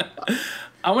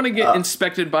 I want to get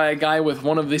inspected by a guy with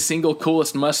one of the single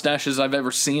coolest mustaches I've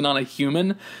ever seen on a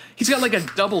human. He's got like a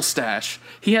double stash.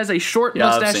 He has a short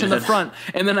mustache in the front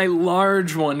and then a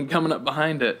large one coming up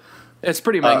behind it. It's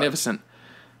pretty magnificent.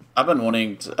 I've been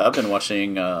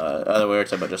watching, other way to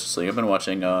talk about Justice League. I've been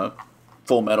watching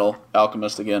Full Metal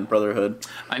Alchemist again, Brotherhood.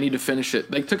 I need to finish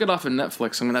it. They took it off of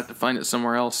Netflix. I'm going to have to find it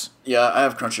somewhere else. Yeah, I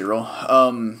have Crunchyroll.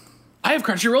 I have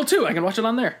Crunchyroll too. I can watch it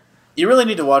on there. You really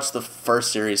need to watch the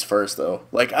first series first, though.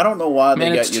 Like, I don't know why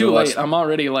they got you to watch... it's too late. I'm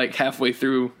already, like, halfway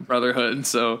through Brotherhood,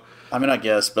 so... I mean, I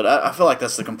guess, but I feel like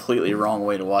that's the completely wrong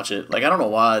way to watch it. Like, I don't know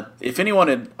why. If anyone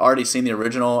had already seen the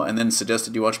original and then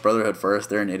suggested you watch Brotherhood first,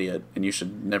 they're an idiot, and you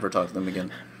should never talk to them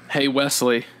again. Hey,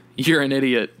 Wesley, you're an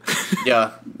idiot.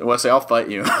 Yeah, Wesley, I'll fight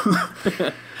you.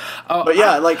 But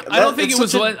yeah, like I don't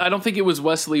think it was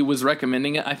Wesley was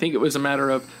recommending it. I think it was a matter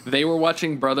of they were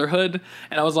watching Brotherhood,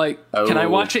 and I was like, "Can I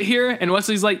watch it here?" And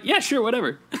Wesley's like, "Yeah, sure,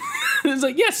 whatever." It's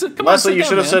like, "Yes, come Wesley, on." You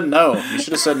should have said no. You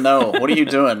should have said no. What are you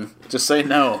doing? Just say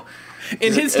no.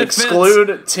 In his defense,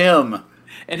 exclude Tim.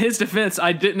 In his defense,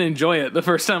 I didn't enjoy it the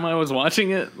first time I was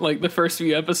watching it, like the first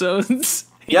few episodes.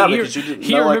 Yeah, because you didn't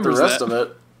know like the rest of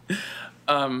it.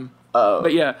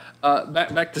 But yeah,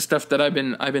 back to stuff that I've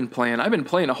been playing. I've been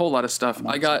playing a whole lot of stuff.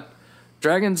 I got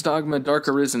Dragon's Dogma Dark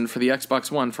Arisen for the Xbox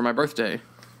One for my birthday,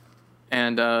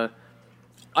 and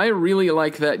I really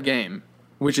like that game,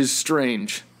 which is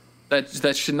strange.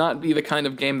 That should not be the kind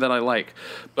of game that I like.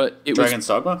 But Dragon's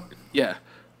Dogma? Yeah,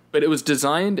 but it was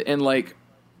designed and like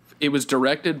it was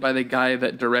directed by the guy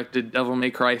that directed Devil May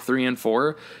Cry 3 and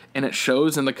 4, and it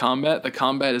shows in the combat. The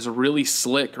combat is really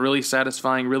slick, really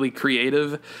satisfying, really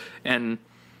creative, and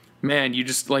man, you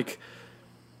just like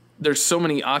there's so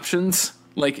many options.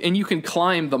 Like, and you can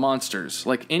climb the monsters.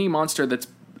 Like any monster that's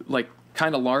like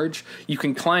kind of large, you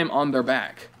can climb on their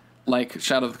back, like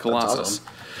Shadow of the Colossus.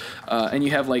 Awesome. And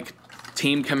you have like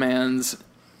team commands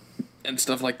and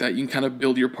stuff like that. You can kind of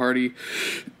build your party,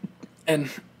 and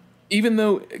even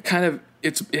though it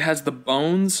has the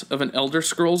bones of an Elder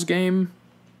Scrolls game,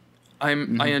 I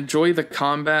enjoy the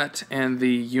combat and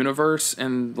the universe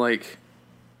and like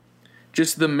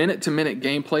just the minute-to-minute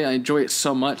gameplay. I enjoy it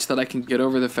so much that I can get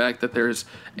over the fact that there's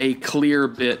a clear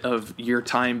bit of your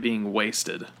time being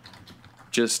wasted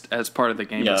just as part of the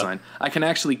game design. I can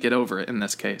actually get over it in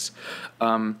this case.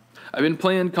 I've been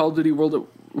playing Call of Duty World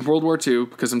War II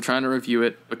because I'm trying to review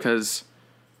it because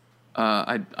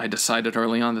I decided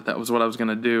early on that was what I was going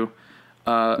to do.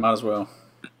 Might as well.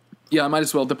 Yeah, I might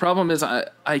as well. The problem is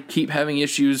I keep having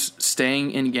issues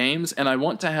staying in games, and I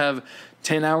want to have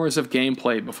 10 hours of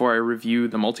gameplay before I review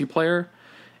the multiplayer,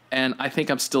 and I think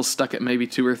I'm still stuck at maybe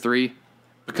 2 or 3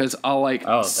 because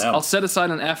I'll set aside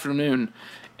an afternoon,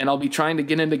 and I'll be trying to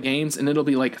get into games, and it'll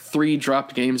be like 3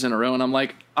 dropped games in a row, and I'm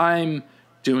like, I'm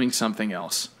doing something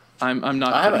else. I'm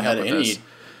not. I haven't had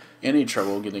any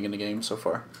trouble getting into games so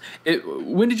far.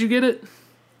 When did you get it?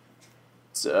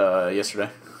 Yesterday.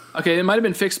 Okay, it might have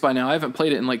been fixed by now. I haven't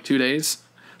played it in like 2 days,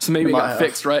 so maybe it got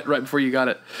fixed right before you got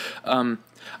it.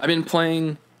 I've been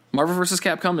playing Marvel vs.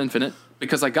 Capcom Infinite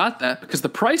because I got that because the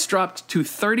price dropped to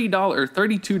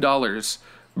 $32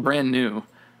 brand new.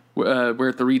 We're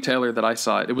at the retailer that I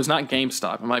saw it. It was not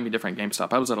GameStop. It might be different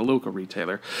GameStop. I was at a local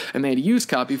retailer, and they had a used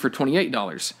copy for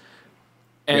 $28.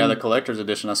 And yeah, the collector's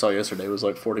edition I saw yesterday was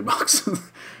like $40.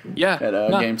 Yeah, at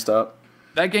GameStop.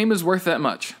 That game is worth that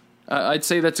much. I'd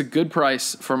say that's a good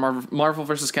price for Marvel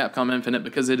vs. Capcom Infinite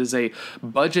because it is a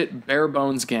budget, bare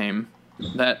bones game.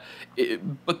 But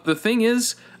the thing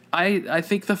is, I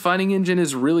think the fighting engine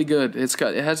is really good.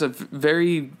 It has a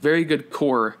very, very good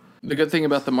core. The good thing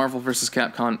about the Marvel vs.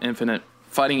 Capcom Infinite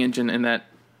fighting engine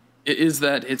is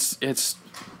that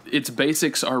its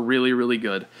basics are really, really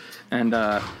good. And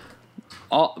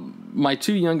my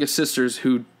 2 youngest sisters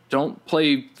who don't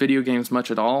play video games much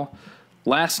at all,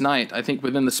 last night, I think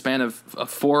within the span of a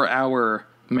 4-hour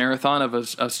marathon of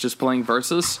us just playing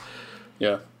Versus,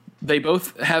 they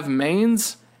both have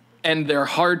mains, and they're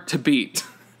hard to beat.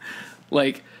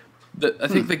 Like, I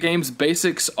think the game's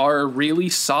basics are really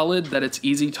solid, that it's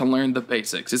easy to learn the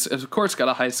basics. It's, of course, got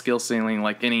a high skill ceiling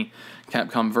like any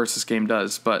Capcom Versus game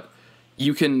does, but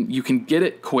you can get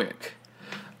it quick.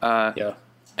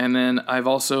 And then I've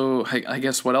also, I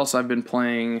guess what else I've been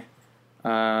playing...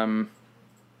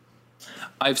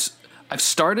 I've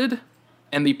started,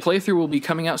 and the playthrough will be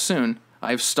coming out soon.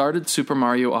 I've started Super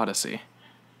Mario Odyssey.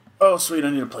 Oh, sweet! I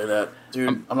need to play that, dude.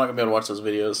 I'm not gonna be able to watch those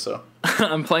videos, so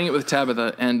I'm playing it with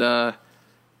Tabitha, and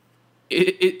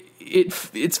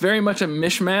it's very much a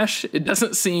mishmash. It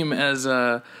doesn't seem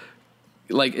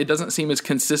as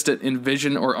consistent in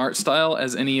vision or art style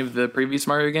as any of the previous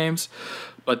Mario games,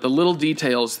 but the little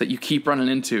details that you keep running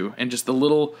into, and just the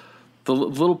little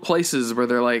places where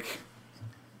they're like,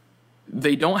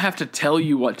 they don't have to tell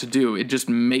you what to do. It just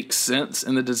makes sense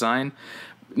in the design.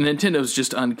 Nintendo's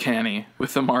just uncanny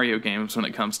with the Mario games when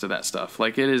it comes to that stuff.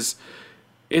 Like,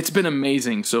 it's been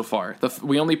amazing so far.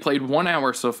 We only played 1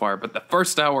 hour so far, but the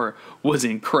first hour was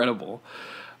incredible.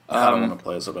 I don't want to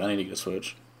play it, so I need to get a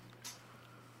Switch.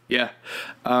 Yeah.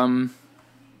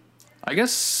 I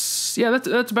guess, yeah,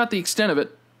 that's about the extent of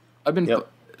it. I've been,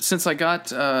 since I got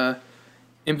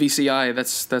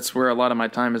MVCI, that's where a lot of my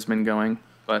time has been going.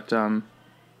 But,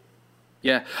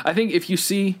 yeah, I think if you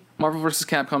see Marvel vs.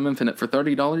 Capcom Infinite for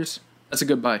 $30, that's a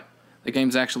good buy. The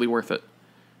game's actually worth it.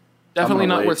 Definitely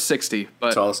not worth $60,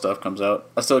 but all the stuff comes out.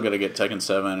 I still got to get Tekken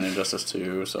 7 and Injustice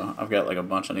 2, so I've got like a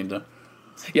bunch I need to.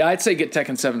 Yeah, I'd say get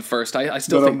Tekken 7 first. I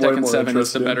still think Tekken 7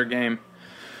 is the better game.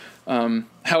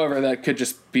 However, that could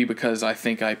just be because I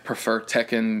think I prefer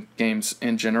Tekken games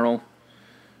in general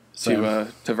to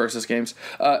versus games.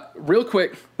 Real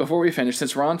quick, before we finish,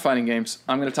 since we're on fighting games,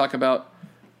 I'm going to talk about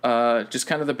just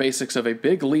kind of the basics of a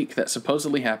big leak that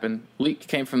supposedly happened. Leak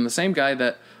came from the same guy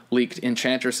that leaked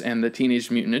Enchantress and the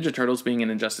Teenage Mutant Ninja Turtles being in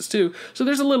Injustice 2, so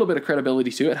there's a little bit of credibility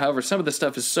to it. However, some of the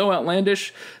stuff is so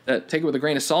outlandish that take it with a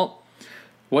grain of salt.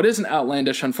 What isn't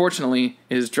outlandish, unfortunately,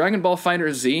 is Dragon Ball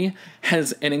FighterZ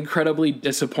has an incredibly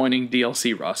disappointing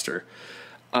DLC roster.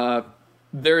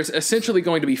 There's essentially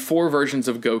going to be 4 versions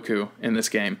of Goku in this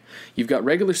game. You've got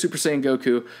regular Super Saiyan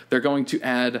Goku. They're going to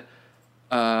add,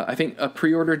 I think a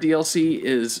pre-order DLC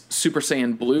is Super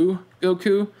Saiyan Blue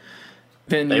Goku.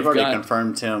 Then they've already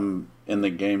confirmed him in the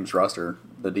game's roster,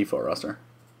 the default roster.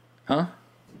 Huh?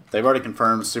 They've already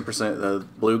confirmed Super Saiyan, the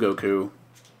Blue Goku,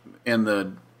 in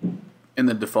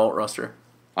the default roster.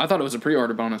 I thought it was a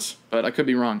pre-order bonus, but I could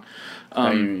be wrong.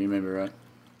 You may be right.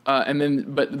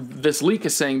 But this leak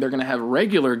is saying they're going to have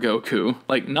regular Goku,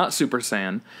 like not Super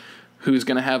Saiyan, who's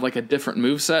going to have like a different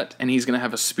moveset, and he's going to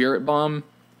have a Spirit Bomb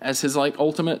as his like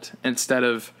ultimate instead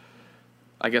of,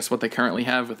 I guess, what they currently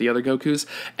have with the other Gokus.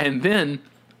 And then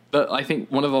I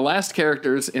think one of the last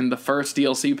characters in the first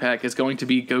DLC pack is going to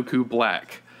be Goku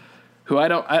Black, who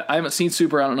I haven't seen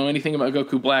Super. I don't know anything about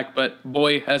Goku Black, but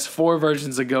boy, has 4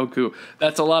 versions of Goku.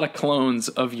 That's a lot of clones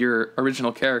of your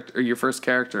original character, or your first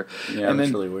character. Yeah, and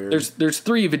that's really weird. There's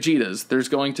 3 Vegetas. There's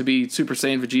going to be Super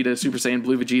Saiyan Vegeta, Super Saiyan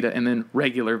Blue Vegeta, and then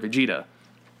regular Vegeta.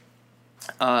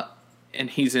 And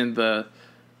he's in the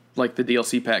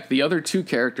DLC pack. The other 2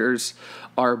 characters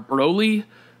are Broly,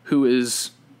 who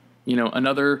is,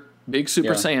 another big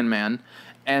Super Saiyan man,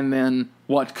 and then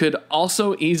what could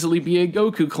also easily be a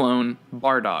Goku clone,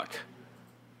 Bardock.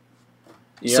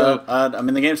 Yeah, so, I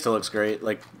mean, the game still looks great.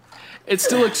 Like, it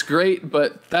still looks great,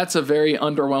 but that's a very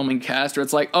underwhelming cast where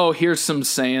it's like, oh, here's some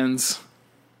Saiyans.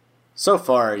 So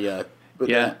far, yeah. But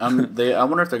yeah. I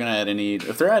wonder if they're going to add any...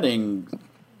 If they're adding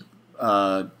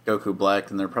Goku Black,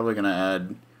 then they're probably going to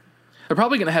add... They're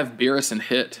probably going to have Beerus and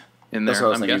Hit in there, That's what I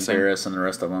was thinking, guessing. Beerus and the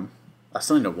rest of them. I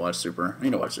still need to watch Super.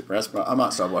 I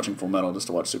might stop watching Full Metal just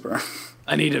to watch Super.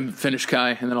 I need to finish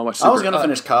Kai, and then I'll watch Super. I was going to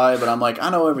finish Kai, but I'm like, I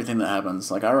know everything that happens.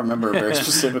 Like, I remember very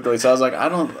specifically. So I was like,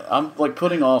 I'm like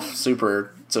putting off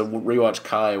Super to rewatch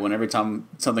Kai when every time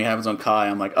something happens on Kai,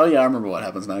 I'm like, oh yeah, I remember what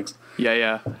happens next.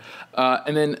 Yeah.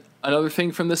 And then another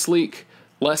thing from this leak,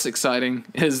 less exciting,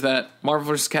 is that Marvel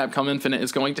vs. Capcom Infinite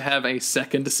is going to have a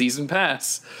second season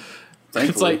pass. Thankfully.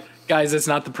 It's like, guys, that's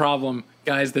not the problem.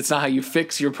 Guys, that's not how you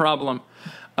fix your problem.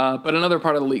 But another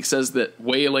part of the leak says that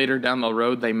way later down the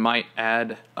road, they might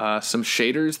add some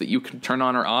shaders that you can turn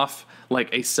on or off, like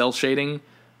a cell shading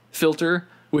filter,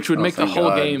 which would make the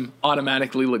whole game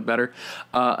automatically look better.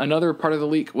 Another part of the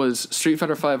leak was Street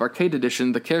Fighter V Arcade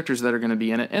Edition, the characters that are going to be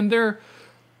in it, and they're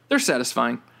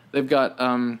satisfying. They've got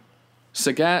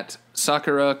Sagat,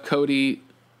 Sakura, Cody,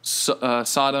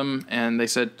 Sodom, and they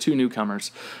said 2 newcomers,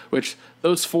 which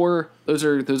those 4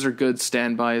 are good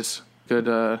standbys,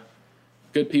 good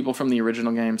people from the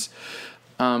original games.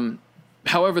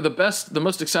 However, the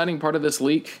most exciting part of this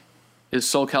leak is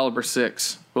Soul Calibur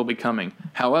 6 will be coming.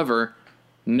 However,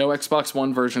 no Xbox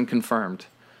One version confirmed.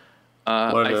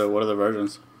 What are the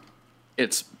versions?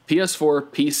 It's PS4,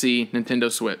 PC,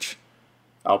 Nintendo Switch.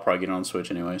 I'll probably get on Switch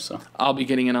anyway, so I'll be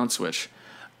getting it on Switch.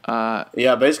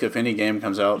 Yeah, basically, if any game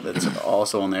comes out that's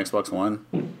also on the Xbox One,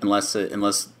 unless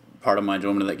part of my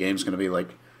enjoyment of that game is going to be like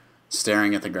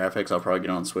staring at the graphics, I'll probably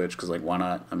get on Switch because, like, why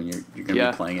not? I mean, you're going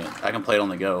to be playing it. I can play it on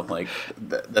the go. Like,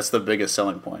 that's the biggest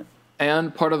selling point.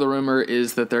 And part of the rumor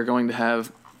is that they're going to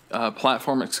have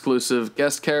platform exclusive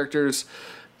guest characters,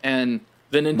 and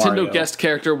the Nintendo Mario. Guest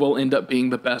character will end up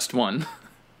being the best one.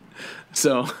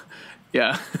 So,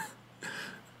 yeah.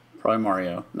 Probably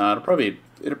Mario. No, it'll probably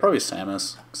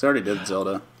Samus because I already did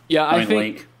Zelda. Yeah, I mean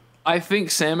Link. I think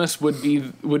Samus would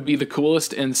be the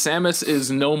coolest, and Samus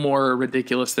is no more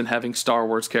ridiculous than having Star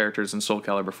Wars characters in Soul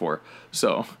Calibur 4.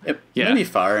 So yeah, maybe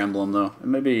Fire Emblem though.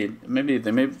 Maybe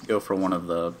they may go for one of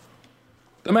the.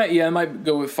 I might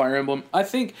go with Fire Emblem. I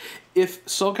think if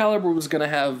Soul Calibur was gonna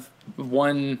have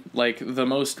one, like, the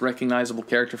most recognizable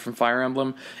character from Fire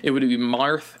Emblem, it would be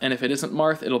Marth, and if it isn't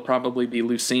Marth, it'll probably be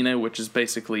Lucina, which is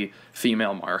basically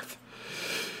female Marth.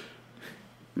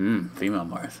 Female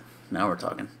Marth. Now we're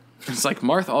talking. It's like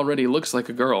Marth already looks like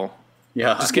a girl.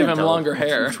 Yeah, just give him longer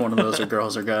hair. Which one of those are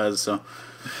girls or guys? So,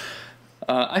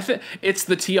 I think it's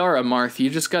the tiara, Marth. You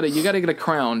gotta get a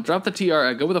crown. Drop the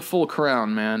tiara. Go with a full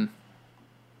crown, man.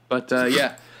 But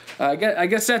yeah, I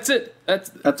guess that's it. That's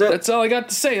it. That's all I got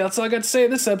to say. That's all I got to say.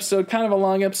 This episode, kind of a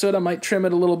long episode. I might trim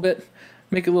it a little bit,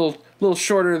 make it a little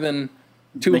shorter than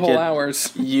two whole hours.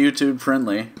 YouTube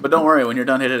friendly. But don't worry, when you're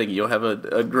done editing, you'll have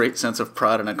a great sense of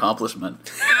pride and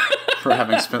accomplishment. For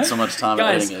having spent so much time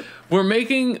editing it. We're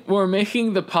making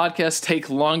the podcast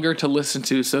take longer to listen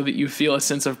to so that you feel a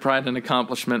sense of pride and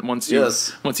accomplishment once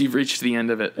you've reached the end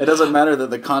of it. It doesn't matter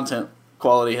that the content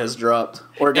quality has dropped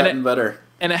or gotten better.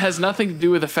 And it has nothing to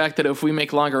do with the fact that if we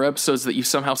make longer episodes that you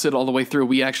somehow sit all the way through,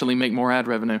 we actually make more ad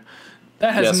revenue.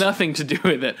 That has nothing to do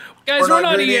with it. Guys, we're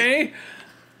not EA.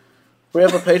 We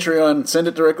have a Patreon. Send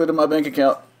it directly to my bank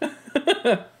account.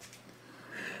 All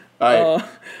right.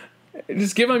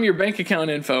 Just give them your bank account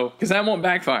info, because that won't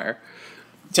backfire.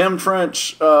 Tim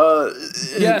French,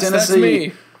 yes, Tennessee. That's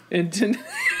me. In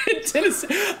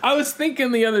Tennessee. I was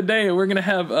thinking the other day we're going to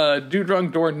have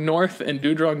Dudrong Door North and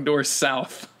Dudrong Door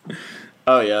South.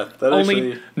 Oh, yeah.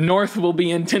 Only North will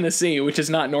be in Tennessee, which is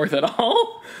not North at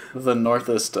all. The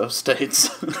northest of states.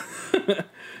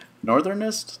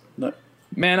 Northernest? No.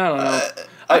 Man, I don't know.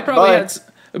 I probably had...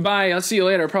 Bye, I'll see you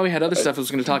later. I probably had other stuff I was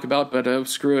going to talk about, but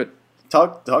screw it.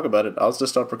 Talk about it. I'll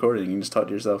just stop recording. You can just talk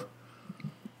to yourself.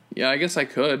 Yeah, I guess I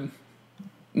could.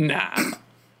 Nah.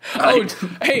 Oh,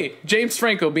 hey, James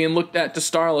Franco being looked at to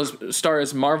star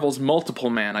as Marvel's Multiple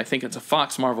Man. I think it's a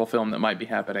Fox Marvel film that might be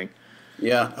happening.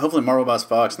 Yeah, hopefully Marvel buys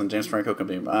Fox and then James Franco can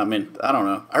be... I mean, I don't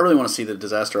know. I really want to see The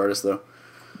Disaster Artist, though.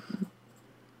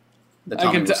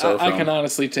 I can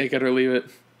honestly take it or leave it.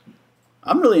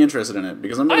 I'm really interested in it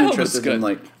because I'm really interested in,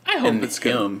 like... I hope it's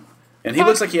him. Good. And he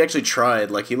looks like he actually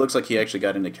tried. Like, he looks like he actually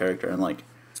got into character and, like...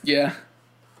 Yeah.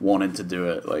 Wanted to do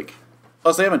it. Like...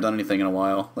 Plus, they haven't done anything in a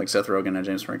while. Like, Seth Rogen and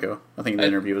James Franco. I think the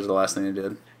interview was the last thing they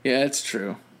did. Yeah, it's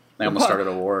true. They almost started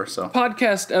a war, so...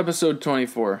 Podcast episode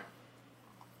 24.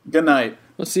 Good night.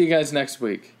 We'll see you guys next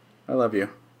week. I love you.